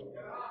whole world.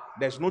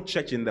 There's no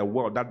church in the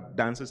world that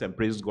dances and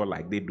praises God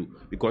like they do,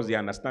 because they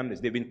understand this.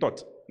 They've been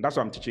taught. That's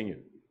what I'm teaching you.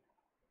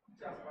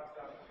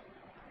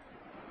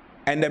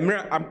 And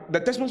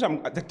the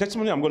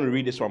testimony I'm going to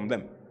read is from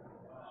them.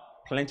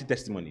 Plenty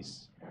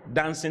testimonies.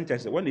 Dancing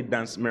testimony. When they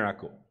dance,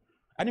 miracle.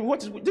 I mean,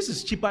 this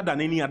is cheaper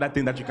than any other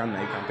thing that you can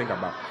think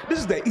about. This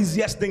is the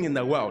easiest thing in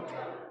the world.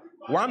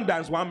 One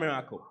dance, one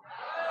miracle.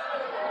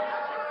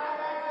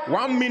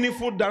 One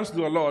meaningful dance to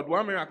the Lord,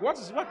 one miracle. What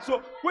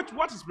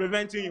is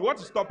preventing you? What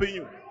is stopping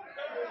you?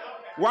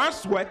 One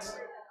sweat,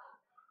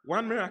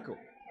 one miracle.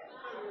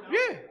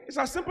 Yeah, it's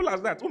as simple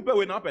as that.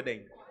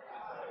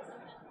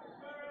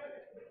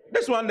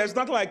 This one, there's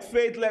nothing like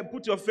faith.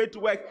 Put your faith to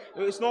work.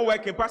 It's not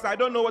working. Pastor, I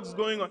don't know what is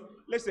going on.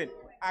 Listen,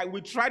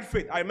 we tried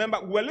faith. I remember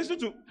we were listening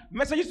to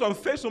messages on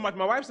faith so much.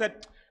 My wife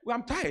said, well,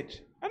 I'm tired.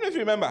 I don't know if you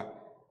remember.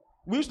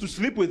 We used to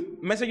sleep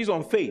with messages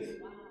on faith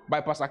by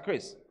Pastor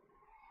Chris.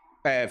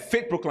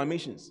 Faith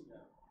proclamations.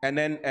 And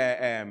then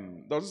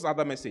there was this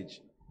other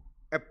message.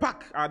 A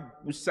pack,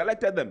 we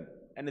selected them,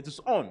 and it is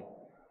on.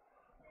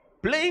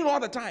 Playing all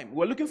the time.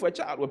 We're looking for a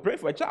child. We're praying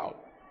for a child.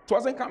 It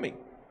wasn't coming.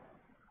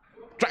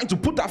 Trying to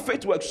put our faith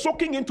to work,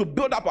 soaking in to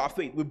build up our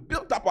faith. We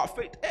built up our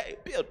faith. Hey,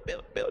 build.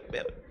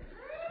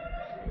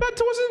 But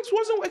it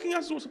wasn't working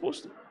as it was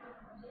supposed to.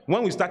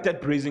 When we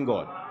started praising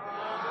God.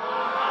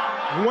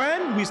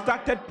 When we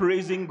started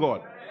praising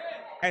God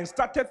and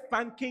started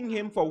thanking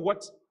him for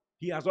what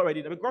he has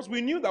already done, because we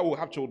knew that we'll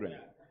have children.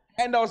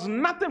 And there was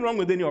nothing wrong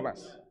with any of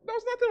us. There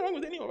was nothing wrong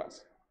with any of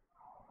us.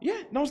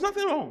 Yeah, there was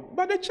nothing wrong.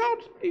 But the child,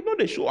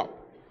 they show up.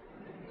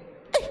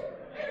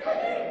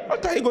 Hey,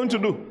 what are you going to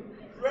do?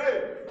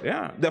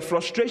 Yeah, the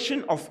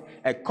frustration of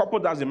a couple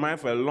that's been married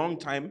for a long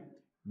time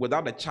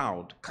without a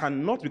child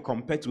cannot be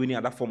compared to any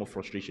other form of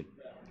frustration.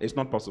 It's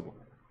not possible.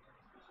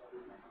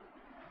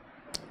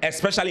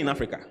 Especially in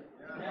Africa.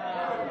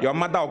 Your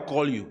mother will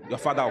call you. Your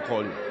father will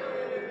call you.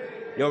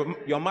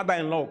 Your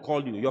mother-in-law will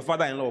call you. Your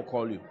father-in-law will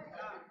call you.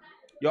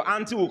 Your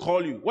auntie will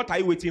call you. What are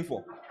you waiting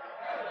for?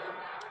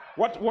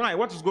 Why?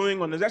 What is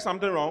going on? Is there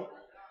something wrong?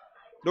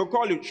 They'll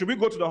call you. Should we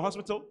go to the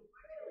hospital?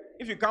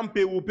 If you can't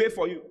pay, we'll pay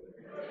for you.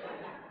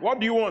 What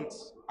do you want?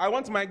 I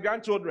want my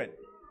grandchildren.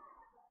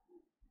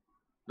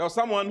 There was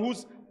someone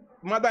whose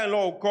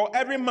mother-in-law will call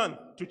every month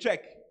to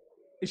check.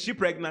 Is she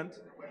pregnant?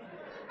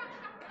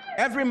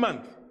 Every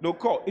month they'll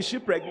call. Is she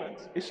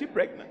pregnant? Is she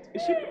pregnant?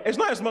 It's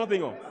not a small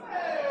thing.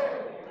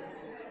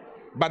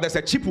 But there's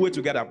a cheap way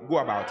to go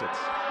about it.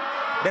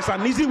 There's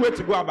an easy way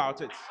to go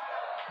about it.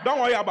 Don't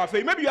worry about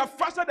faith. Maybe you have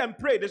fasted and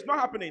prayed. It's not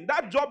happening.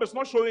 That job is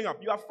not showing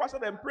up. You have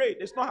fasted and prayed.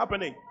 It's not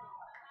happening.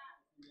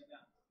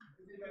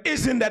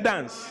 It's in the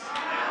dance.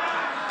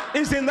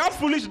 It's in that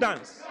foolish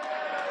dance.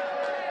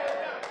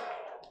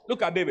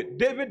 Look at David.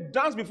 David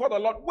danced before the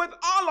Lord with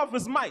all of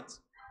his might.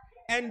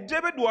 And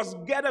David was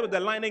gathered with the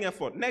lining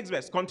effort. Next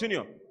verse.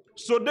 Continue.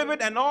 So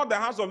David and all the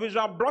house of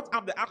Israel brought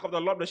up the ark of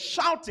the Lord with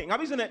shouting. Have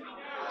you seen it?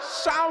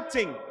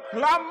 shouting,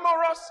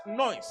 clamorous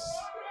noise,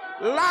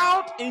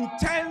 loud,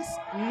 intense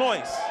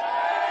noise.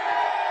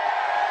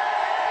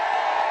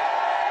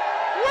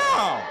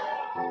 Wow.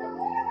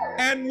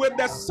 And with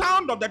the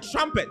sound of the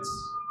trumpets.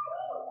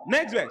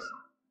 Next verse.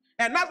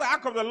 And as the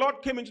ark of the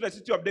Lord came into the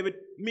city of David,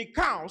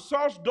 Michal,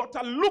 Saul's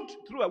daughter,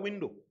 looked through a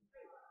window.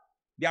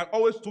 There are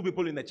always two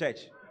people in the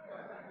church.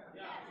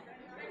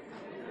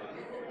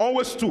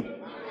 Always two.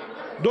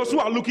 Those who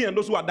are looking and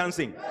those who are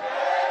dancing.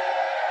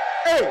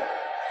 Hey,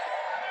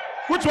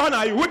 which one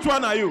are you? Which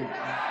one are you?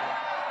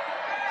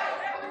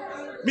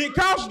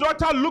 Michal's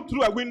daughter looked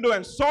through a window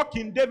and saw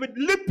King David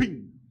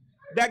leaping.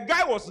 The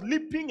guy was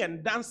leaping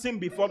and dancing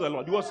before the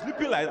Lord. He was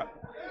leaping like that.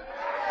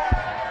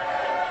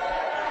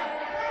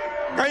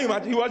 Can you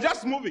imagine? He was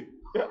just moving.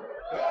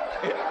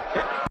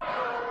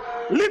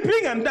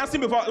 Leaping and dancing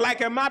before,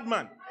 like a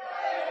madman.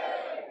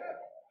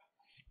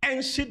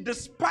 And she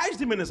despised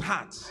him in his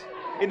heart.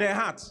 In her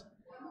heart.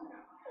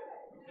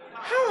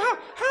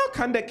 How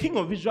can the king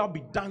of Israel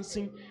be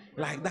dancing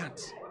like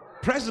that?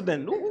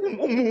 President,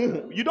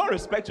 you don't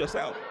respect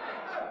yourself.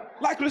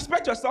 Like,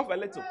 respect yourself a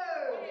little.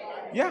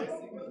 Yeah,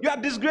 you are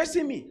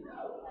disgracing me.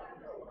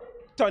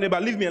 Tell your neighbor,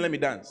 leave me and let me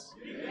dance.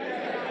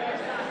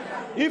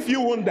 If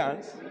you won't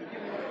dance,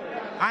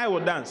 I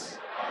will dance.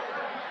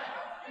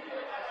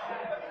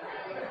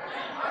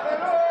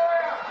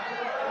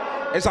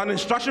 It's an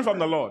instruction from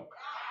the Lord.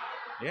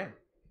 Yeah.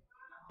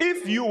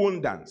 If you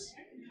won't dance,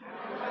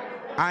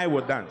 I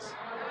will dance.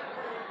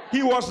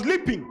 He was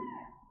leaping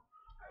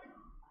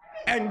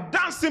and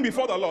dancing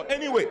before the Lord.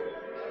 Anyway.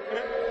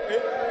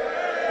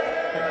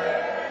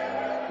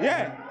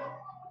 Yeah.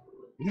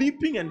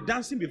 Leaping and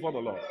dancing before the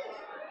Lord.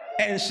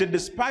 And she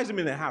despised him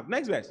in her heart.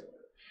 Next verse.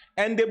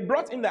 And they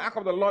brought in the ark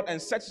of the Lord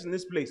and set it in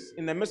this place,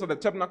 in the midst of the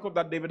tabernacle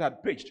that David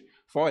had pitched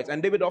for it.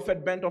 And David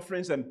offered burnt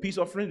offerings and peace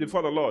offerings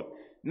before the Lord.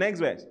 Next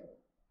verse.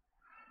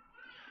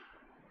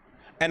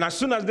 And as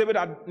soon as David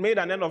had made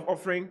an end of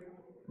offering,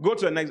 go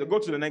to the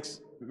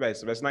next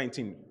verse, verse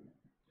 19.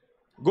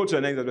 Go to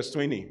the next verse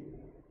 20.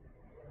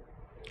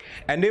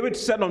 And David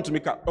said unto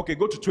Michal, okay,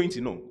 go to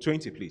 20, no,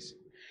 20 please.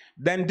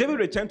 Then David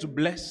returned to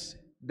bless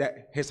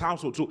his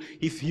household. So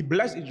if he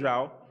blessed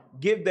Israel,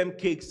 gave them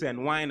cakes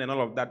and wine and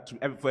all of that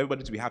for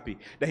everybody to be happy,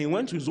 then he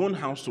went to his own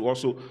house to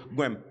also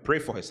go and pray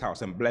for his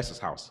house and bless his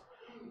house.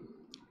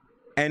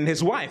 And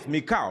his wife,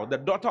 Michal, the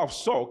daughter of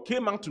Saul,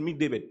 came out to meet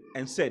David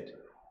and said,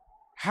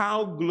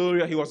 how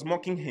glorious, he was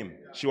mocking him.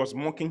 She was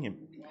mocking him.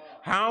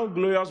 How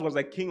glorious was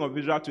the king of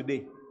Israel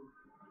today?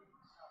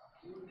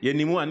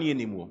 Yenimu ani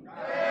yenimu.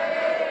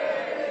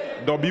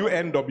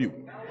 WNW.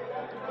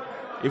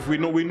 If we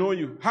know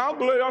you. How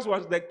glorious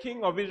was the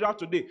king of Israel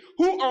today,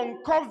 who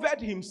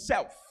uncovered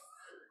himself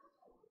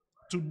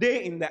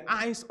today in the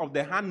eyes of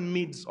the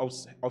handmaids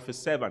of his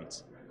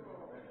servants,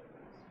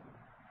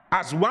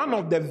 as one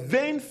of the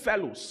vain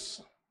fellows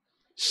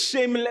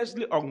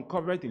shamelessly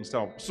uncovered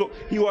himself. So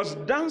he was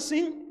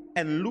dancing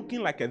and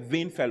looking like a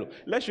vain fellow.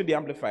 Let's show the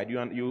Amplified.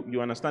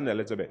 You understand a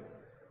little bit.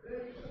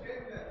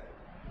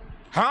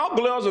 How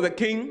glorious was the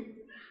king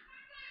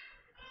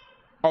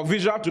of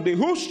Israel today,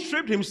 who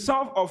stripped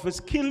himself of his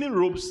kingly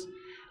robes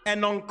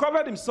and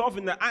uncovered himself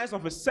in the eyes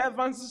of his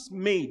servants'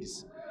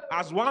 maids,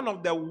 as one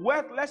of the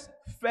worthless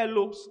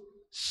fellows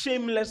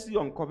shamelessly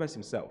uncovers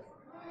himself.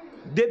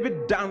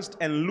 David danced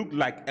and looked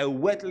like a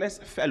worthless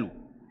fellow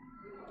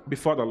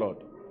before the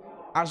Lord,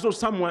 as though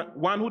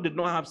one who did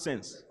not have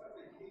sense.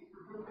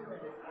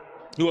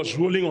 He was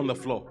rolling on the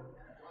floor,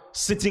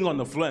 sitting on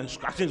the floor and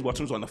scratching his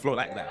buttons on the floor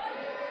like that,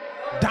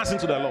 dancing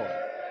to the Lord.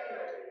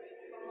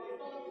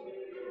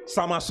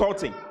 Some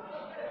assaulting,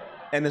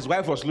 and his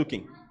wife was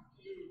looking.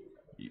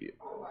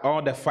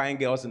 All the fine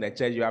girls in the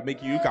church, you are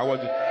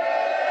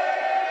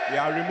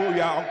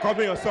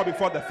uncovering yourself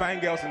before the fine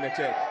girls in the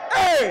church.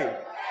 Hey,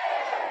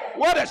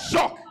 what a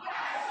shock!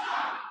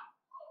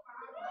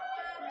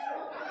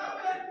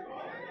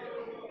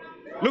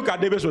 Look at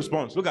David's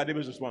response. Look at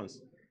David's response.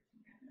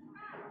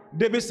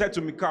 David said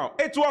to Michal,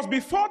 it was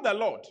before the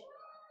Lord.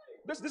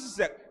 This is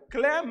a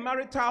clear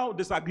marital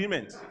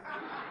disagreement.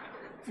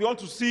 If you want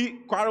to see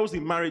quarrels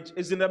in marriage,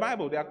 it's in the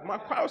Bible. There are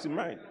quarrels in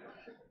marriage.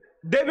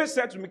 David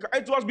said to Michal,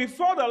 it was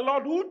before the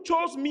Lord who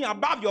chose me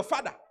above your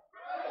father.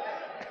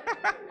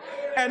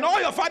 And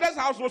all your father's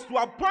house was to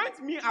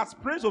appoint me as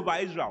prince over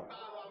Israel.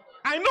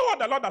 I know what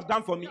the Lord has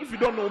done for me. If you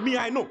don't know me,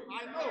 I know.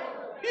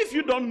 If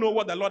you don't know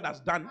what the Lord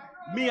has done,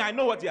 me, I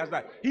know what he has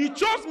done. He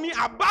chose me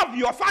above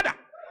your father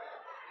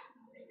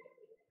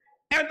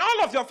and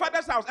all of your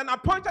father's house, and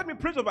appointed me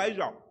prince over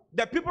Israel,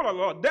 the people of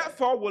the Lord.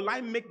 Therefore will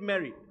I make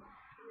merry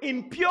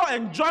in pure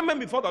enjoyment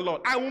before the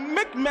Lord. I will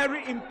make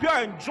merry in pure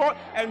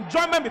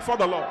enjoyment before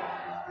the Lord.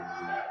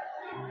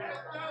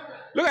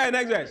 Look at the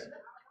next verse.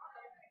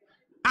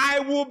 I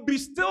will be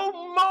still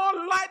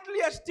more lightly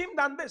esteemed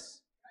than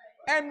this,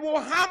 and will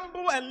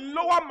humble and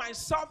lower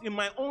myself in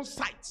my own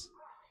sight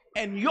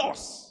and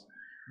yours.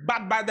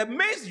 But by the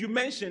means you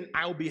mentioned,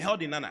 I will be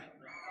held in honor.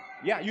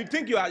 Yeah, you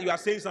think you are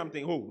saying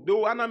something. Oh,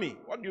 do honor me.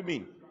 What do you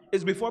mean?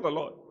 It's before the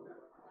Lord.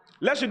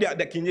 Let's read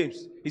the King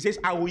James. He says,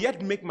 I will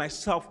yet make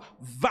myself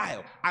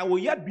vile. I will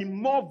yet be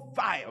more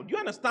vile. Do you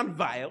understand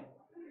vile?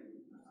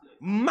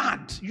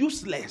 Mad,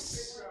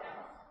 useless.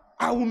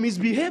 I will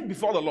misbehave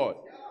before the Lord.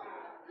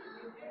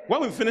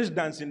 When we finish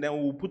dancing, then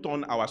we'll put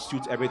on our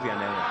suits, everything,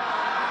 and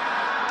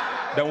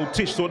then we'll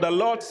teach. So the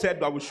Lord said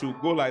that we should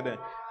go like that.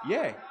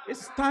 Yeah,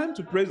 it's time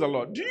to praise the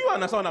Lord. Do you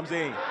understand what I'm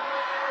saying?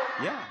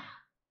 Yeah.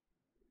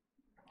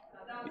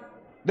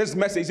 This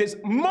message says,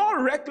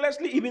 more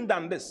recklessly even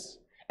than this.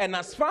 And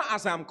as far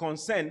as I'm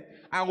concerned,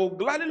 I will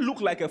gladly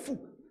look like a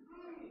fool.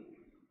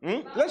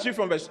 Let's read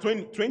from verse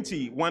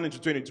 21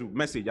 into 22.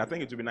 Message. I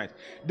think it will be nice.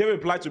 They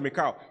replied to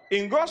Michal,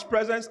 in God's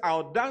presence,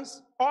 I'll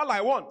dance all I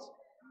want.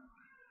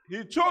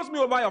 He chose me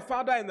over your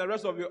father and the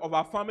rest of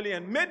our family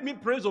and made me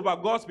praise over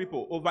God's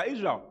people, over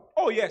Israel.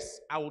 Oh,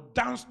 yes, I will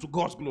dance to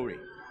God's glory.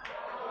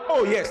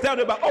 Oh, yes. Tell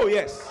them about, oh,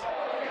 yes.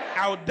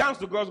 I will dance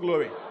to God's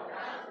glory.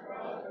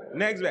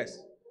 Next verse.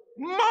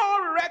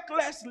 More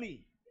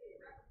recklessly.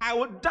 I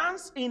will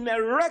dance in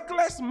a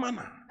reckless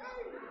manner,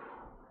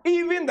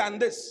 even than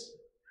this.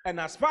 And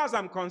as far as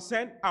I'm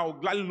concerned, I will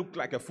gladly look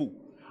like a fool.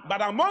 But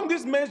among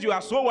these men you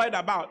are so worried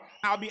about,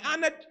 I'll be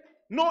honored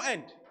no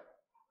end.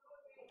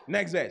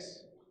 Next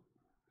verse.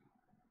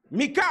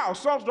 Michal,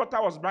 Saul's daughter,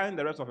 was barren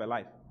the rest of her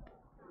life.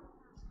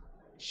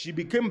 She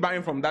became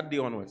barren from that day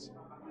onwards.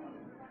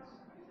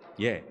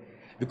 Yeah,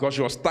 because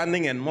she was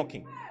standing and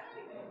mocking.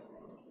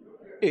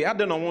 Hey, I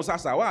don't know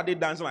why are they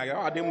dancing like that?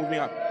 Why are they moving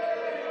up?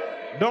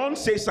 Don't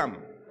say some.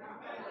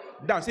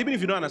 Dance. Even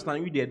if you don't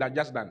understand, you did that,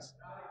 just dance.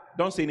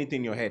 Don't say anything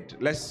in your head,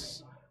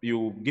 lest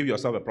you give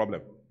yourself a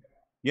problem.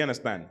 You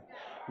understand?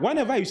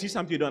 Whenever you see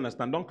something you don't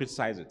understand, don't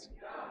criticize it.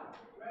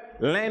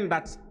 Learn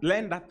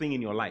that thing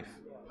in your life.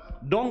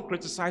 Don't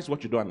criticize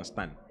what you don't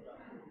understand.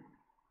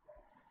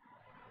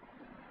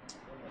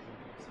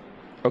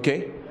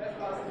 Okay?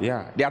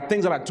 Yeah. There are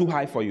things that are too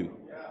high for you.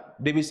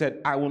 David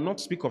said, I will not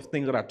speak of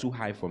things that are too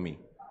high for me.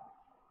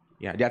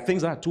 Yeah, there are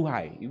things that are too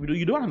high.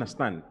 You don't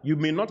understand. You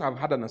may not have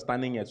had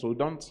understanding yet, so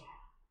don't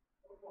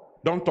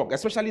talk,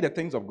 especially the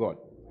things of God.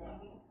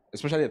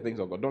 Especially the things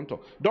of God. Don't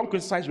talk. Don't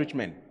criticize rich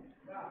men.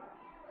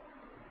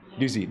 Do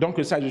you see? Don't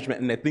criticize rich men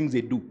and the things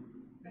they do.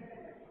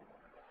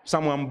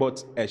 Someone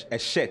bought a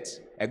shirt,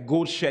 a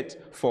gold shirt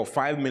for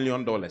 $5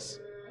 million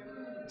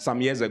some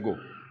years ago.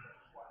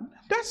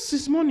 That's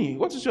his money.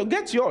 What is your?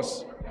 Get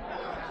yours.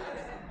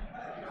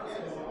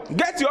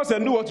 Get yours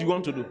and do what you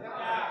want to do.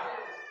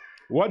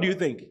 What do you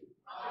think?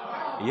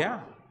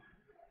 Yeah.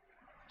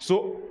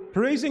 So,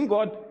 praising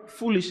God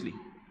foolishly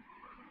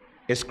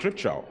is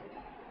scriptural.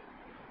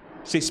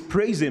 It says,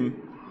 praise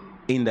him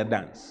in the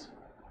dance.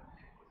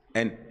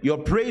 And you're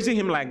praising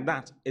him like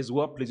that is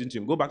well pleasing to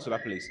him. Go back to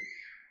that place.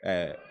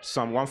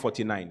 Psalm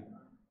 149,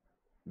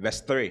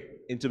 verse 3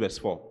 into verse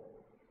 4.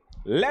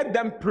 Let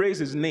them praise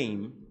his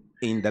name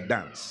in the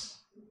dance.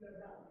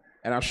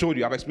 And I've showed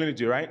you, I've explained it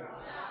to you, right?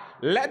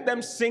 Let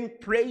them sing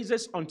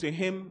praises unto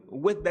him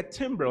with the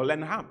timbrel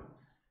and harp.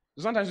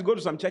 Sometimes you go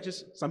to some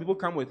churches, some people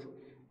come with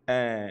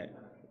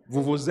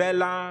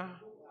vuvuzela,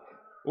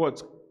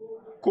 what?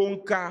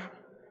 Konka,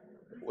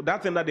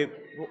 that thing that they,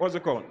 what's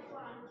it called?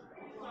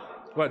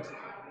 What?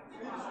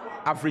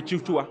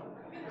 Africhitua.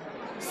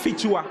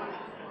 Fichua.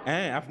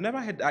 I've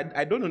never heard,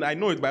 I don't know, I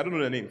know it, but I don't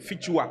know the name.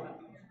 Fichua.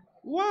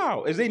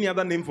 Wow, is there any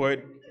other name for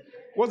it?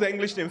 What's the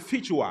English name?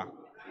 Fichua.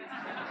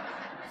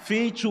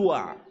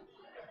 Fichua.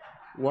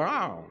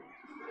 Wow.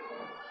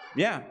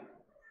 Yeah.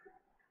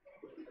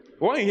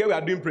 When you hear we are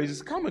doing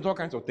praises, come with all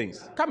kinds of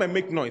things. Come and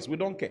make noise. We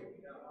don't care.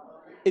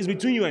 It's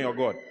between you and your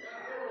God.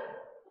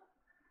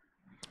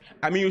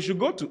 I mean, you should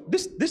go to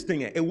this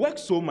thing. It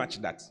works so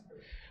much that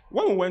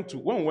when we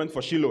went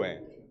for Shiloh,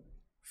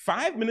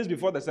 5 minutes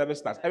before the service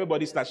starts,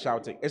 everybody starts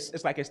shouting.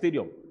 It's like a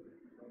stadium,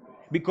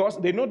 because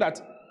they know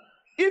that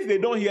if they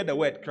don't hear the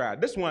word cry,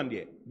 this one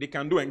day they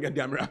can do and get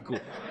their miracle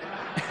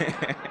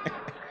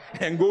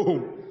and go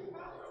home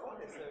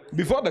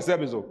before the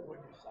service.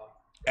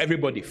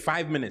 Everybody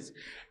 5 minutes,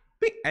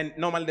 and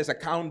normally there's a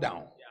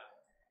countdown.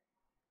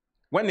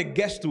 When it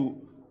gets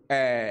to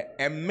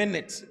a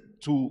minute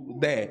to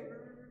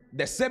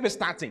the service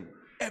starting,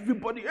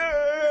 everybody,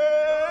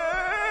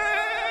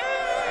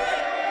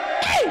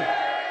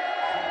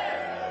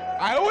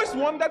 I always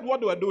wondered what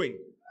they were doing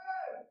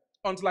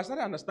until I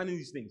started understanding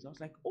these things. I was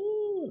like,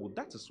 oh,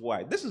 that is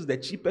why. This is the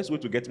cheapest way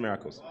to get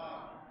miracles.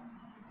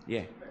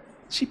 Yeah,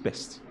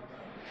 cheapest.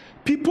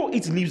 People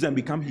eat leaves and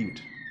become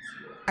healed.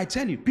 I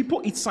tell you,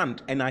 people eat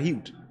sand and are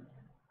healed.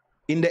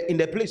 In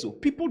the place, so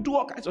people do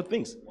all kinds of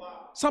things.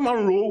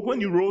 Someone roll, when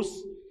you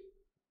rose,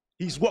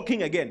 he's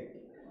walking again.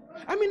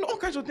 I mean, all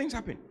kinds of things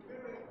happen.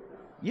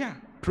 Yeah,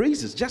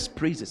 praises, just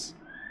praises.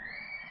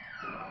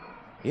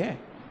 Yeah.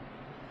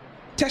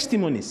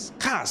 Testimonies,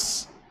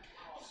 cars.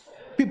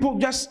 People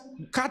just,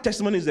 car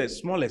testimonies are the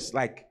smallest,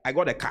 like, I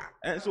got a car.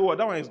 And so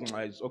that one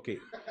is okay.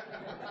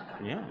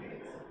 Yeah.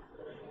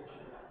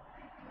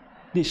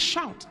 They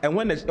shout. And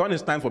when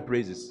it's time for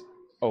praises,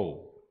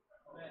 oh,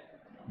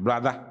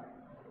 brother,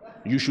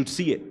 you should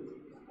see it.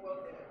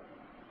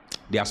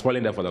 They are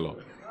spoiling there for the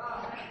Lord.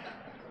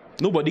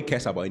 Nobody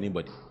cares about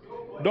anybody.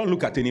 Don't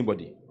look at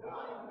anybody.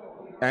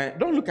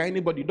 Don't look at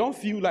anybody. Don't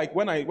feel like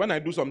when I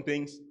do some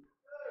things,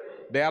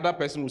 the other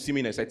person will see me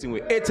in a certain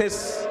way. It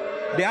is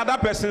the other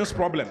person's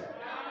problem.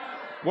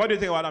 What do you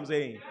think of what I'm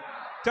saying?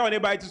 Tell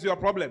anybody it is your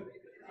problem.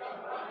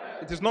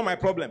 It is not my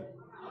problem.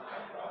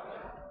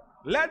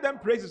 Let them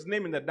praise his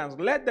name in the dance.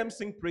 Let them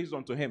sing praise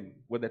unto him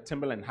with the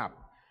timbrel and harp.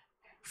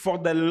 For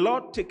the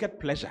Lord taketh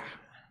pleasure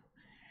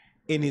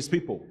in his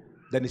people.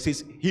 Then he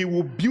says, he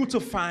will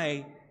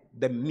beautify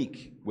the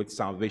meek with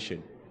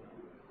salvation.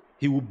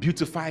 He will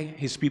beautify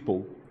his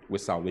people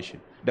with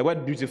salvation. The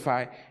word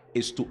beautify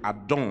is to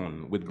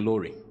adorn with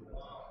glory.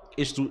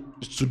 Is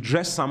to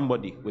dress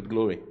somebody with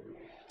glory.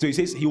 So he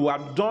says he will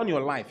adorn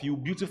your life. He will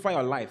beautify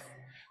your life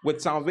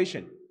with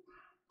salvation.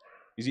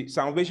 You see,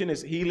 salvation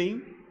is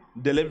healing,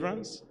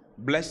 deliverance,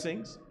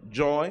 blessings,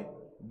 joy,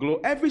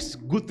 glory. Every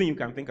good thing you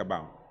can think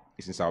about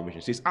is in salvation.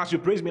 He says, as you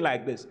praise me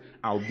like this,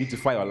 I will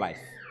beautify your life.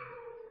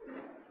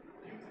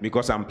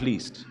 Because I'm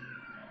pleased.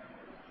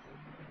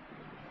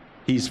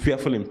 He is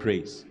fearful in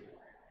praise.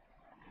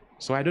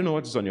 So I don't know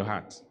what is on your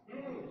heart.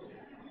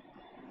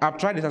 I've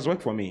tried it, it has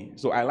worked for me,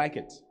 so I like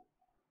it.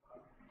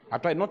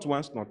 I've tried not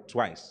once, not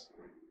twice.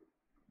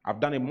 I've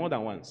done it more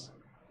than once.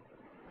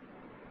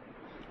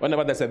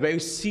 Whenever there's a very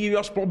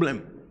serious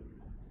problem,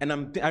 and I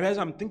realize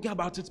I'm thinking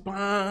about it,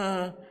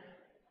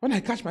 when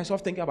I catch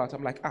myself thinking about it,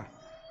 I'm like,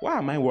 why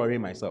am I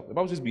worrying myself? The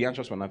Bible says be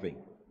anxious for nothing,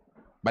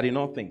 but in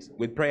all things,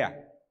 with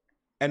prayer,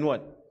 and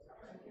what?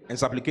 And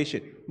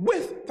supplication,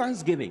 with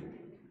thanksgiving.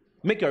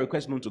 Make your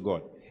request known to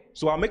God.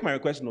 So I'll make my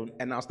request known,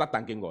 and I'll start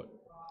thanking God.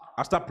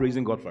 I'll start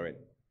praising God for it.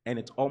 And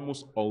it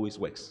almost always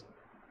works.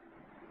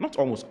 Not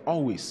almost,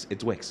 always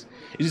it works.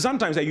 You see,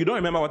 sometimes you don't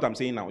remember what I'm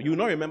saying now. You will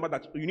not remember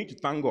that you need to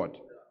thank God.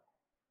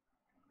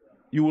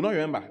 You will not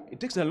remember. It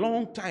takes a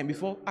long time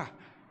before,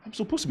 I'm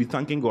supposed to be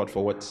thanking God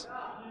for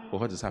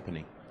what is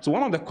happening. So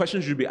one of the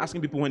questions you'll be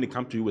asking people when they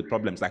come to you with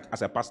problems, like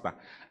as a pastor,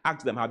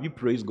 ask them, have you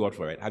praised God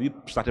for it? Have you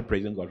started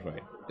praising God for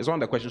it? It's one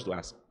of the questions to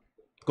ask.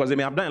 Because they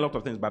may have done a lot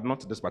of things, but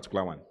not this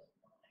particular one.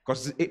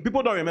 Because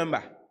people don't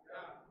remember.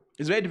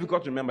 It's very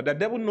difficult to remember. The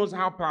devil knows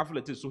how powerful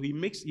it is, so he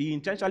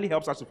intentionally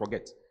helps us to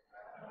forget.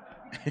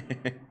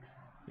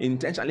 He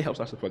intentionally helps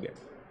us to forget.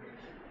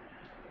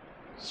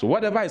 So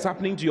whatever is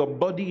happening to your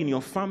body, in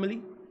your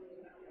family,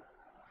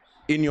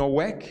 in your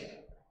work,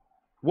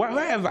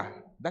 wherever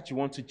that you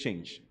want to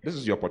change, this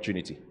is your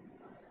opportunity.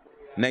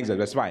 Next,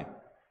 verse 5.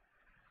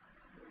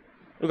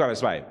 Look at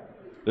verse 5.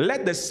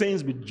 Let the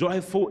saints be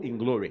joyful in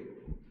glory.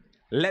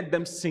 Let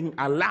them sing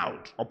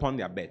aloud upon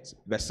their beds.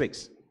 Verse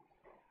 6.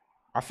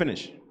 I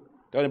finish.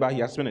 Tell anybody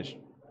he has finished.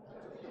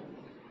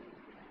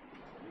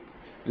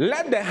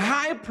 Let the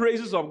high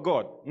praises of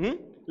God,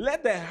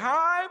 let the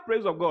high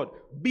praise of God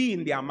be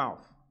in their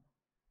mouth,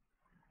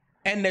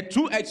 and the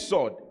two-edged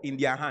sword in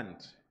their hand.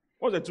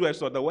 What's the two-edged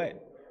sword? The word.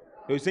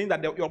 He's saying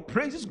that your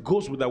praises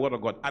goes with the word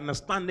of God,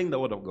 understanding the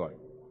word of God.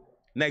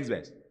 Next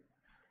verse.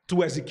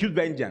 To execute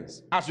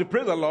vengeance. As you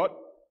praise the Lord,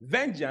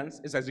 vengeance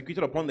is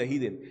executed upon the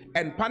heathen,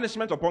 and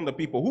punishment upon the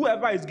people.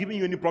 Whoever is giving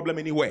you any problem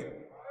anywhere.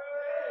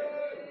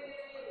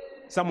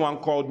 Someone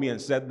called me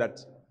and said that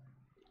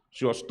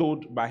she was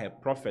told by a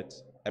prophet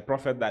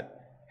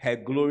that her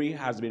glory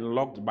has been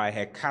locked by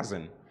her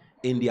cousin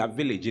in their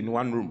village in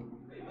one room.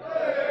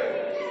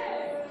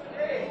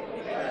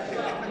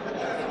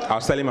 I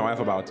was telling my wife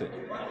about it.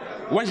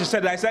 When she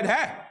said that, I said,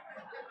 hey,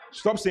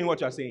 stop saying what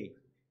you're saying.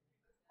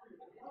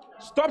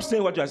 Stop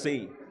saying what you're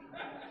saying.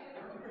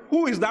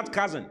 Who is that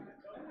cousin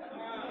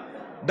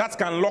that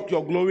can lock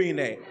your glory in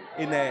a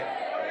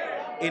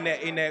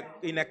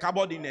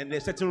cupboard in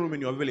a certain room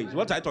in your village?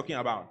 What are you talking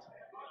about?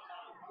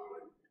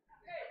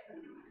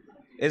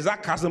 Is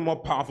that cousin more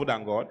powerful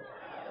than God?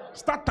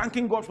 Start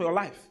thanking God for your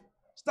life.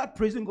 Start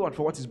praising God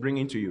for what he's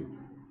bringing to you.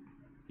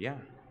 Yeah.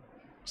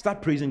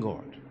 Start praising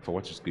God for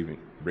what he's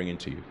bringing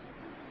to you.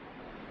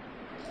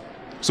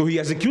 So he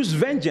executes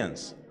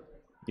vengeance.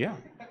 Yeah.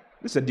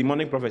 This is a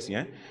demonic prophecy.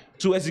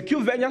 To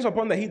execute vengeance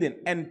upon the heathen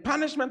and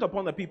punishment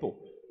upon the people.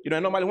 You know,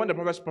 normally when the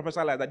prophets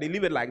prophesy like that, they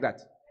leave it like that.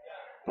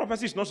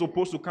 Prophecy is not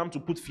supposed to come to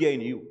put fear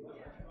in you.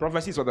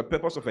 Prophecy is for the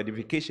purpose of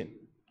edification,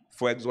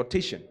 for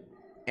exhortation,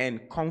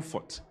 and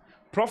comfort.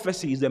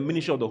 Prophecy is the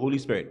ministry of the Holy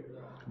Spirit.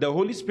 The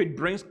Holy Spirit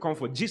brings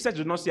comfort. Jesus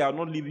did not say, I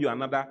will not leave you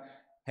another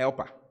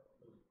helper.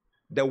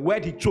 The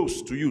word he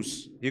chose to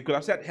use. He could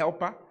have said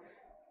helper,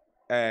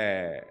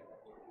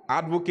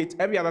 advocate,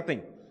 every other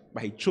thing.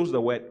 But he chose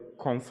the word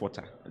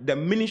comforter. The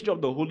ministry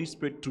of the Holy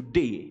Spirit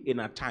today in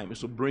our time is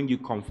to bring you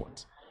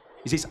comfort.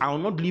 He says, I will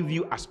not leave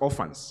you as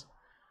orphans.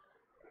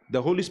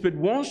 The Holy Spirit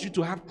wants you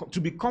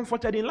to be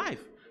comforted in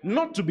life,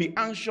 not to be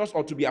anxious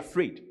or to be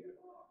afraid.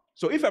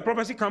 So if a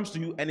prophecy comes to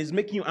you and is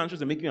making you anxious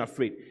and making you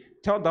afraid,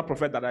 tell that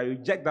prophet that I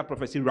reject that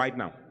prophecy right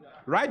now.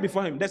 Right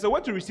before him. There's a way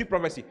to receive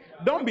prophecy.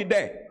 Don't be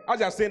there. As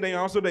you're saying, then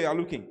you're also there, you're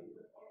looking.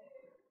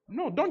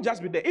 No, don't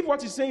just be there. If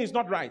what he's saying is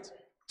not right,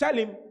 tell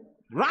him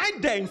right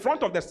there in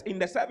front of in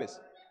the service.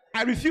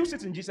 I refuse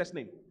it in Jesus'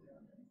 name.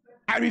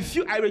 I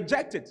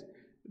reject it.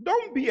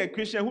 Don't be a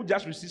Christian who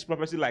just receives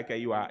prophecy like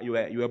you are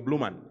a blue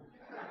man.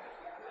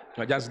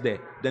 You're just there.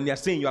 Then they are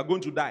saying you are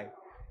going to die.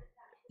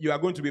 You are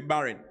going to be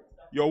barren.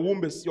 Your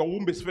womb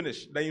is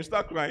finished. Then you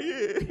start crying.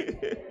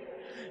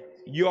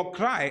 Your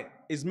cry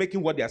is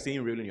making what they are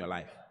saying real in your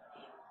life.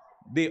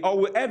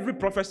 Every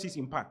prophecy is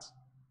in part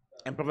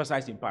and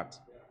prophesies in part.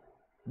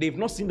 They've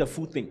not seen the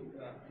full thing.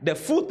 The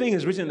full thing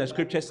is written in the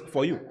scriptures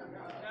for you.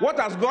 What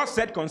has God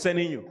said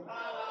concerning you?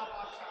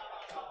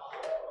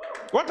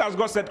 What has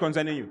God said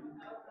concerning you?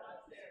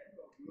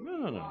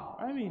 No.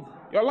 I mean,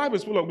 your life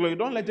is full of glory.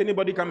 Don't let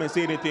anybody come and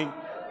say anything.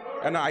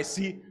 And I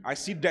see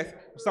death.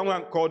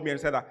 Someone called me and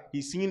said that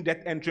he's seeing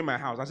death entering my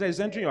house. I said, it's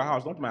entering your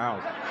house, not my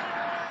house.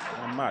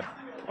 I'm mad.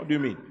 What do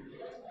you mean?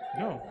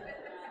 No.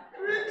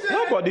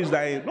 Nobody's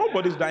dying.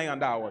 Nobody's dying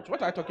under our watch.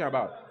 What are you talking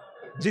about?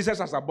 Jesus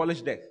has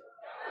abolished death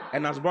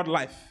and has brought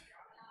life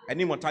and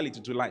immortality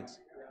to light.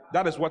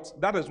 That is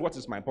what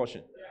is my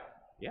portion.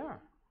 Yeah.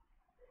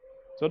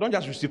 So don't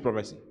just receive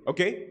prophecy,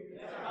 okay?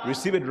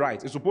 Receive it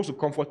right. It's supposed to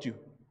comfort you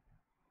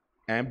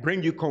and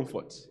bring you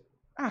comfort.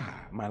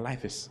 My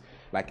life is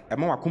like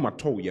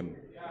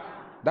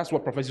that's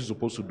what prophecy is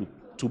supposed to do,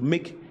 to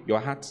make your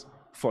heart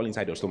fall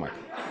inside your stomach.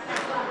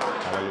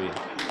 Hallelujah.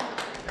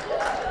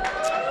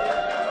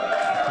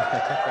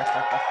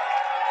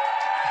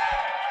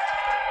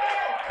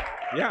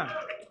 Yeah.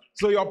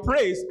 So your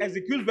praise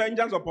executes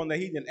vengeance upon the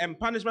heathen and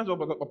punishment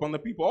upon the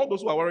people, all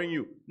those who are worrying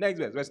you. Next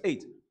verse, verse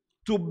 8.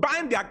 To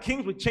bind their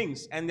kings with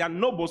chains and their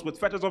nobles with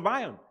fetters of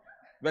iron.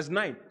 Verse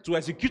 9. To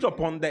execute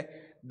upon the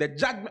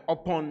judgment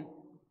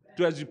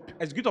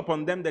execute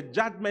upon them the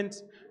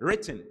judgment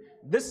written.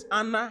 This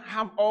honor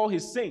have all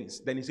his saints.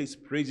 Then he says,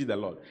 praise ye the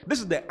Lord. This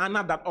is the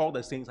honor that all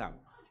the saints have.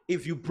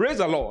 If you praise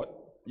the Lord,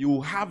 you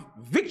will have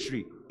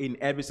victory in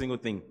every single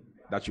thing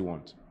that you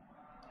want.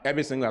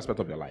 Every single aspect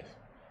of your life.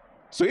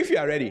 So if you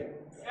are ready,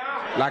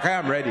 like I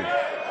am ready,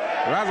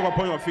 rise up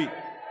upon your feet.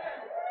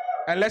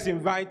 And let's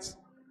invite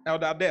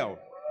Elder Adele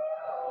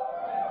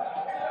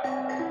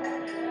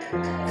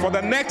for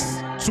the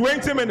next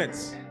 20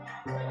 minutes.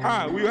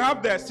 We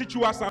have the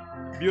situation.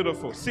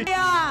 Beautiful.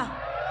 Yeah.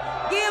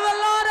 Give a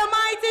Lord a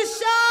mighty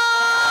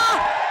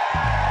shout.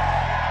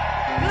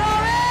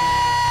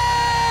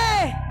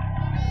 Glory.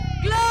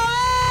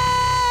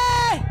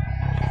 Glory.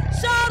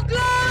 Shout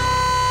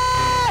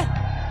glory.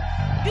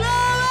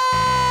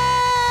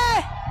 Glory.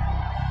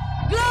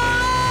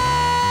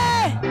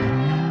 Glory.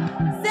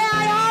 Say, I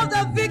have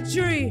the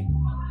victory.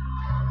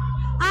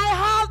 I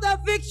have the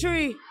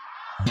victory.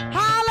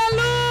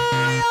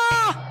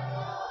 Hallelujah.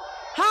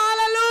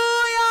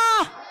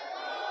 Hallelujah.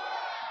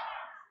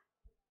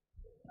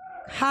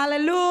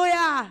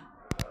 Hallelujah.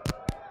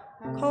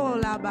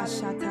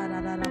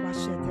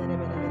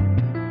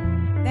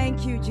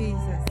 Thank you,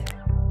 Jesus.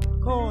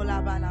 Come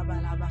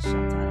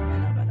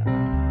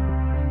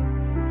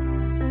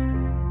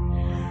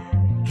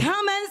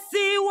and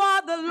see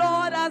what the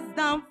Lord has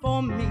done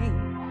for me.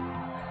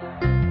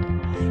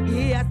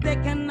 He has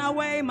taken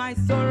away my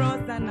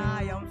sorrows and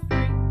I am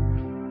free.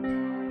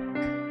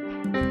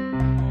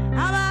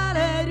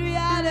 Hallelujah,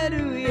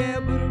 hallelujah.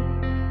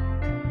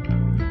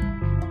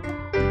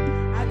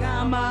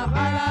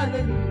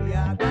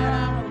 Hallelujah.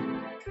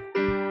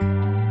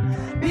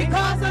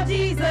 Because of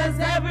Jesus,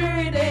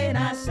 every day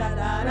I shout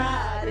out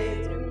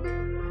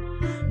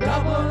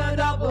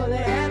double the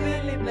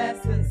heavenly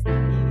blessings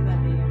that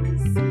they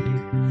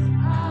receive.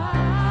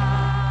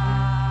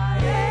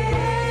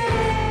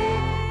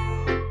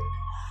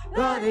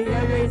 God,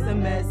 your grace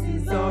and mercy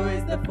is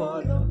always the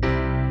follow.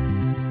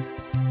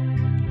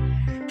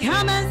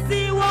 Come and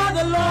see what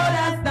the Lord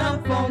has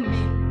done for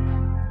me.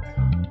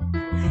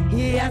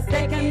 He has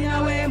taken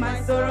away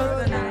my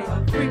sorrows and I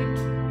am free.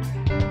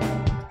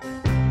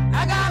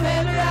 I got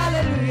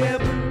hallelujah,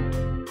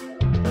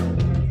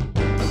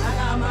 I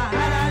got my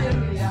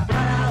hallelujah.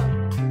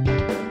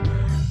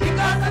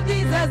 Because of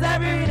Jesus,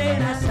 every day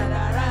I shout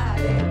out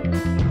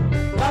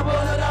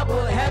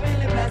double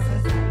heavenly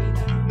blessings.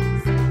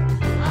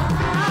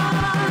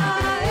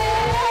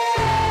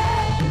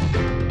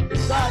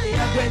 God,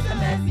 your grace and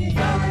mercy is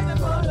always the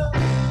follow.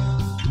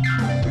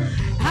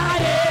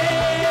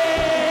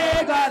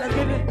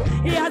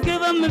 He has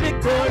given me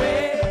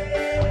victory.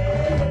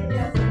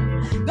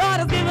 God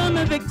has given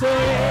me victory.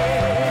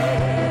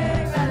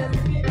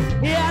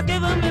 He has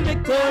given me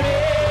victory.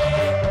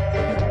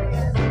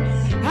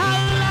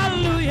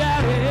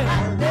 Hallelujah.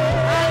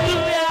 Hallelujah.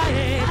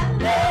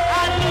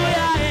 Hallelujah. Hallelujah.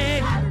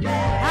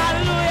 Hallelujah.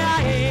 Hallelujah.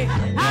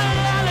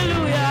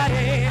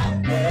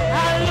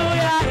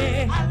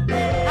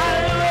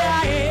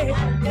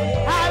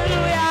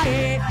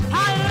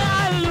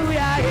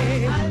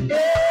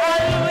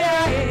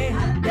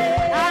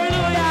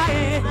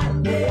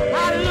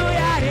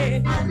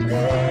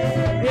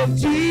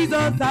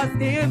 Jesus has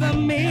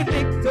given me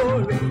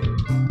victory.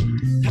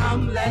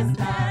 Come, let's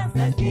dance,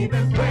 let's give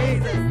him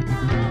praises.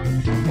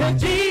 If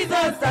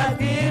Jesus has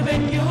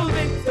given you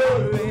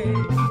victory,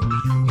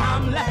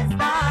 come, let's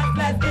dance,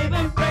 let's give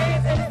him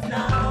praises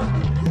now.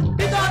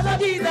 Because of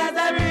Jesus,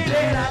 every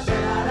day I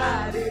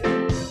shout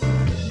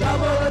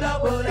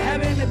double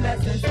heavenly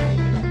blessings.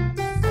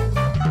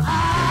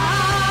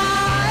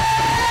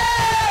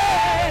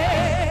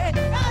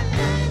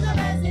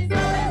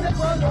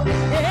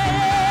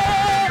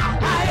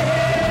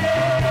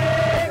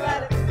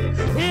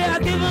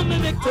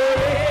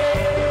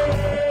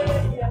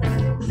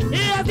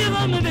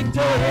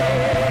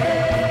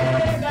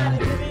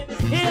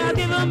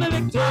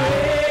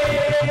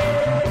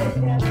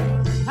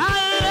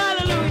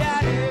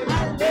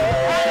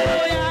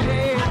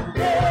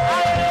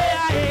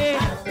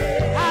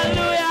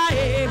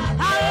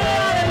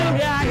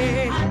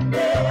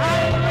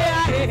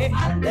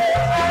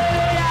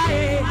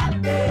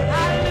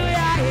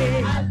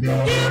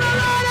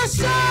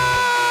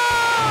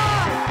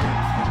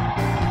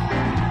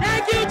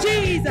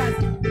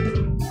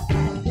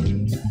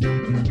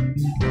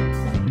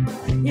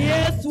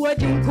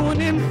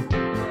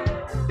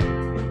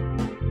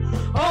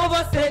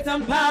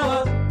 and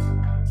power.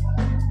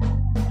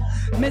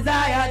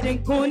 Messiah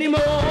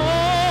Dinkunimo.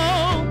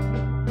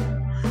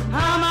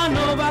 I'm an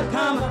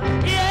overcomer.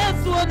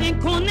 Yes, what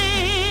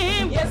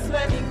Dinkunim. Yes,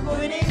 what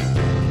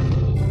Dinkunim.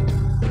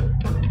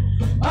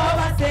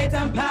 Over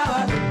Satan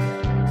power.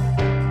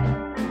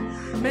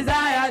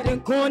 Messiah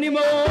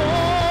Dinkunimo.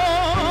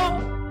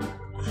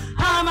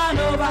 I'm an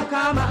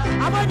overcomer.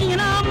 I'm working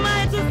on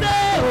my to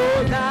say,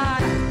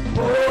 Hosanna,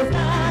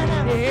 Hosanna,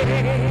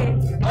 hey,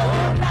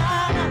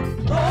 Hosanna,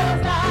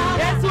 Hosanna.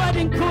 That's what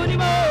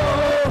Dinkunimo.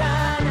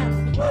 Hosanna,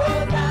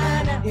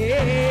 Hosanna,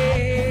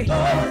 hey,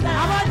 Hosanna.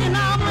 I'm working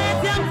on my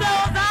to say,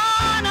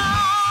 Hosanna,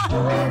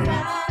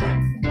 Hosanna,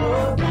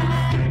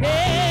 Hosanna,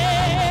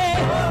 hey,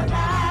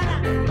 Hosanna,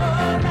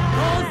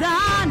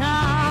 Hosanna,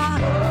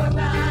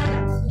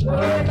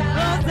 Hosanna,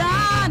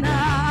 Hosanna,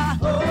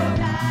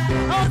 Hosanna.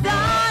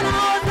 Hosanna,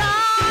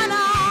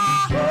 Hosanna.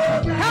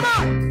 Come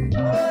on.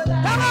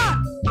 Come on.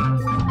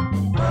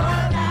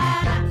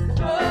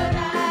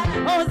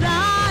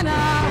 Hosanna.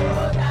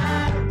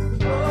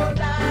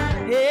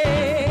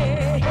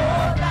 Yeah.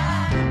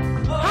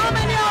 How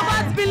many of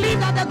us believe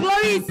that the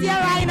glory is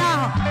here right now?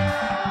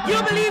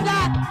 You believe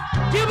that?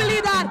 Do you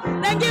believe that?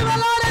 Then give the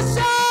Lord a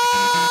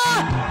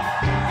shout.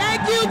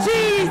 Thank you,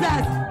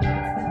 Jesus.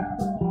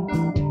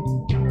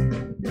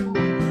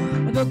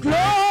 The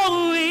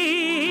glory.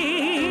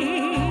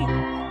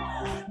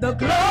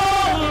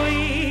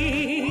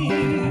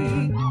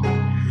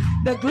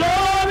 The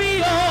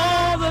glory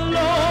of the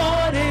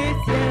Lord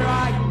is here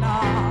right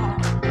now.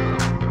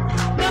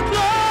 The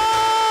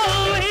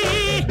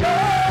glory,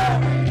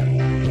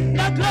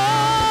 the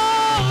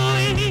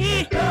glory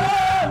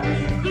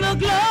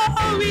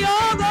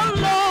of the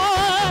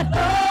Lord.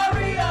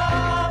 Glory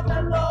of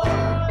the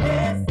Lord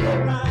is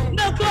here right now.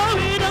 The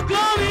glory, the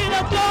glory,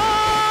 the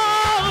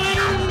glory,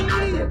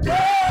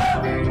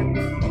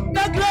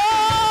 the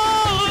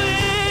glory.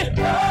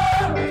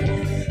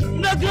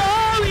 The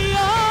glory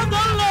of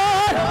the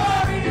Lord.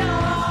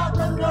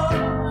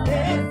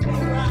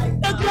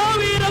 The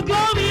glory, the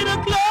glory, the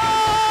glory.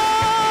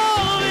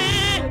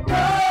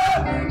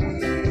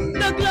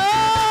 The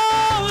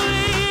glory.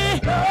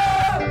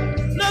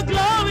 The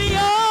glory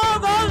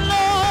of the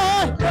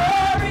Lord.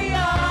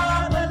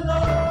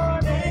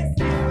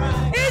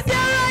 It's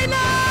here right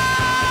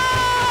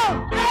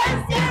now.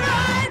 It's here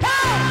right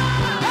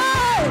now.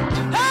 Hey,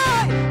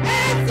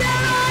 hey, it's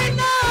here right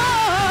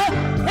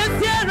now.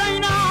 It's here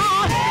right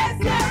now.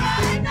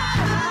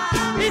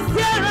 It's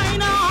here right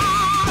now.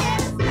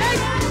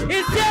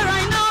 It's here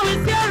right now.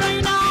 It's here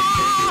right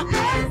now.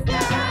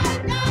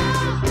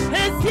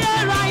 It's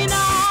here right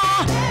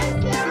now.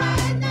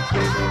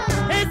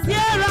 It's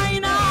here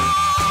right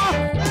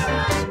now.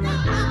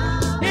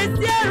 It's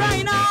here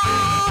right now.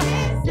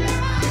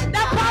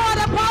 The power,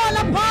 the power,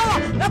 the power,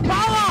 the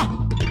power.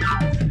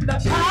 The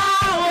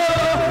power,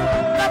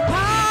 the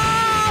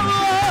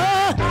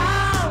power,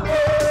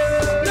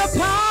 the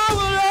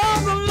power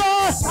of the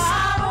Lord.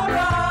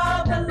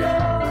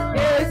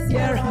 Is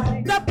here.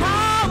 The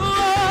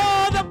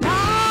power, the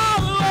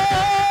power,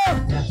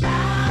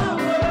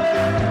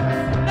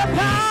 the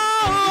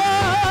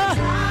power,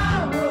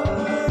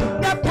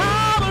 the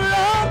power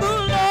of the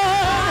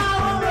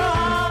Lord.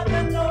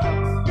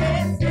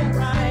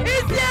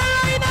 Is here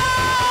right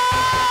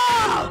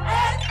now.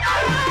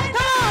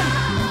 Come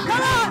on,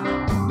 come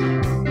on.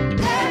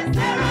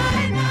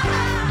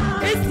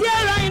 It's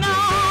here right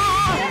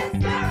now.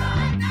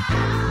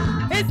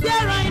 It's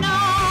here right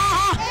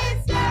now.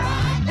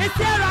 It's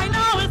here right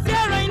now. It's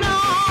here right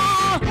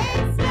now.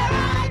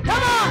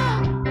 Come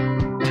on.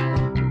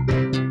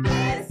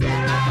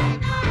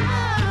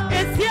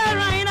 It's here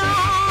right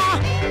now.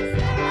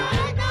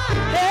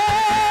 Hey.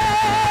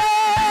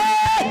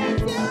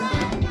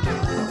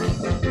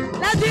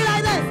 Let's do it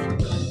like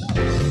this.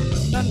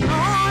 The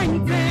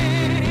anointing.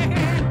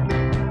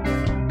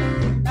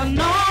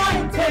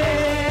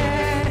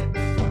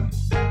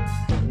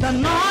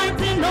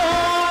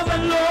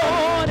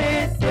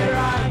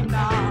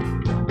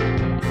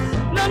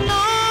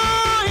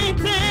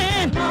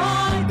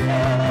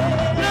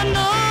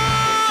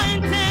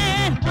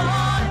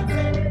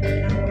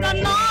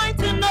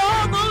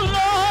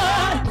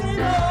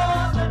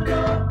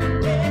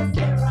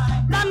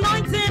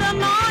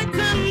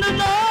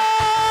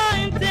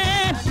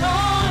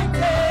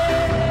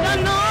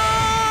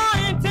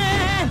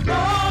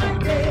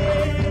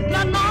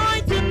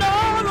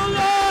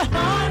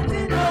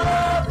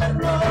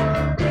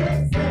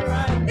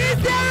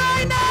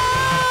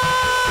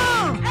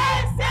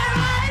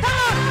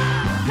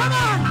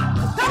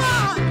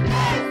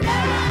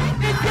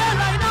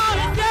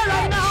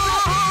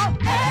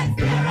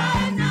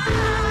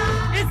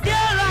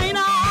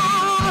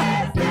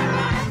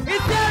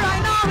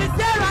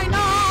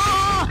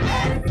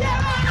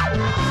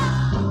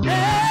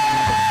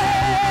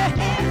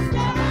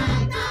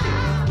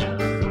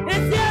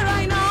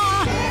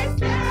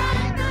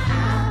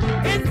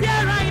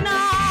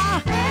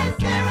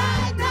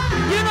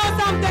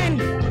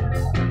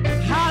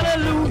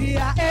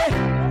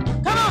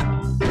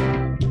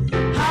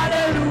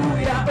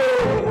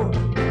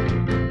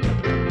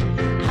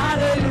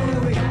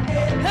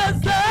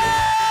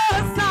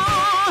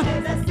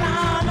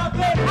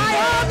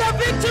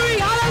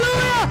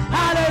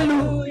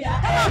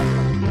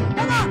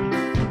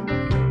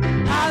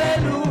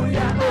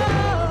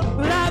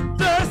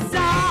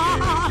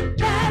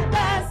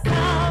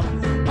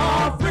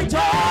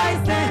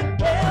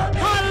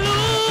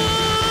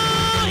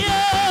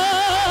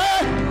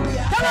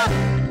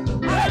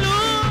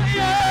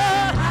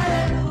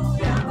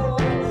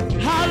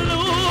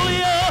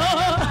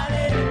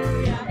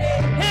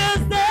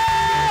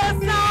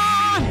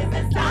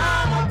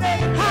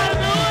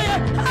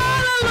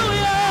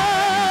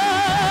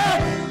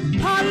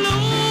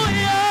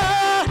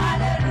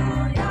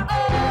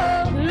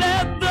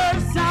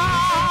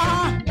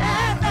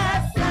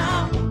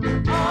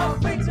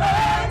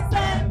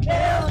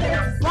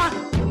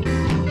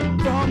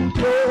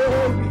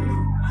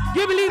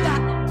 you believe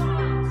that?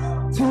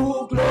 To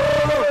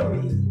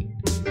glory.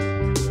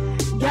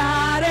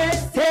 God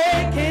is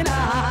taking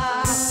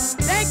us.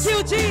 Thank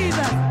you,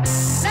 Jesus.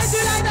 Let's do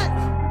like that.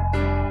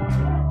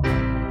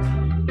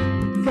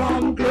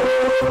 From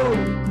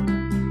glory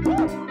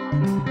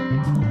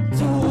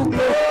to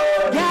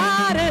glory.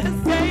 God is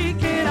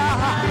taking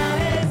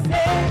us.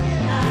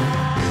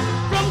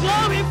 From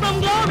glory to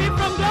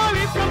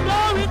glory.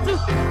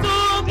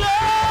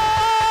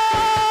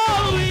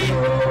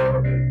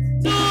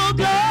 To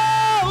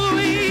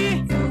glory.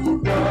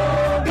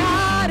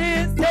 God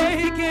is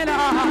taking us.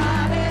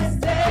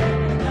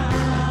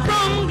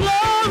 From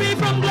glory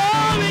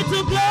to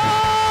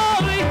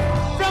glory.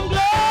 From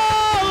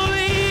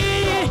glory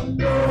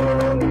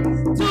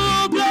to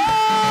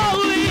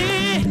glory.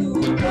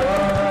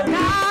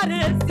 God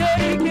is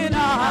taking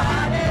us.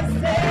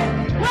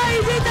 Why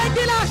is he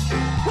taking us?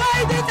 Why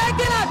is he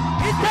taking us?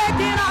 He's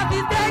taking us.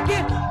 He's taking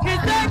us.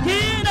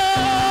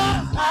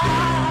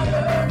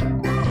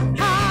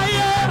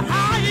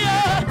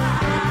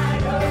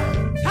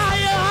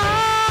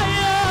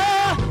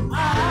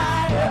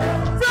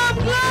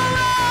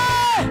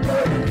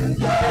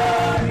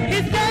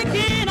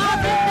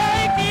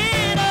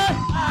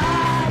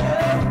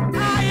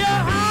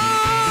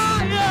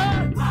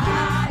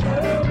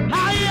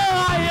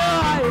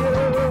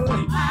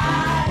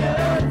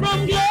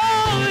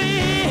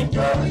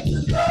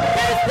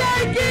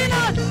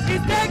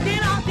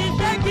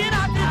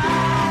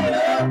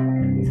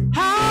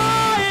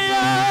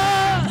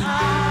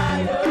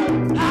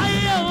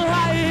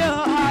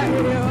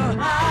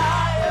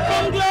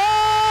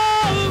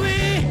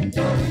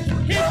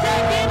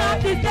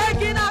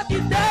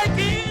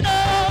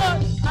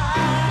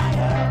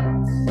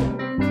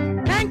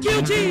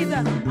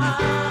 Jesus.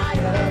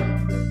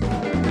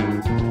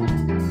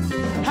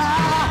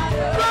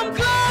 From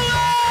glory.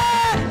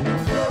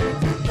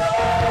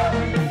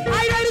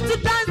 Are you ready to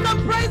dance and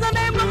praise the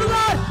name of the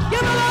Lord?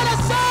 Give the Lord a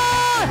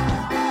shout.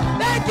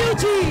 Thank you,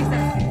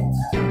 Jesus.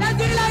 Let's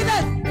do it like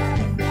that.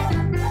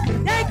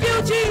 Thank you,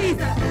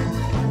 Jesus.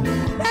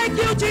 Thank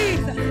you,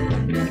 Jesus.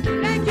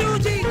 Thank you,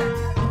 Jesus.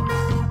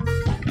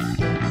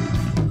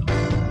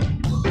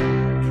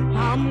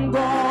 I'm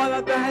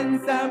gonna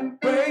dance and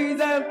praise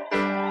Him.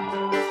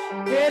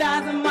 It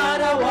doesn't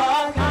matter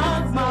what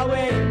comes my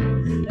way.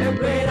 The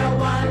greater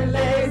one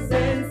lives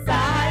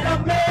inside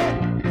of me.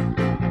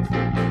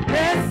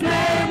 His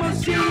name is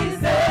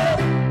Jesus.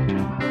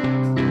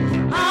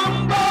 I'm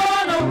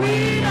born a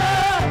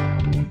winner,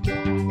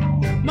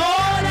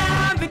 more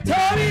than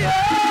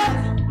victorious.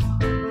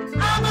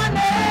 I'm an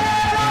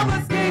heir of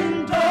His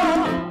kingdom.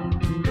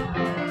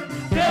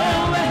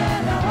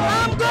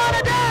 I'm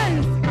gonna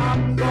dance.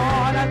 I'm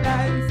gonna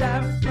dance.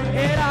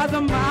 It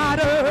doesn't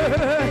matter.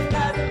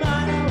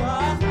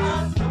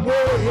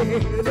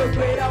 The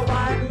greater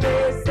one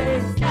lives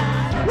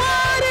inside.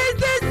 What is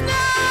His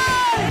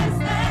name? His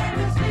name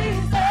is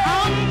Jesus.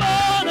 I'm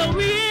born a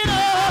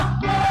winner,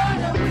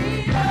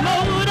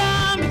 more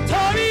than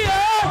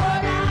victorious.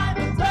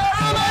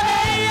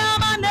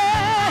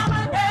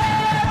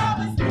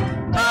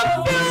 I'm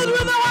filled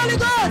with the Holy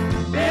Ghost.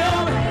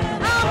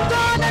 I'm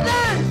gonna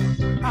dance.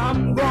 I'm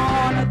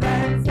gonna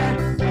dance.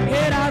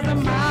 It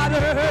doesn't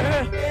matter.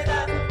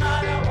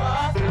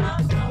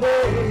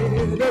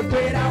 The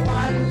greater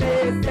one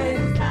lives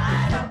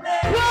inside of me.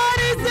 What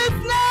is His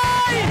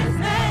name? His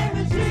name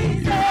is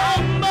Jesus.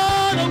 I'm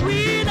born a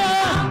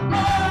winner,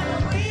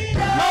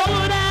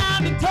 more than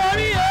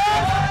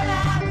victorious.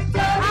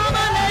 I'm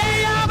an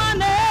heir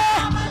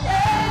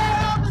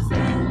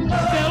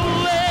filled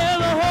with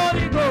the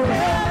Holy Ghost.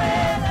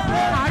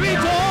 I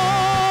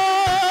rejoice,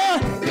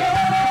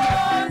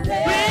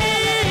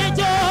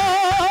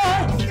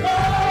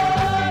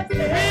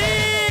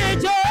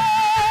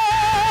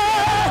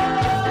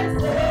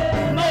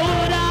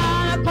 more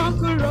than a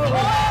conqueror.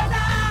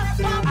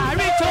 I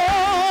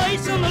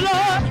rejoice in the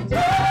Lord.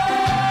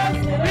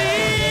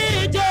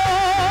 Rejoice,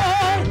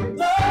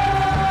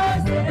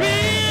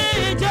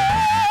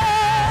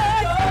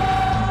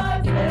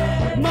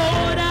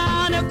 more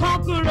than a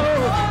conqueror.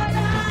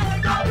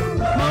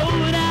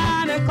 More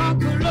than a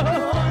conqueror.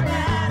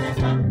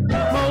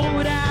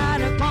 More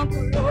than a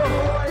conqueror.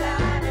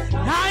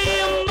 I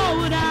am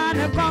more than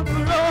a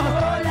conqueror.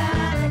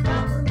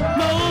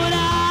 More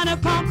than a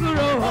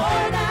conqueror.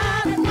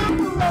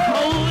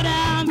 More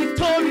than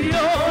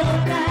victorious.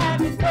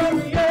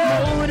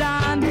 More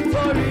than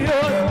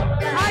victorious.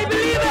 I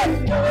believe it.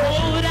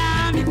 More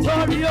than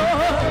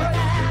victorious.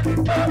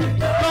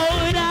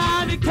 More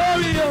than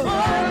victorious.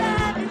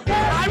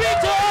 I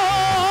rejoice.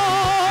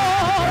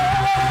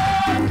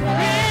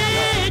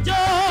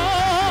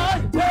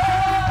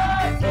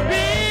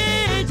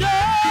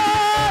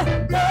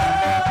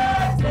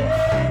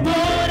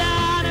 More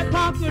than a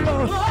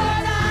conqueror.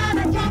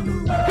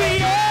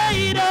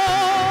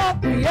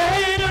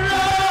 Creator,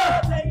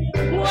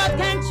 what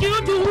can't you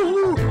do?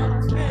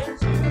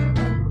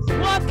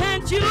 What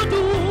can't you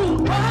do?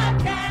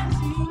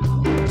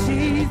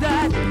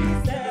 Jesus,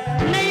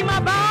 name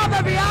above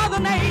every other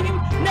name.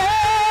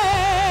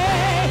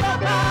 Name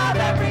above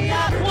every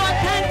other name. What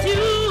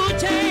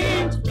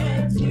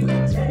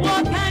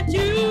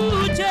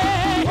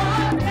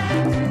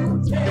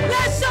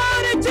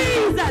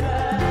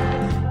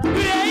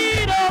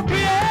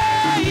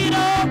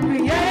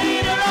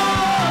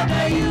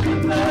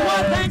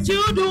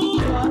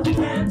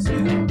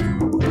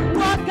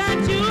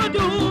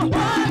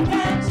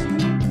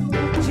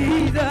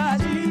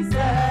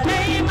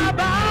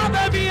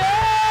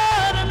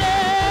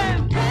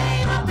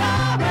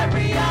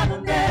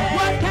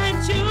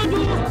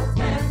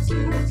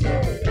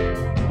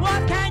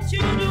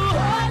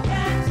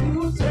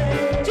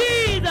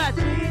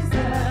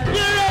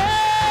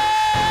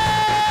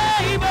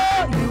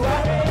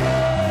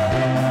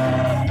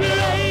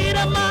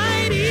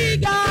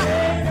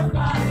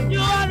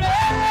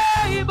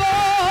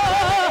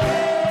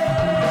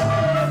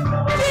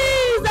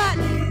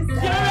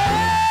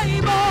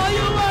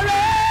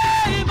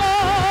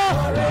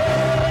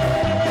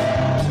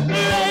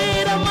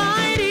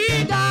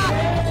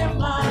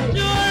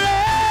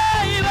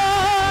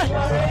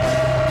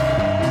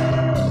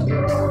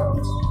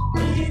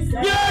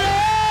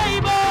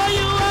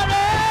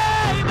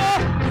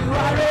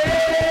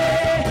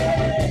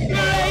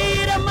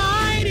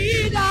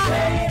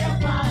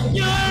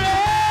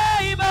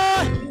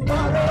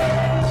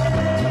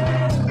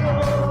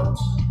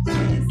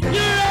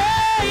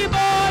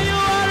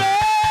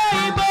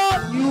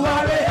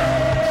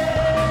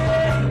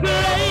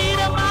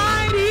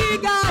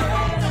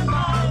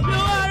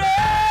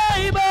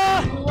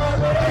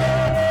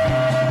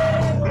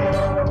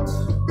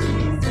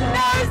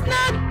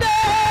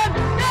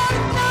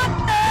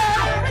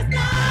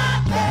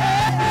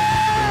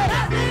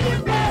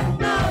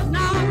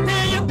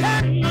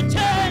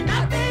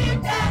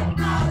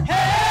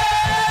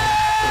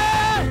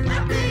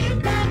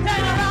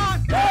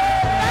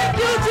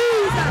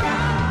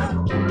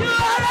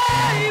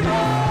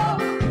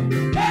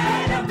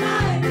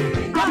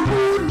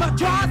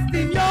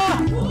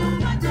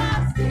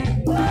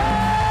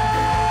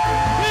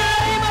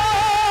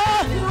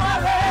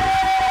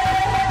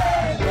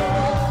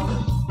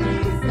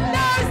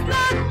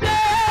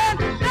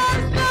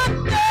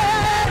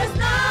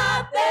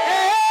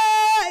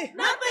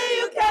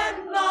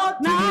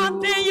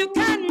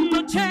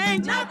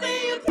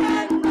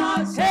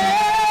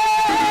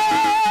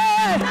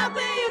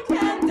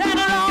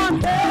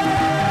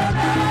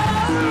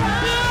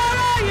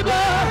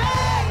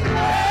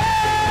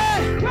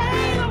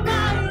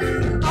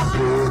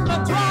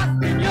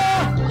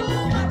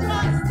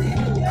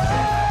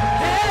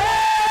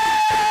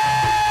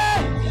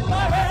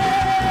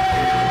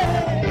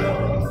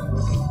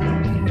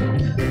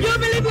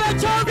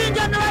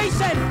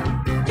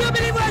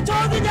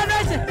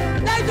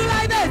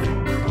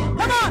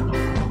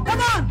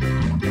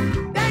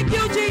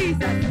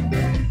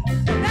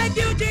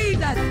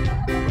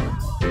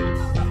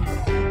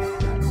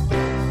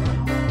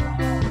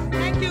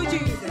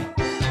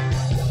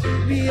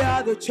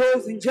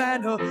chosen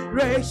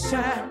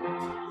generation,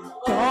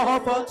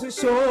 called for to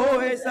show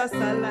His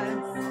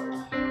excellence.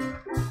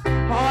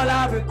 All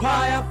I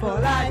require for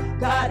life,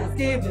 God has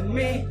given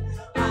me.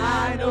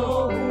 I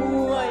know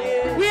who I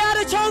am. We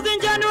are the chosen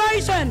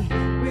generation.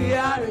 We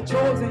are the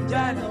chosen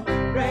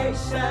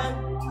generation,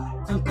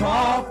 and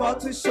called for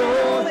to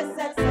show His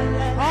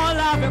excellence. All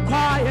I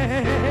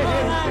require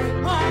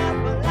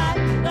for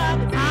life, God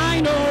has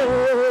I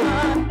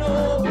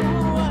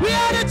know. We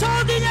are the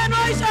chosen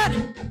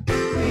generation.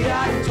 We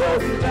are the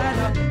chosen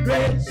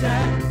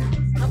generation,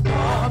 and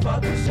called for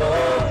to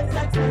show His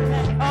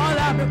excellence. All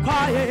I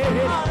require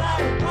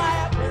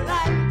for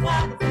life,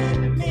 God has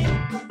given me.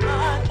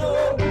 I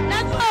know.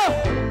 Let's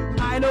go.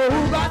 I know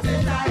who God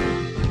says I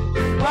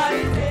am, what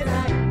He says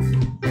I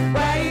am,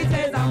 where He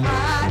says I'm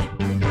at.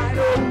 I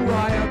know who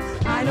I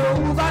am. I know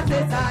who God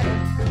says I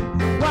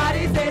am, what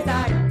He says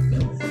I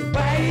am,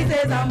 where He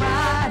says I'm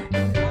at.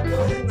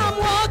 I'm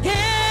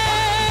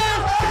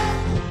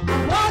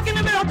walking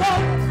the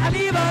miracle. I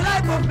live a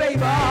life of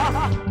favor.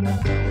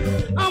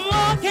 I'm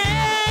walking,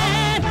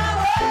 hey,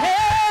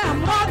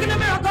 I'm walking the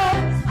miracle.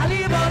 I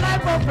live a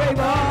life of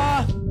favor.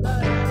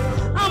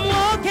 I'm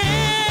walking,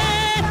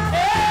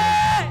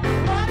 hey,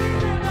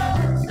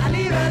 I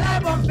live a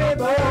life of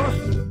favor.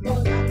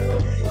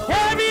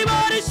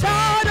 Everybody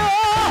shout, oh,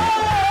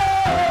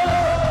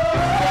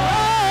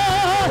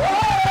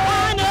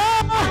 I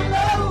know.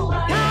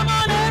 Come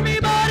on,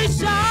 everybody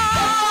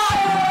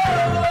shout,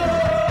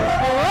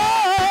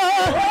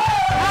 oh,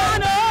 I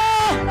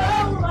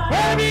know.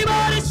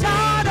 Everybody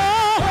shout, oh,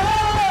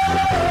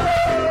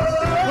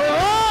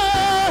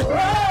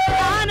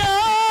 I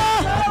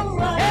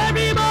know.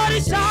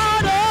 Everybody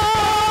shout,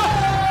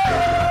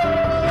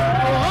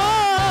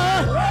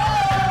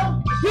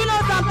 you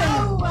know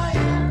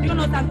something? You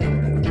know something?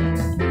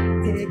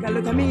 Take a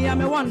look at me,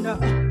 I'm a wonder.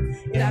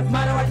 It doesn't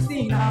matter what you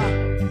see now.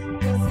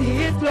 See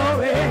His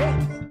glory.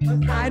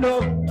 I know.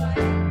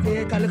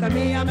 Take a look at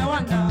me, I'm a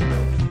wonder.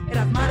 It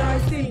doesn't matter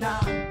what you see now.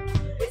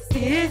 See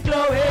His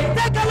glory.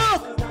 Take a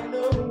look.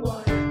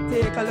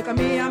 Take a look at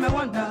me, I'm a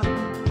wonder.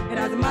 It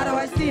doesn't matter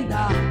what you see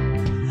now.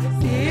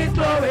 See His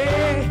glory.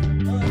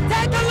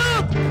 Take a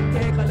look.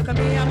 Take a look at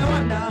me, I'm a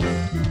wonder.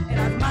 It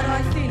doesn't matter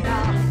what you see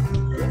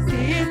now. See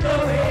His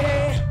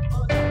glory.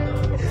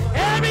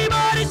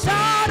 Everybody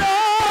shout, oh,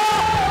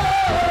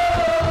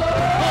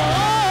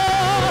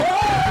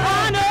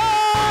 I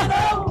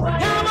know.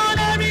 Come on,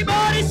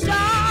 everybody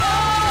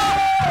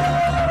shout,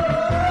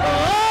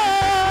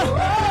 oh,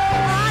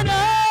 I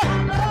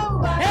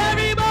know.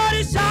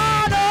 Everybody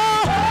shout,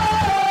 oh,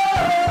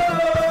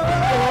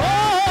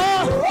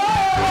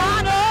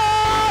 I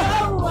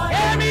know.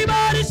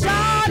 Everybody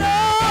shout,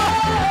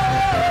 oh,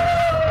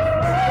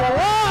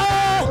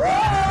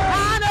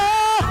 I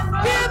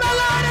know. Give the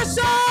Lord a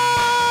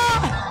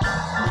shout.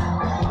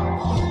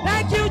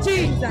 Thank you,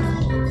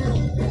 Jesus.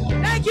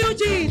 Thank you,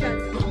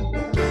 Jesus.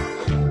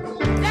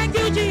 Thank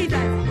you,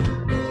 Jesus.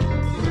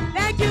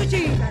 Thank you,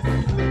 Jesus.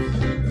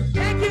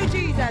 Thank you,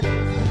 Jesus.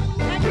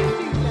 Thank you,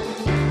 Jesus.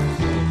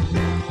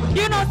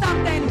 You know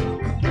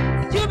something?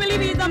 Do you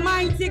believe He's a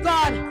mighty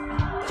God?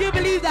 Do you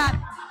believe that?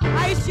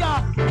 Are you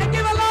sure? Then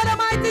give a Lord a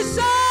mighty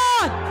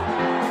shout.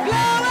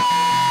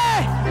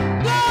 Glory!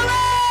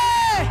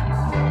 Glory!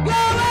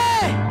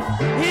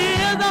 Glory! He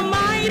is a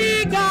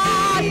mighty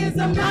God. He is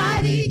a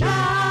mighty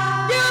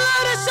God. Give a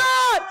Lord a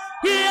shout.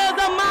 He is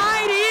a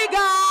mighty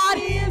God.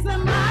 He is a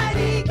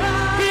mighty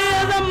God. He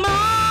is a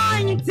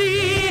mighty.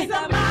 He is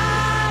a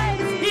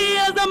mighty. He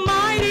is a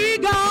mighty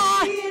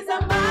God. He is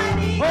a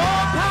mighty God.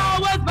 All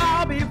powers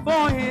bow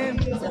before Him.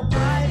 He is a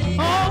mighty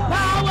God. All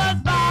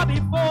powers bow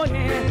before Him.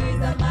 He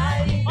is a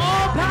mighty God.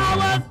 All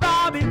powers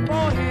bow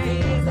before Him. He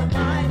is a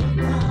mighty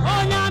God.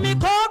 Oh, Nyami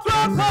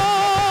Kokroko.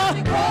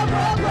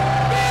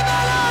 Give the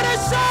Lord a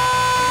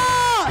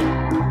shout.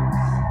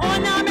 Oh,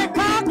 Nyami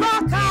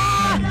Kokroko.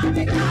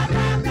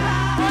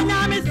 Oh,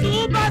 Nyami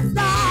Super.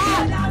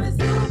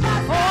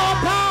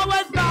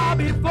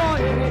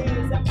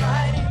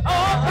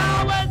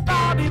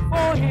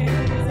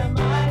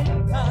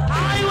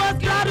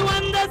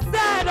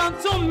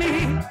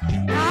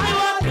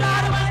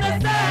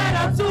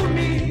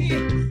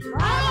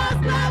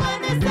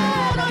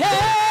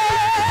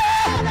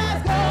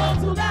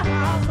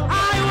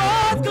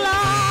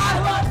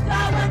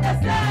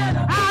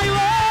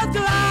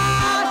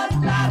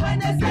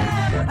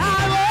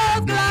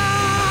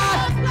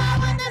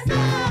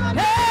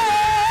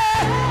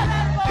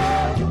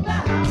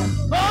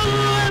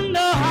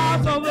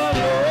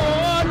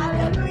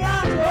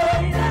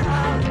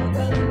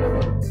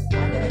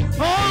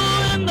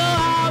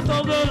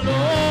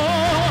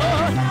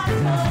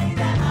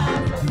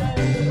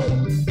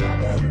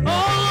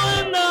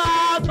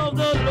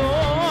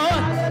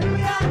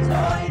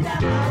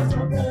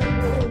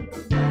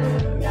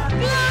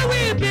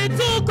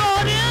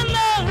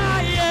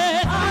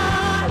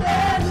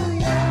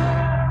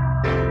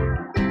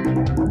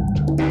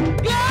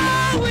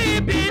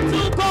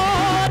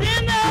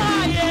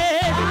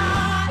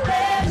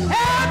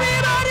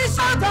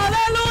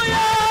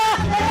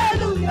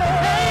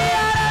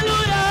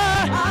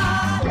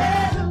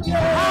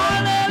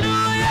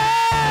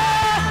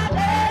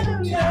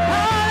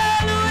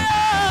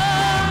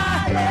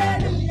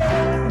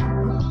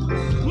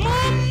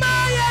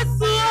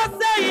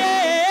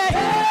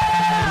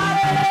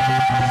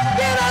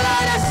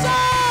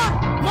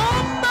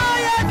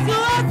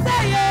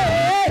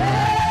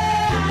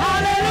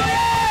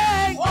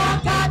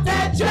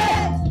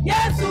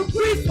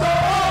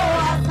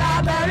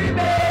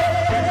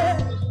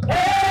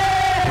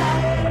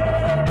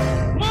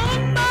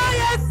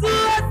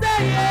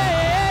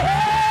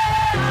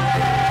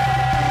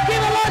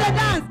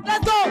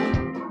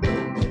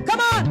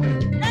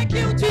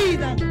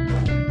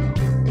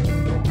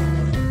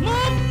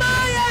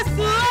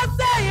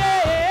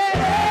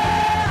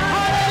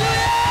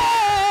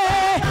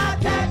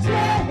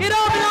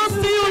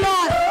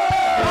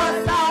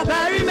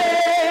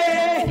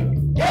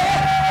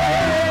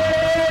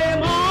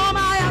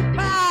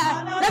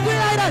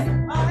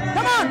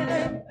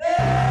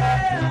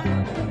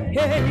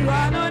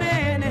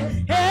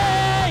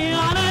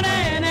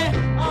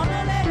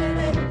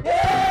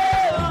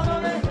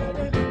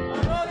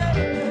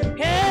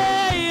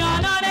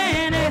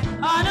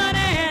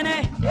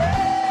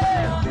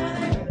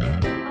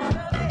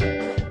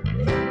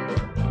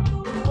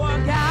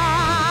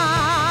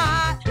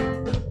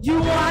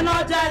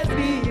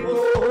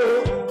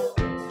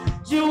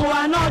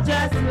 are not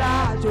just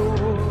large,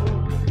 oh.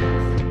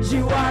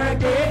 You are a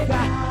great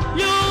God.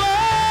 You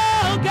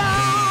are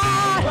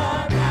God.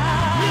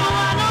 You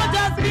are not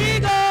just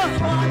big, oh.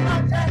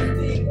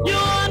 You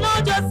are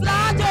not just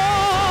large, oh.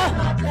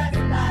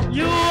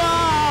 You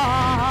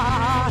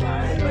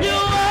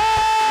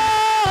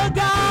are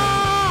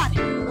God.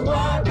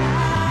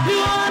 You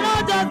are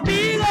not just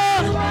big, oh.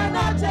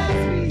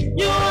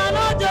 You are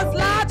not just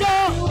large, oh.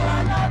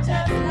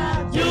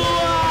 You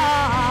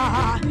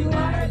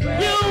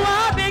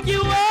are big,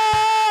 you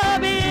are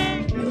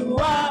big. You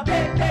are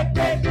big, big,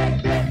 big,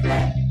 big, big,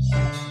 big.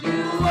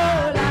 You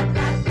are la,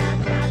 la, la,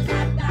 la,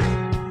 la, la.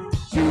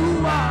 You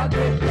are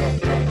big,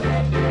 big, big,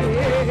 big, big.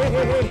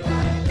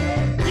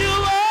 You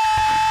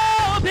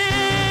are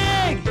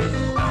big.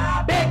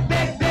 Big,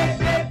 big, big,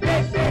 big,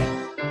 big, big.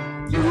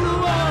 You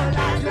are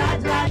la, la,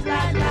 la,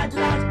 la, la,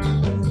 la.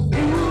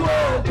 You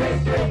are big,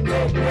 big,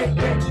 big, big,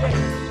 big, big.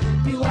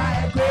 You are a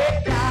great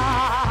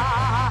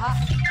God.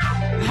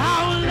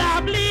 How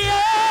lovely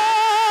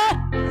are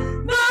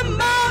the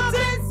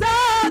mountains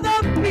are the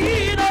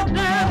feet of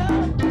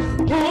them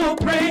who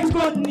praise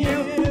good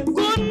news,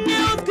 good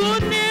news,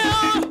 good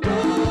news,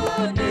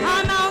 good news.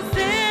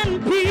 Announcing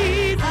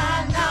peace,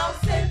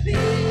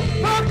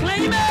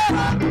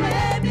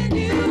 proclaiming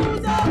news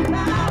of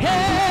power. Hey,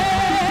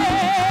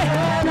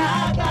 I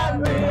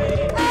got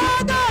rain, I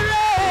got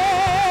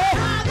rain, I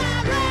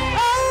got rain, I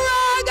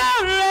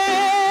got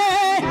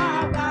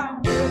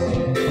rain.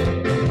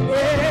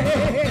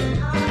 Yeah.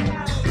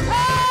 I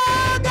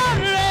got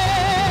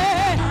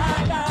rain. I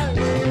got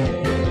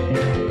rain.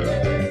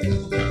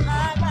 I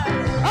got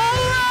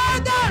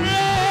rain.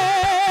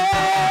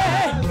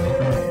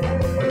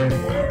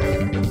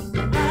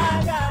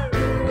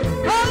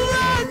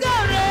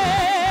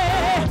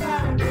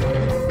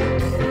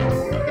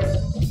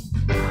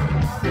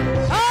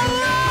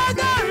 I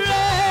got rain.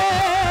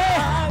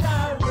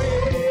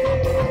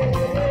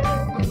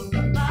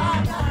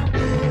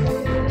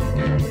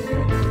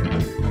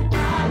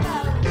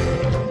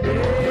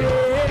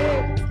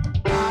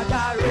 I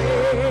got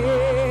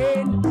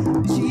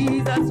rain.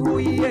 Jesus, who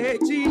ye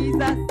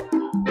Jesus,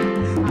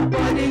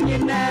 abiding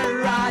in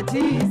era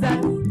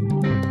Jesus.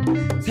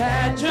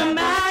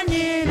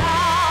 Tetramanina,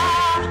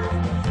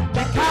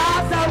 the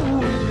casa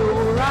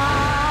ulora.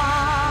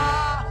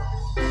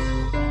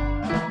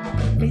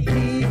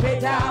 Miti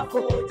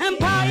pedafo,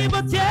 empire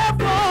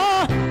botefo,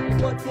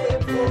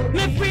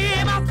 me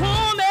free my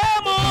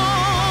comemo.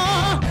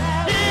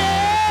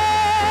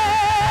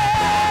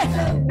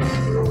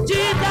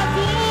 Jesus,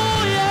 who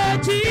ye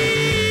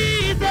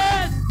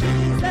Jesus,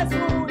 Jesus,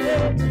 who ye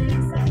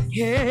Jesus.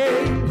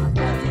 Hey,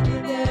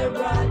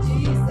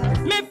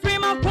 me free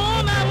my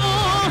comemo.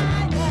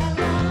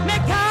 Me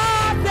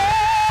case.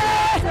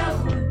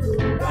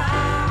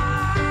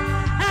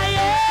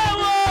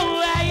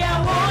 Aye,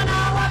 wo na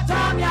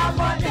watam ya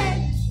bone.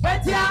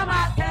 Beti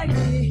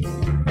amakenyi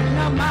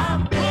na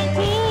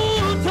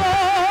mamputo.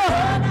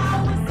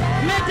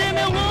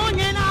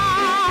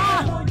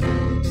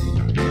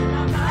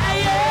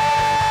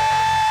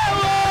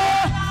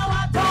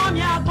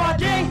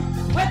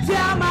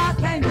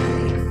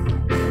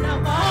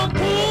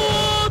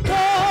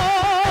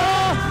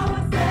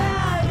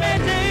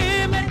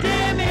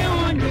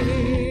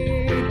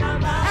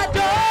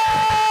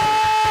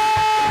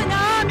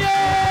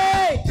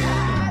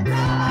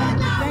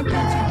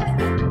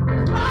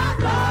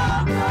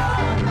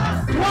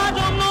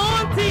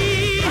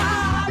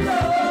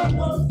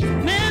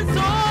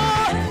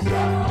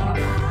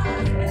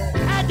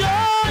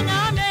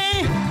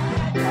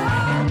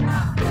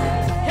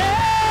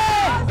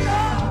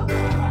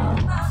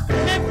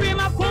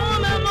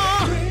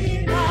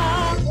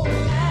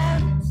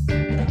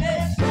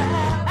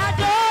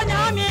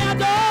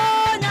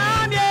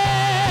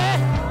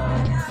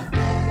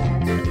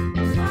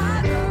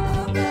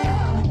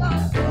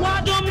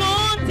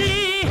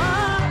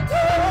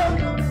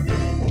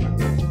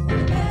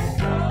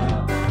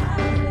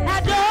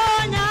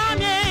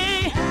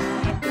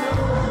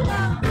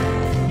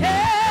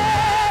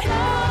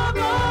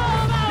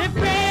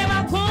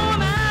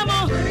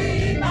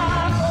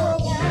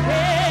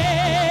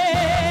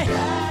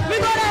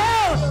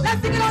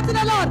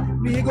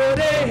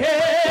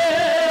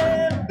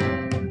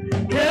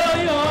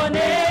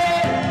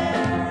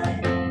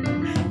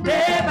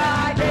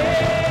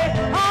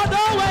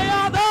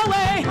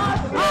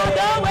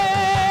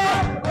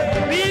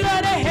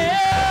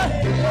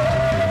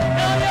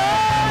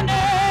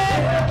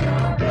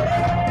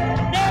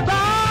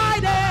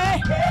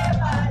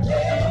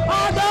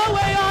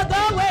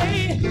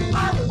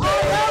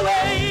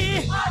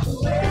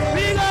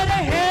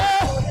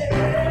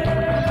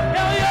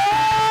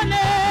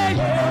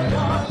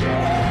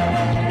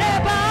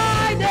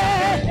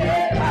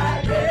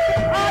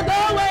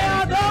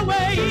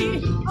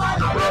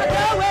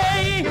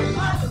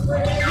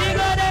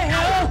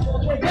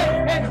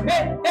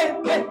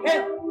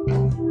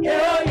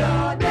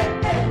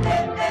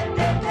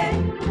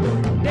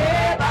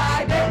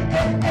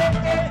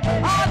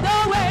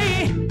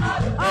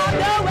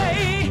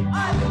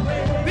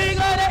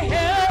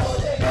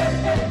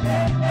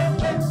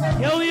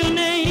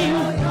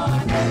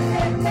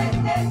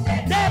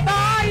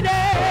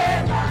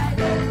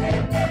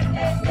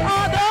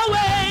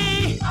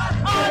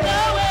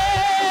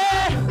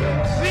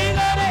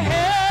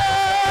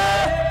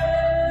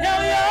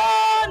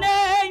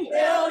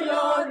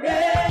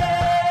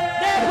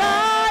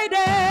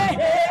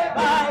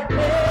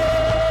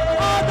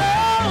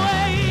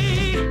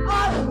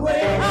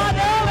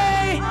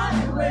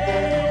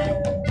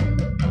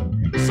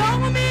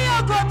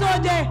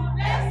 Okotoje.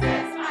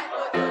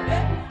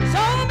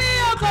 Show me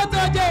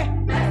Okotoje.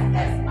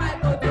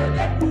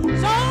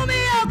 Show me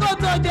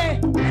Okotoje.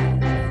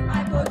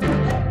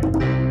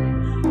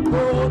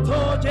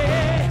 Okotoje.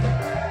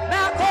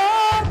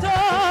 Nakoto.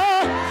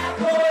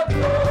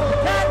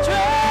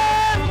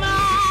 Natrema.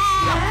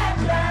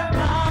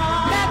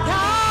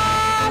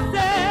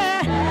 Nekase.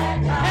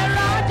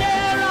 Eraje,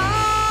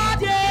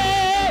 eraje.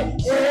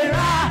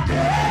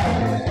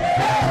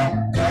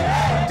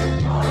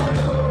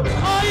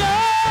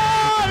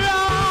 Oyora.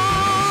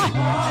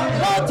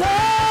 Okotoje.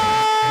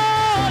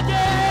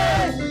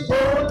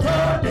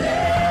 Okotoje.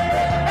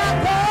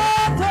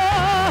 Nakoto.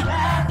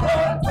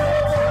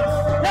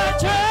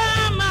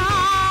 Natrema.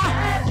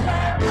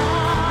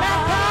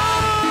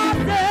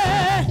 Nekase.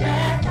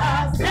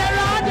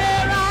 Eraje,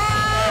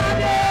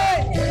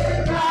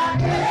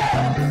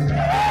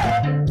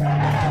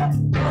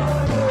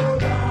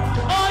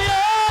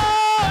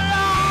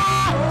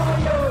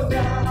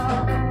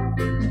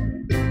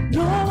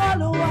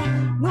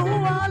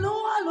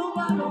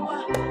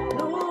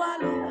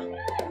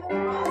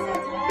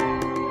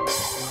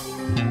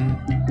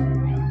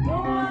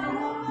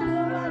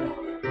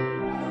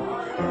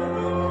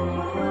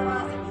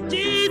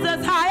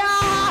 Jesus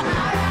higher,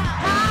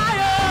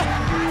 higher,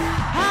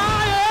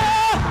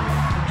 higher,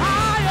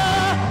 higher.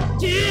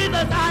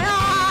 Jesus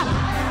higher,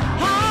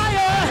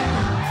 higher,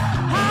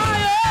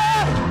 higher,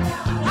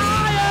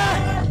 higher.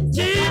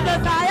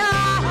 Jesus higher,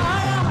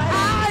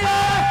 higher,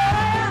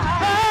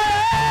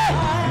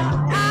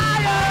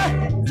 higher.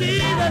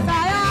 Jesus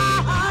higher,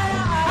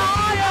 higher,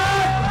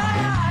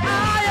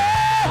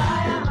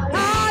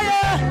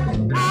 higher,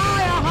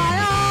 higher,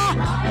 higher.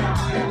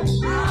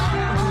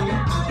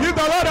 Give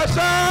the Lord a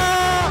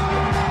shout.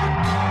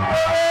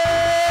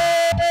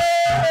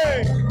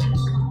 Hey!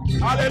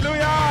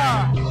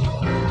 Hallelujah.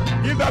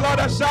 Give the Lord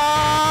a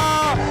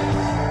shout.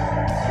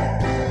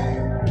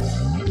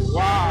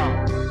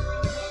 Wow.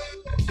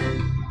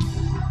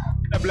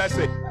 A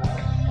blessing.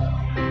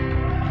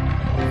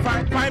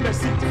 Find a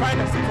seat.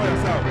 Find a seat for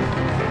yourself.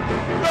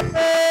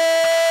 Hey!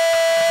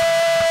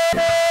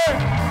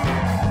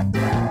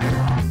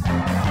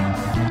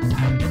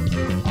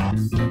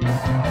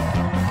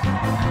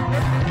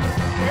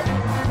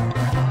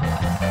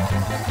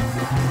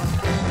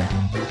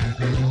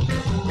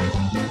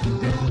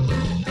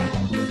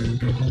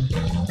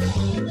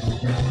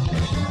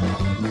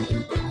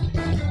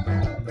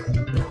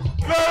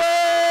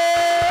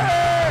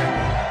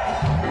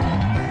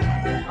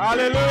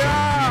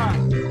 Hallelujah.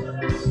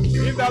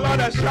 Give the Lord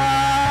a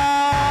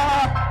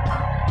shout.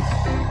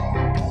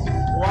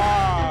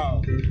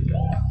 Wow.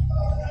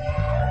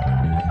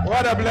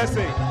 What a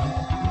blessing.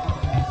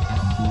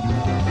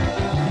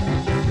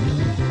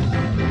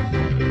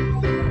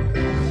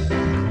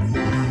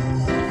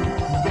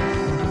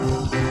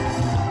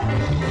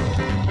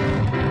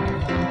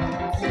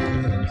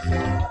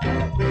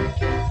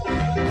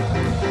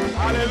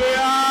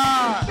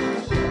 Hallelujah.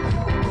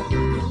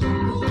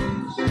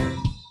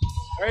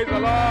 Praise the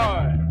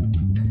Lord.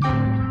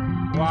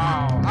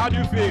 Wow. How do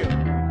you feel?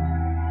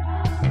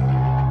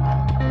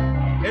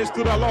 It's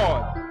to the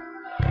Lord.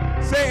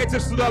 Say it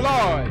is to the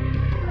Lord.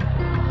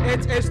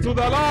 It is to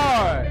the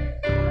Lord.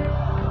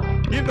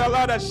 Give the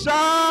Lord a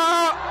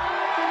shout.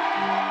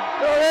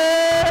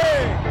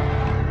 Hooray!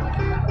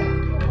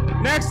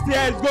 Next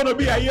year is going to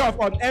be a year of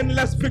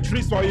endless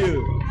victories for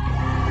you.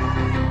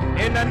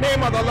 In the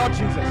name of the Lord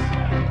Jesus.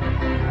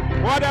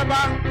 Whatever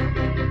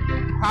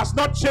has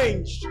not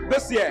changed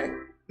this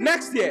year,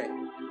 next year,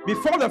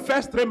 before the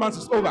first 3 months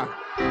is over,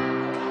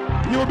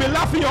 you will be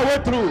laughing your way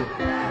through.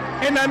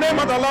 In the name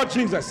of the Lord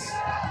Jesus.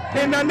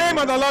 In the name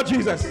of the Lord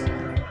Jesus.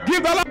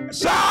 Give the Lord a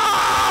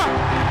shout.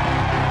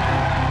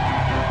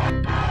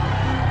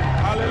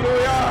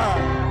 Hallelujah.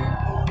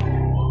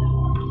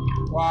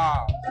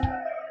 Wow.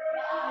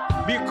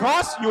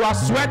 Because you are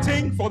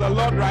sweating for the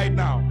Lord right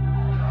now,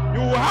 you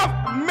will have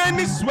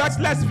many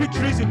sweatless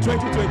victories in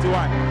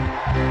 2021.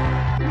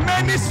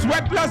 Many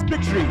sweatless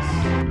victories.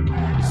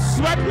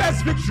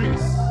 Sweatless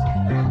victories.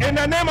 In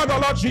the name of the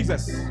Lord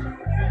Jesus.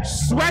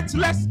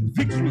 Sweatless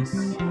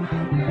victories.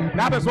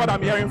 That is what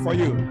I'm hearing for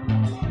you.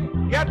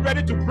 Get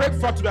ready to break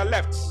forth to the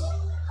left,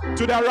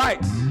 to the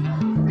right,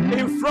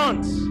 in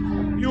front.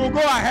 You will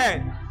go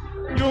ahead.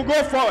 You will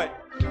go forward.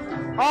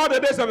 All the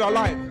days of your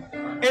life.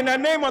 In the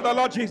name of the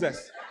Lord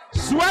Jesus.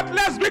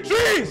 Sweatless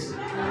victories.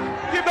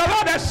 Give the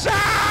Lord a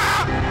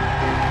shout.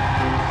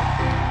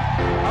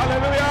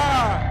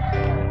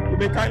 Hallelujah. You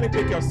may kindly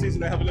take your seats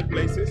in the heavenly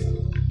places.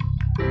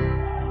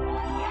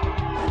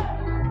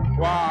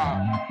 Wow.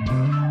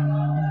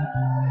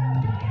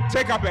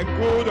 Take up a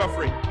good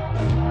offering.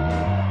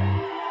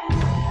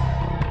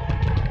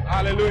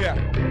 Hallelujah.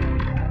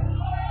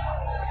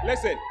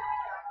 Listen,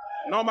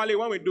 normally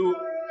when we do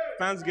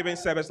Thanksgiving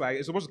service, like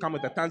it's supposed to come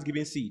with a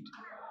Thanksgiving seed.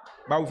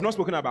 But we've not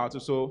spoken about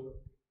it, so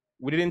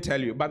we didn't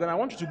tell you. But then I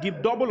want you to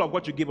give double of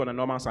what you give on a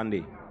normal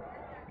Sunday.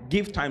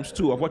 Give times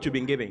 2 of what you've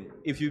been giving.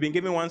 If you've been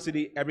giving 1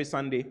 cedi every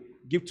Sunday,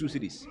 give 2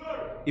 cedis.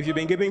 If you've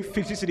been giving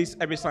 50 cedis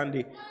every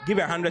Sunday, give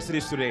 100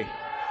 cedis today.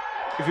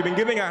 If you've been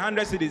giving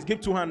 100 cedis,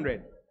 give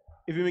 200.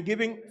 If you've been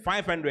giving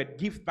 500,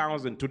 give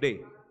 1,000 today.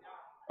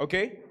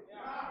 Okay?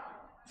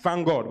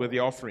 Thank God with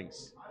your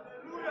offerings.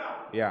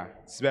 Yeah,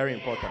 it's very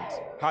important.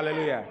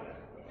 Hallelujah.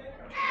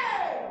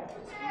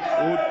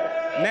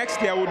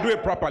 Next year, we'll do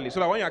it properly so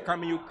that when you're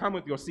coming, you come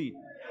with your seed.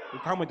 You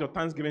come with your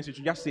thanksgiving seed.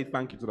 You just say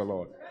thank you to the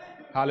Lord.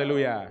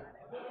 Hallelujah.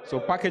 So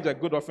package a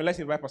good offering. Let's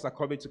invite Pastor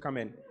Kobe to come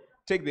and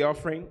take the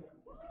offering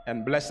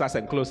and bless us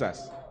and close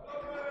us.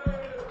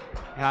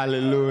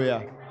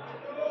 Hallelujah.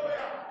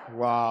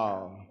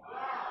 Wow.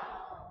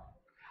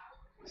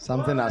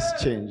 Something has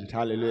changed.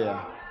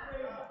 Hallelujah.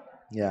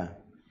 Yeah.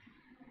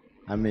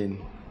 I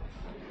mean,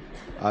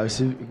 I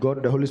see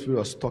God, the Holy Spirit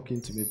was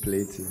talking to me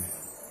plenty.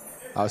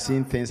 I was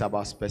seeing things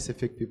about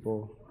specific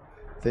people,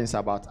 things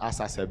about us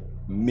as a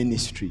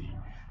ministry,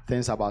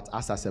 things about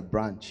us as a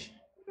branch.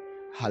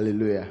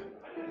 Hallelujah.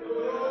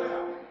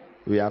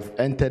 We have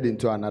entered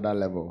into another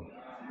level.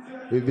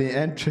 We've been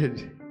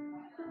entered.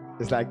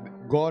 It's like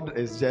God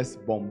is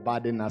just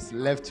bombarding us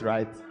left,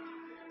 right,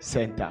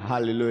 center.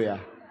 Hallelujah.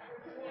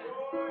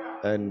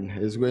 And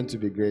it's going to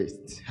be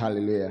great.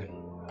 Hallelujah.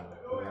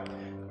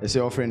 Is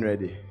your offering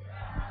ready?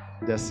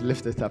 Just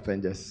lift it up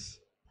and just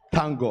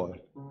thank God.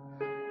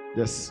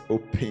 Just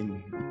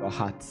open your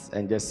hearts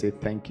and just say,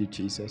 thank you,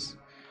 Jesus.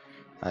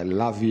 I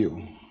love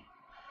you.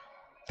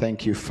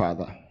 Thank you,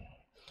 Father.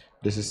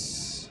 This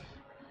is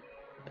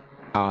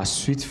our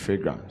sweet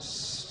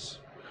fragrance.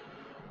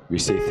 We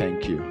say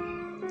thank you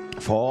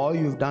for all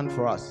you've done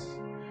for us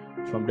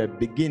from the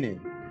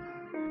beginning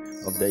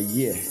of the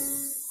year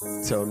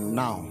till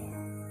now.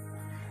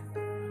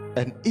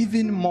 And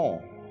even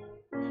more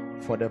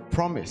for the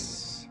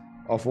promise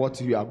of what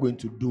you are going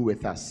to do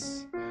with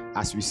us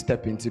as we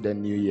step into the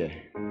new year.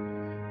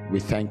 We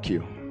thank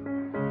you.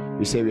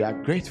 We say we are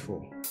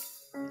grateful.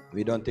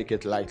 We don't take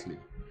it lightly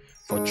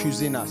for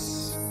choosing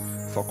us,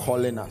 for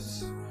calling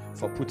us,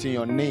 for putting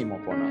your name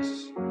upon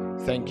us.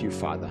 Thank you,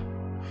 Father.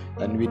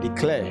 And we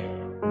declare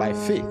by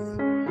faith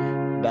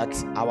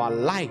that our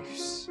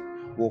lives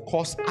will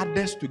cause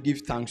others to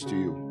give thanks to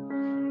you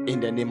in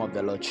the name of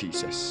the Lord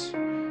Jesus.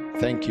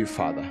 Thank you,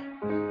 Father.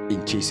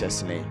 In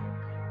Jesus' name.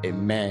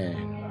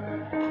 Amen.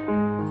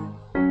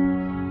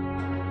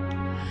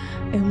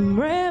 I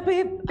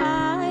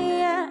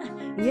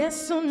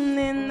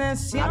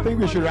think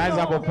we should rise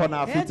up upon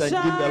our feet and give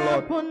the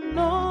Lord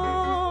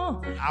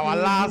our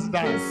last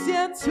dance.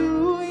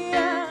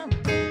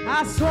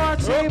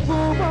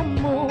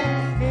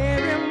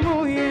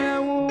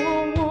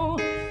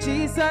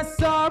 Jesus,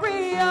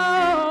 sorry,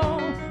 oh,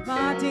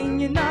 Martin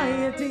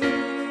United.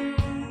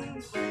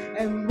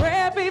 And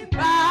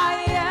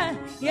everybody,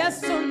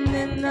 yes, on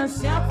in the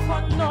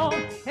Siapono,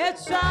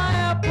 it's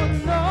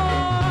Siapono.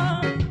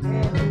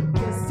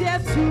 Yes,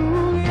 yet to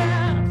ya,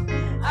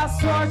 I was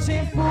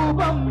watching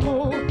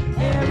Fubamu,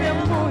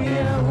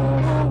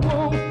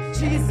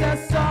 Jesus,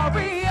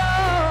 sorry, oh,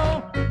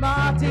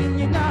 Martin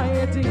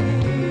United.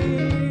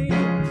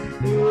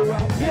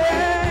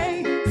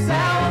 Yeah,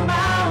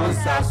 Salma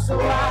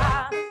Sasua,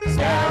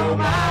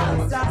 Salma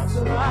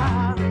Sasua,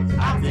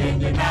 I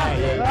think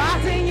United.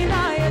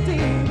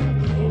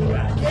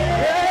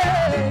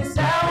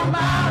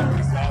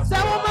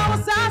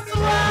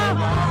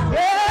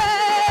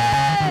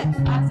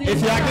 If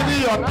you are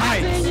giving your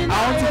tithes, I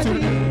want you to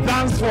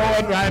dance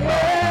forward right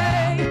now.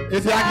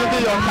 If you are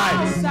giving your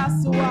tithes,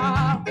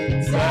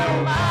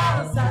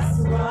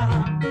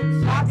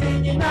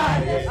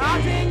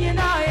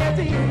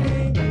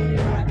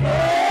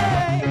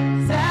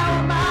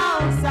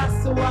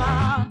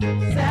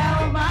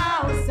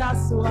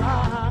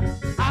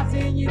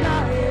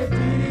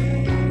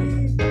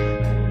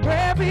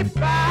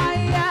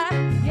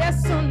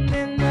 yes, on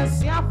in the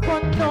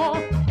Siapono,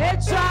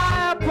 it's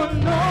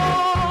Siapono.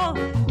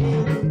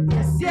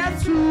 Yes,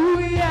 yes,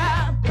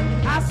 yeah.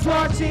 I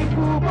saw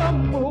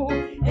Chibubamu,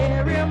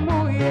 Erimu,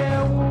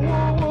 yeah,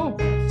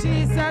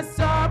 Jesus,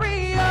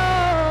 sorry,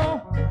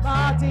 oh,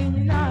 Martin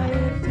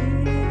United.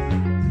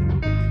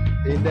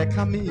 in the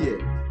coming year,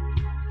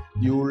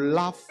 you will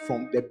laugh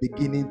from the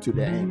beginning to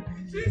the end.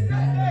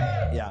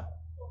 Yeah.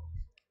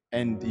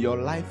 And your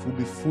life will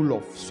be full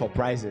of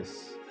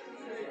surprises.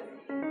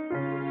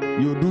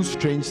 You do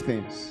strange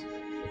things.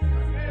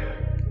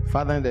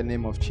 Father, in the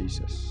name of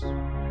Jesus,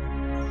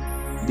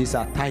 these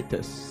are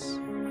tithes.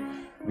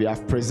 We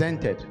have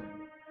presented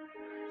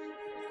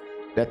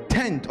the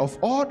tenth of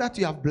all that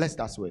you have blessed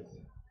us with.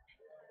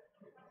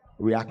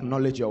 We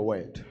acknowledge your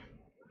word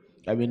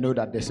and we know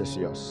that this is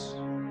yours.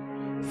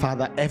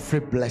 Father, every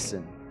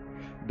blessing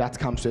that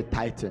comes with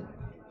tithing,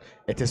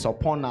 it is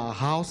upon our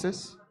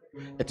houses,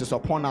 it is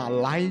upon our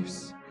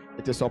lives,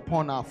 it is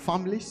upon our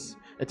families,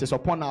 it is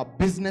upon our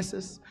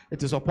businesses,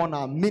 it is upon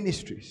our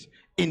ministries.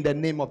 In the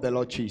name of the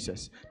Lord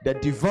Jesus, the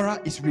devourer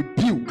is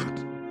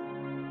rebuked.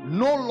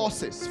 No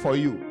losses for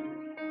you,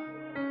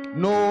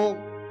 no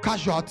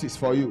casualties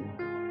for you,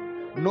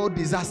 no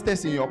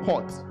disasters in your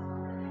court,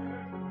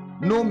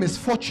 no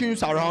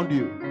misfortunes around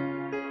you.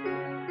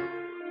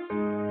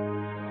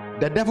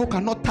 The devil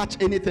cannot touch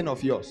anything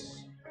of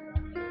yours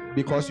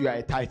because you are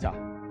a tither.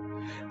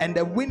 and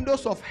the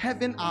windows of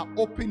heaven are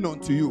open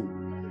unto you.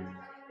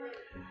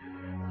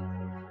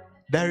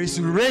 There is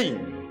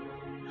rain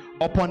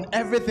upon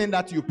everything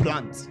that you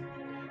plant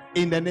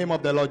in the name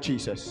of the Lord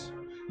Jesus.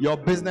 Your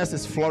business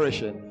is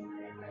flourishing.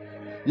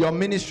 Your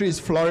ministry is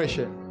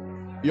flourishing.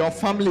 Your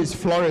family is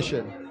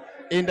flourishing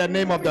in the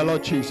name of the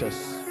Lord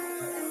Jesus.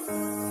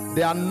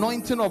 The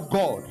anointing of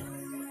God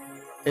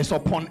is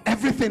upon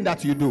everything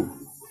that you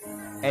do,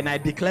 and I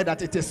declare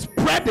that it is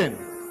spreading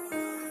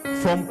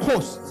from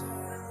coast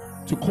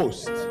to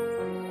coast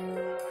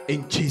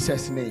in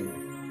Jesus'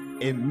 name.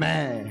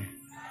 Amen.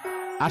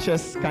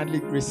 Ashes, kindly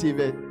receive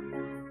it.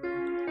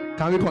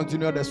 Can we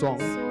continue the song?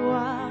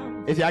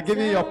 If you are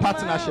giving your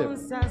partnership,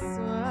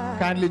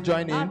 kindly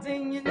join in.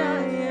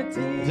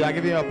 If you are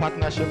giving your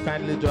partnership,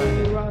 kindly join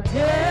in.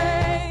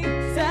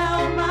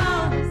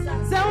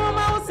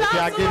 If you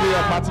are giving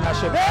your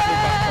partnership, kindly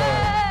come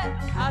forward.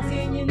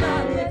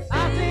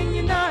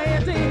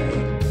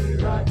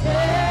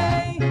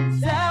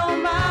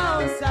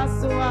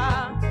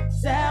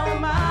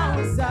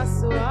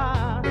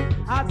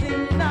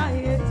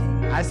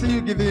 I see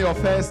you giving your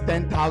first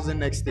 10,000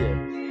 next year.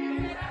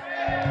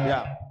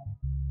 Yeah.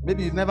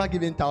 Maybe you've never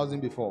given 1,000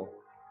 before,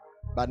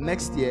 but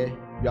next year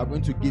you are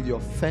going to give your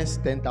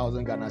first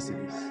 10,000 Ghana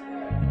cedis,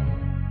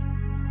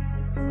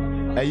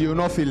 and you will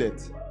not feel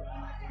it.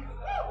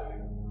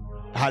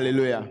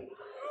 Hallelujah.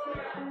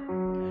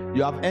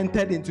 You have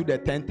entered into the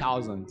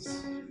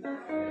 10,000s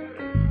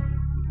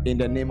in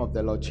the name of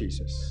the Lord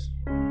Jesus.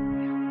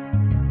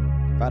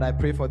 Father, I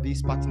pray for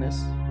these partners.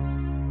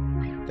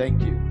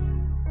 Thank you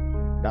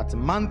that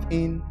month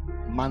in,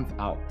 month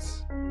out,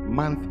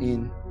 month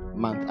in,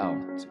 month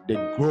out, they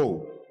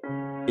grow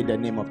in the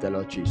name of the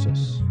Lord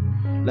Jesus.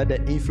 Let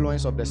the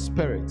influence of the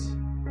Spirit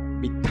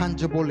be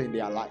tangible in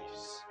their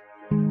lives.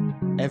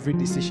 Every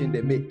decision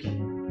they make,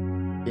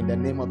 in the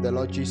name of the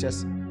Lord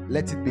Jesus,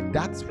 let it be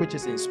that which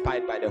is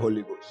inspired by the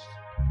Holy Ghost.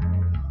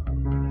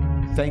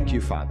 Thank you,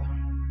 Father.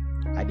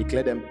 I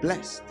declare them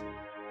blessed.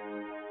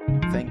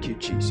 Thank you,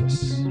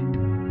 Jesus.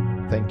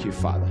 Thank you,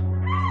 Father.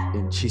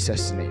 In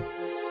Jesus' name.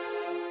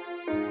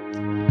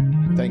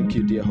 Thank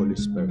you, dear Holy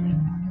Spirit.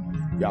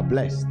 You are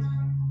blessed.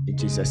 In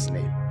Jesus'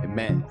 name.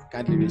 Amen.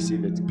 Kindly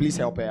receive it. Please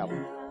help her out.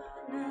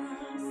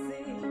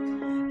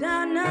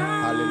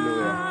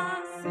 Hallelujah.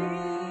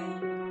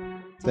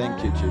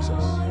 Thank you,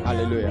 Jesus.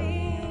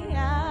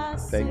 Hallelujah.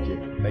 Thank you.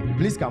 Thank you.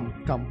 Please come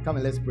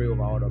and let's pray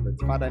over all of it.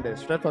 Father, in the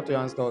stretch forth your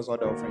hands towards all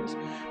the offerings.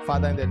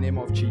 Father, in the name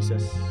of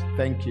Jesus,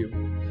 thank you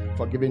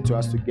for giving to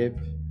us to give.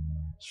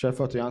 Stretch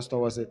forth your hands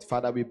towards it.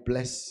 Father, we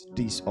bless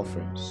these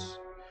offerings.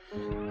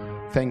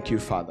 Thank you,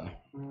 Father,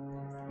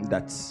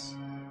 that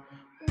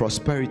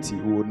prosperity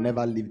will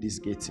never leave these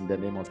gates in the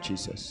name of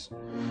Jesus.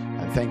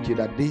 And thank you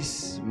that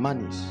these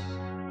monies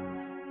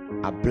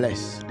are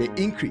blessed. They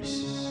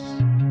increase.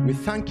 We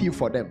thank you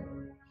for them.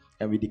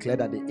 And we declare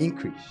that they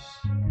increase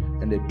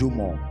and they do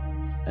more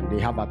and they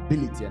have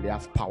ability and they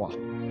have power.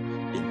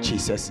 In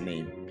Jesus'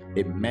 name.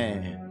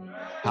 Amen.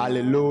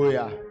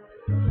 Hallelujah.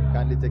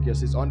 Kindly take your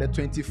seats. On the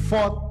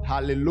 24th,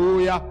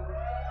 hallelujah,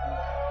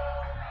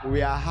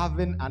 we are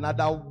having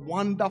another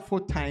wonderful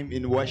time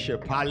in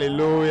worship.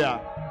 Hallelujah.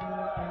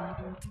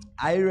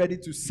 Are you ready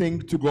to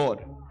sing to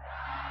God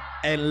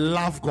and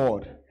love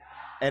God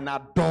and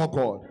adore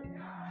God?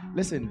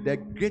 Listen, the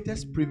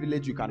greatest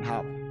privilege you can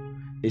have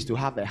is to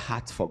have a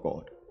heart for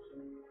God.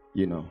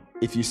 You know,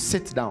 if you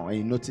sit down and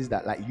you notice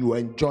that, like, you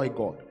enjoy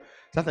God.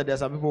 Sometimes there's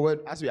some people where,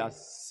 as we are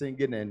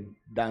singing and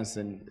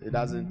dancing, it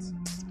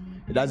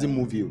doesn't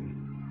move you.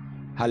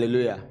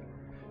 Hallelujah.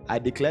 I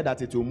declare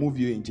that it will move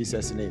you in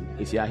Jesus' name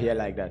if you are here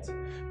like that.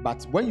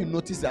 But when you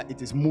notice that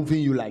it is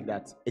moving you like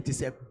that, it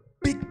is a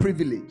big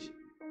privilege.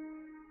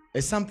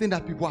 It's something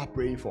that people are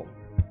praying for.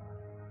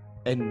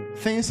 And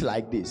things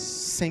like this,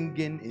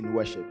 singing in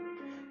worship,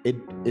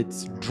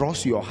 it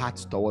draws your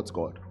heart towards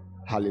God.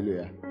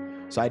 Hallelujah.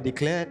 So I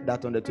declare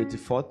that on the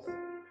 24th,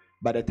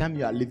 by the time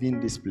you are leaving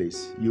this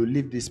place, you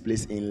leave this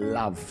place in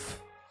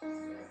love.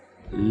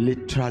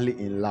 Literally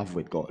in love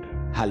with God.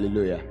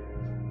 Hallelujah.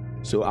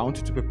 So I want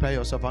you to prepare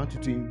yourself. I want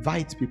you to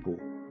invite people.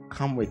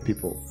 Come with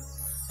people.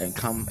 And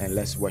come and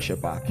let's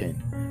worship our King.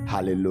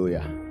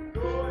 Hallelujah.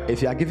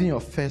 If you are giving your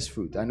first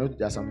fruit, I know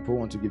there are some people who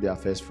want to give their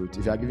first fruit.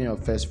 If you are giving your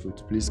first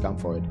fruit, please come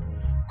forward.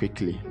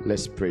 Quickly,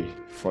 let's pray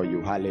for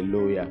you.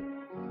 Hallelujah.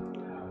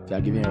 If you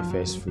are giving your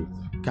first fruit,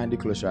 kindly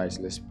close your eyes.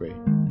 Let's pray.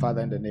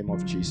 Father, in the name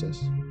of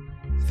Jesus,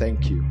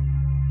 thank you.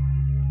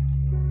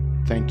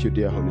 Thank you,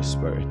 dear Holy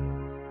Spirit.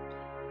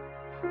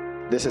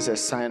 This is a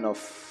sign of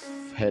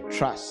her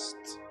trust,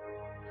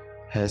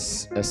 a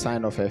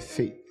sign of her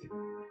faith,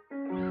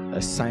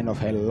 a sign of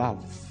her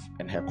love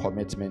and her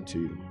commitment to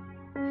you.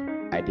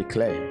 I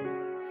declare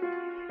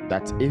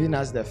that even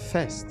as the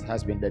first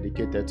has been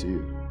dedicated to you,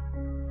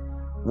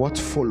 what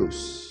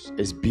follows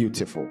is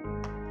beautiful.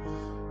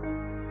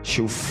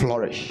 She'll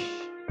flourish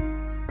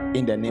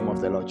in the name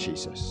of the Lord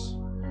Jesus.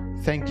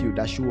 Thank you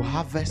that she will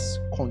harvest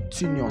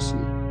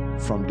continuously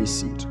from this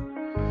seed.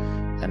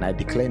 And I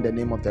declare in the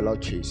name of the Lord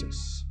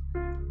Jesus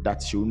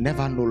that she will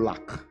never know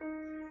lack.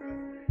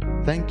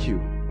 Thank you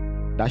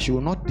that she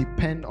will not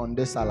depend on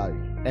this salary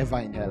ever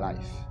in her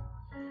life.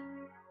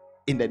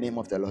 In the name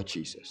of the Lord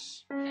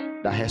Jesus.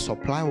 That her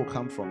supply will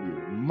come from you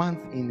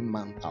month in,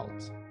 month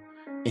out.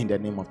 In the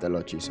name of the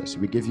Lord Jesus.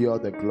 We give you all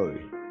the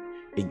glory.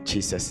 In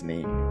Jesus'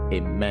 name.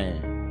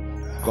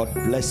 Amen. God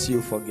bless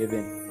you for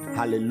giving.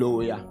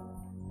 Hallelujah.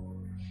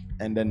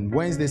 And then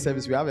Wednesday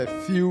service, we have a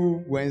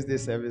few Wednesday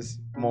service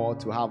more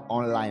to have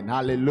online.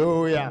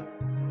 Hallelujah.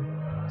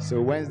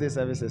 So Wednesday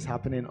service is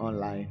happening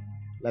online.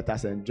 Let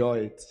us enjoy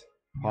it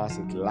whilst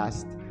it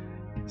lasts.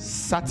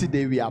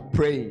 Saturday we are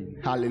praying.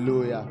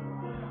 Hallelujah.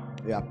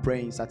 We are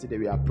praying. Saturday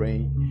we are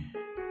praying.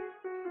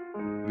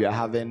 We are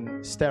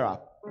having stir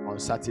up on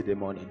Saturday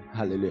morning.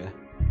 Hallelujah.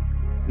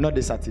 Not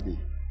this Saturday.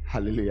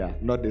 Hallelujah.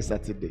 Not this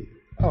Saturday.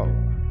 Oh.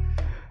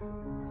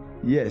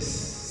 Yes.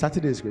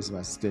 Saturday is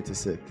Christmas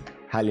 26th.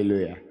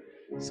 Hallelujah.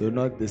 So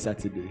not this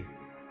Saturday.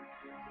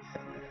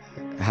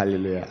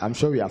 Hallelujah. I'm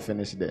sure we are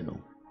finished there, no?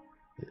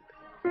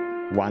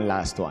 One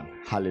last one.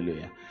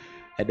 Hallelujah.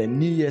 And the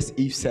New Year's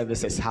Eve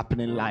service is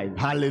happening live.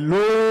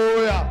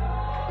 Hallelujah.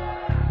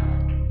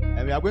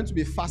 And we are going to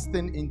be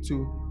fasting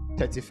into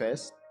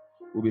 31st.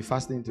 We'll be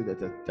fasting into the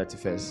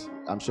 31st.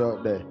 I'm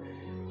sure the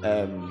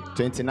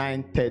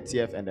 29th,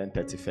 30th, and then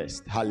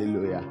 31st.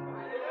 Hallelujah.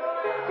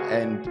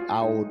 And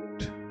I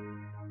would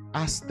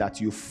ask that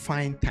you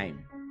find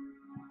time,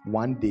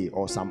 one day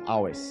or some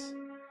hours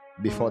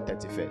before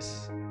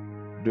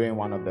 31st, during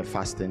one of the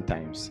fasting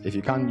times. If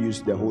you can't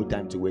use the whole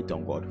time to wait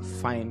on God,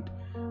 find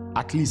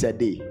at least a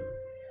day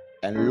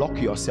and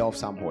lock yourself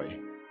somewhere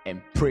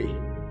and pray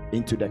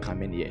into the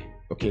coming year.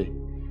 Okay?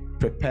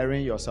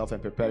 Preparing yourself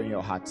and preparing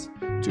your heart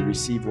to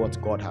receive what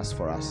God has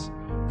for us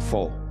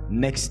for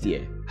next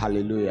year.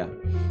 Hallelujah.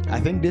 I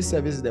think this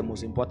service is the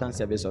most important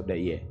service of the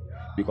year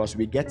because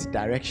we get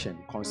direction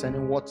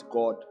concerning what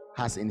God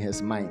has in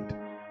his mind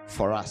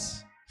for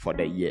us for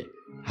the year.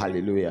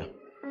 Hallelujah.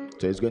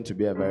 So it's going to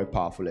be a very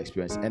powerful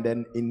experience. And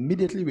then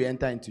immediately we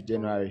enter into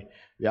January,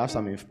 we have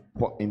some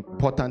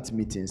important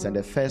meetings. And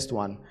the first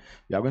one,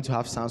 we are going to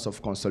have Sons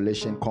of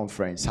Consolation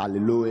Conference.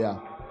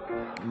 Hallelujah.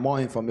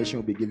 More information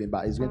will be given,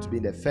 but it's going to be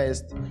in the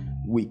first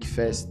week,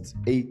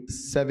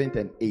 7th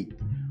and 8th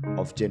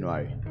of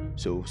January.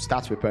 So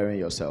start preparing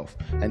yourself.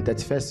 And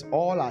 31st,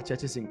 all our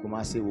churches in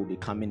Kumasi will be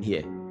coming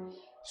here.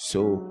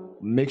 So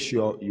make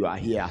sure you are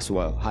here as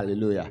well.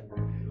 Hallelujah.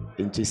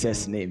 In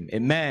Jesus' name.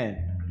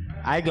 Amen.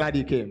 I'm glad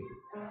you came.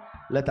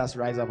 Let us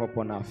rise up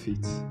upon our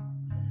feet.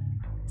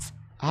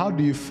 How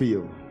do you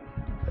feel?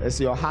 It's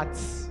your heart.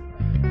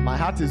 My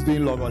heart is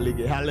doing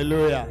logolige.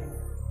 Hallelujah.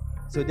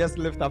 So just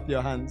lift up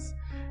your hands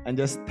and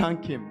just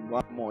thank him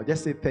one more.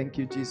 Just say thank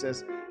you,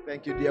 Jesus.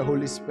 Thank you, dear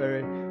Holy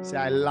Spirit. Say,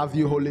 I love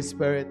you, Holy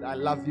Spirit. I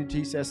love you,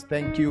 Jesus.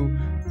 Thank you.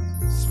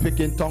 Speak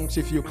in tongues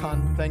if you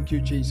can. Thank you,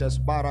 Jesus.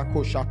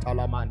 Barakosha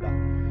talamanda.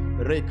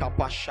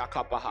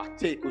 Rekapashakapaha.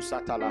 Teku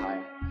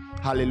satalahaya.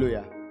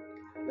 Hallelujah.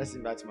 Let's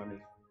invite Mommy.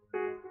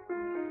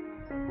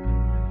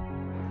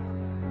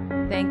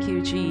 Thank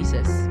you,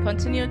 Jesus.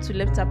 Continue to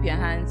lift up your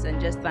hands and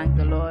just thank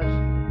the Lord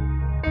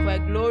for a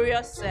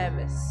glorious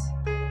service.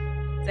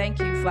 Thank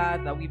you,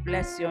 Father. We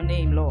bless your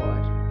name,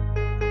 Lord.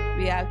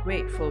 We are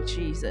grateful,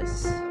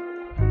 Jesus.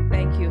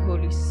 Thank you,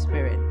 Holy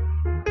Spirit.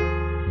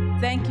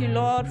 Thank you,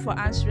 Lord, for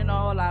answering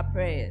all our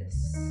prayers.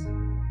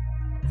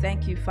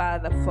 Thank you,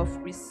 Father, for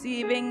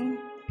receiving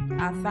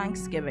our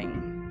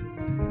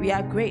thanksgiving. We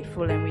are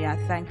grateful and we are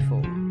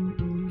thankful.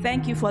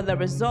 Thank you for the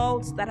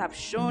results that have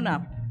shown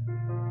up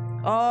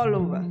all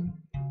over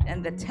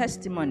and the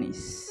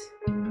testimonies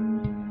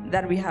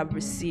that we have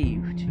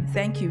received.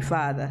 Thank you,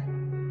 Father,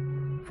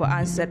 for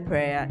answered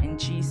prayer in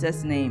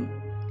Jesus' name.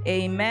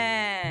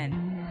 Amen.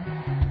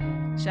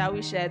 Shall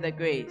we share the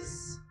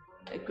grace?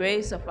 The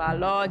grace of our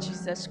Lord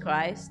Jesus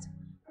Christ,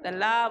 the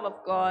love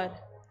of God,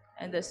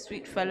 and the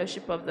sweet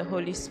fellowship of the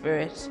Holy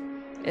Spirit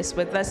is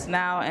with us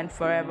now and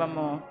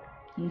forevermore.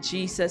 In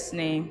Jesus'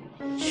 name.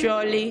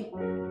 Surely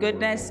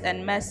goodness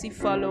and mercy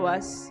follow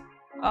us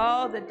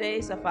all the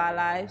days of our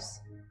lives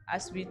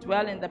as we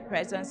dwell in the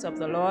presence of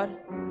the Lord,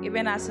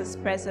 even as his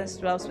presence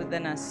dwells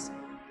within us.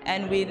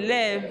 And we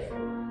live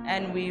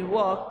and we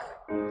walk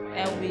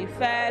and we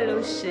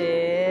fellowship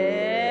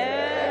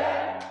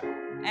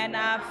and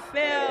are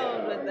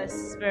filled with the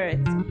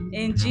Spirit.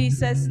 In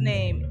Jesus'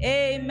 name,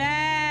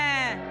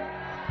 amen.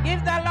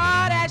 Give the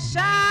Lord a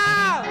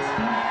shout.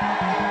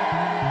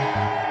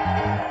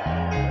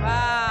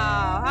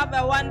 Wow. Have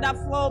a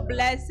wonderful,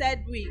 blessed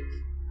week.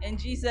 In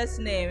Jesus'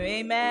 name,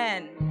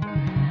 amen.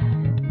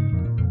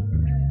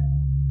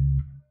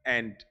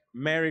 And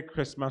Merry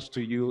Christmas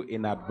to you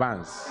in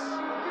advance.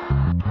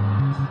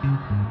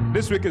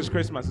 This week is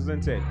Christmas,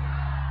 isn't it?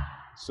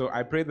 So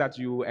I pray that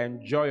you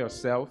enjoy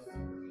yourself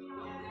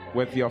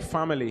with your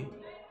family.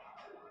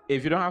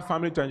 If you don't have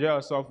family to enjoy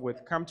yourself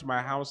with, come to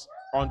my house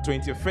on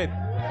 25th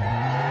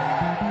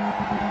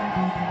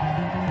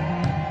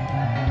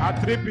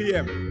at 3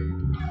 p.m.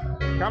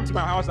 Come to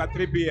my house at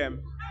 3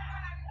 p.m.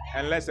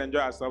 and let's enjoy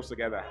ourselves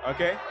together,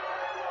 okay?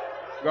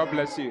 God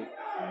bless you.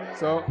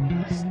 So,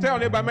 tell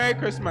neighbor Merry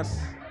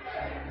Christmas.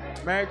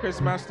 Merry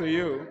Christmas to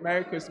you.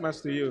 Merry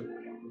Christmas to you.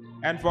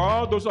 And for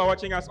all those who are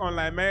watching us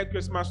online, Merry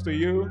Christmas to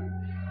you.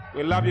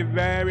 We love you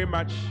very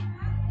much.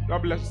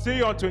 God bless. See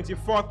you on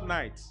 24th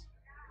night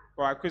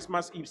for our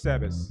Christmas Eve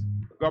service.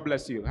 God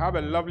bless you. Have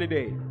a lovely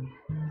day.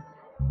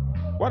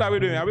 What are we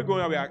doing? Are we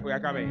going or we are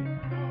coming?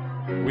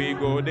 We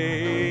go there,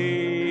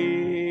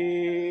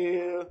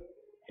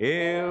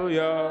 hail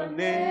your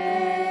name,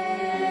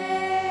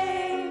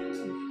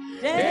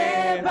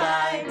 day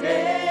by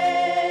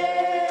day,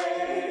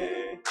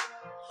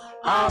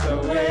 all the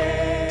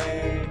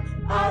way,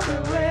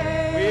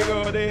 we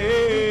go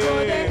there,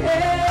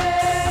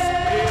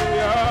 hail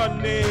your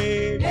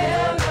name,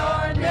 day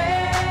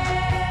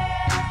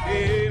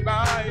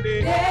by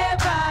day,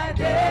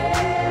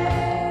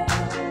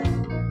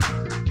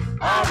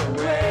 all the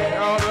way.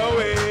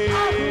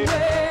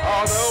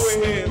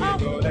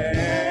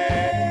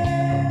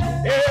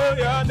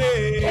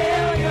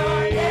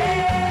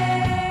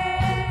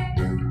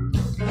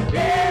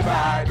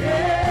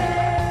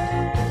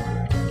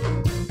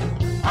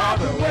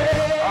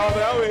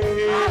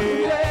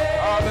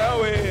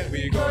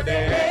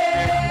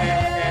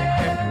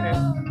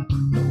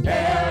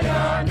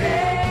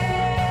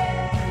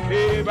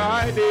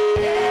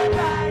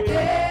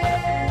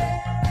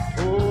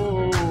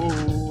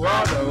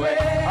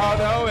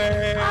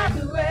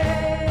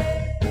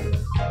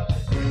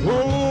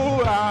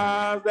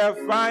 The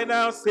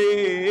final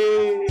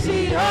say.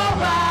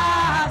 Jehovah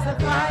has the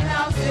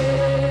final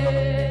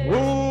say.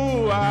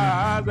 Who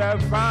has the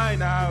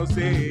final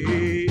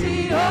say?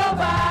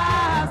 Jehovah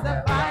has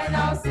the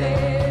final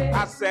say.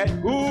 I said,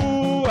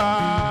 who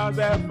has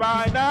the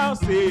final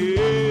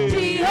say?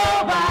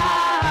 Jehovah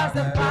has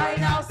the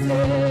final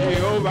say.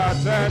 Jehovah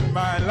turned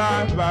my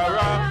life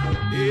around.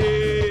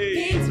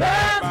 He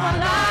turns my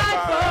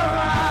life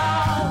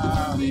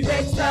around. He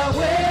makes a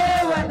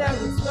way when there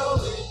is no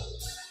way.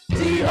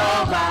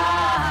 Jehovah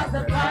has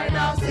the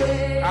final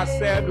say. I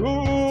said,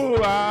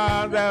 who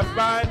has the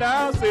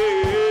final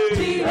say?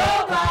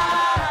 Jehovah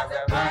has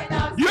the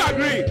final say. You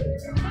agree?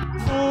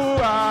 Who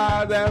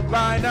has the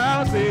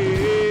final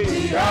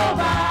say?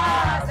 Jehovah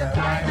has the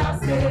final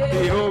say.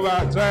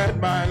 Jehovah turned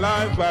my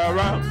life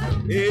around.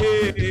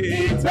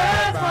 He turns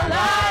my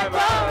life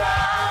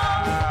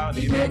around.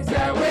 He makes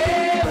a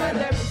way when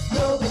there is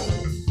no way.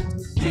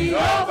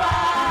 Jehovah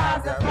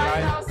has the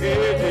final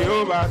say.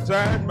 Jehovah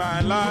turned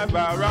my life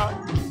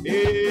around.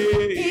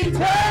 He turns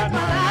my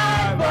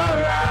life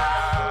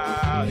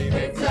around. He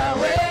makes a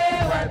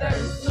way when there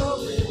is no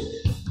way.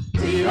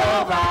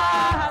 Jehovah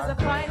has the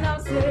final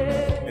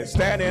say. It's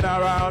standing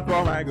around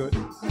for my good.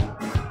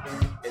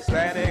 It's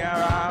standing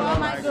around For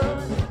my good.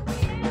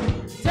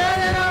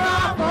 Turning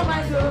around for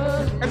my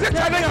good. Is it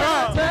turning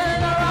around?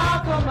 Turning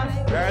around for my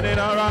good. Turning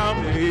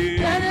around me.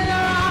 Turning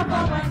around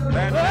for my good.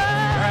 Turning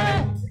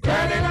around for my good.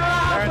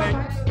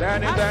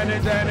 Turning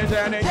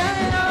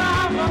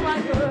around for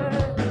my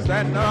good.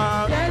 Standing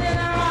around. Turning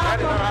around for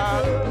my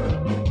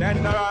good.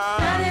 Standing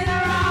around. Turning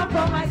around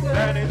for my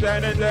good. Turning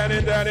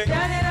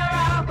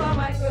around for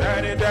my good.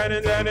 Turning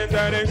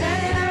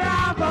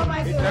around for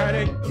my good.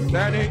 Turning.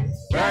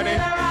 Turning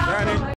around for my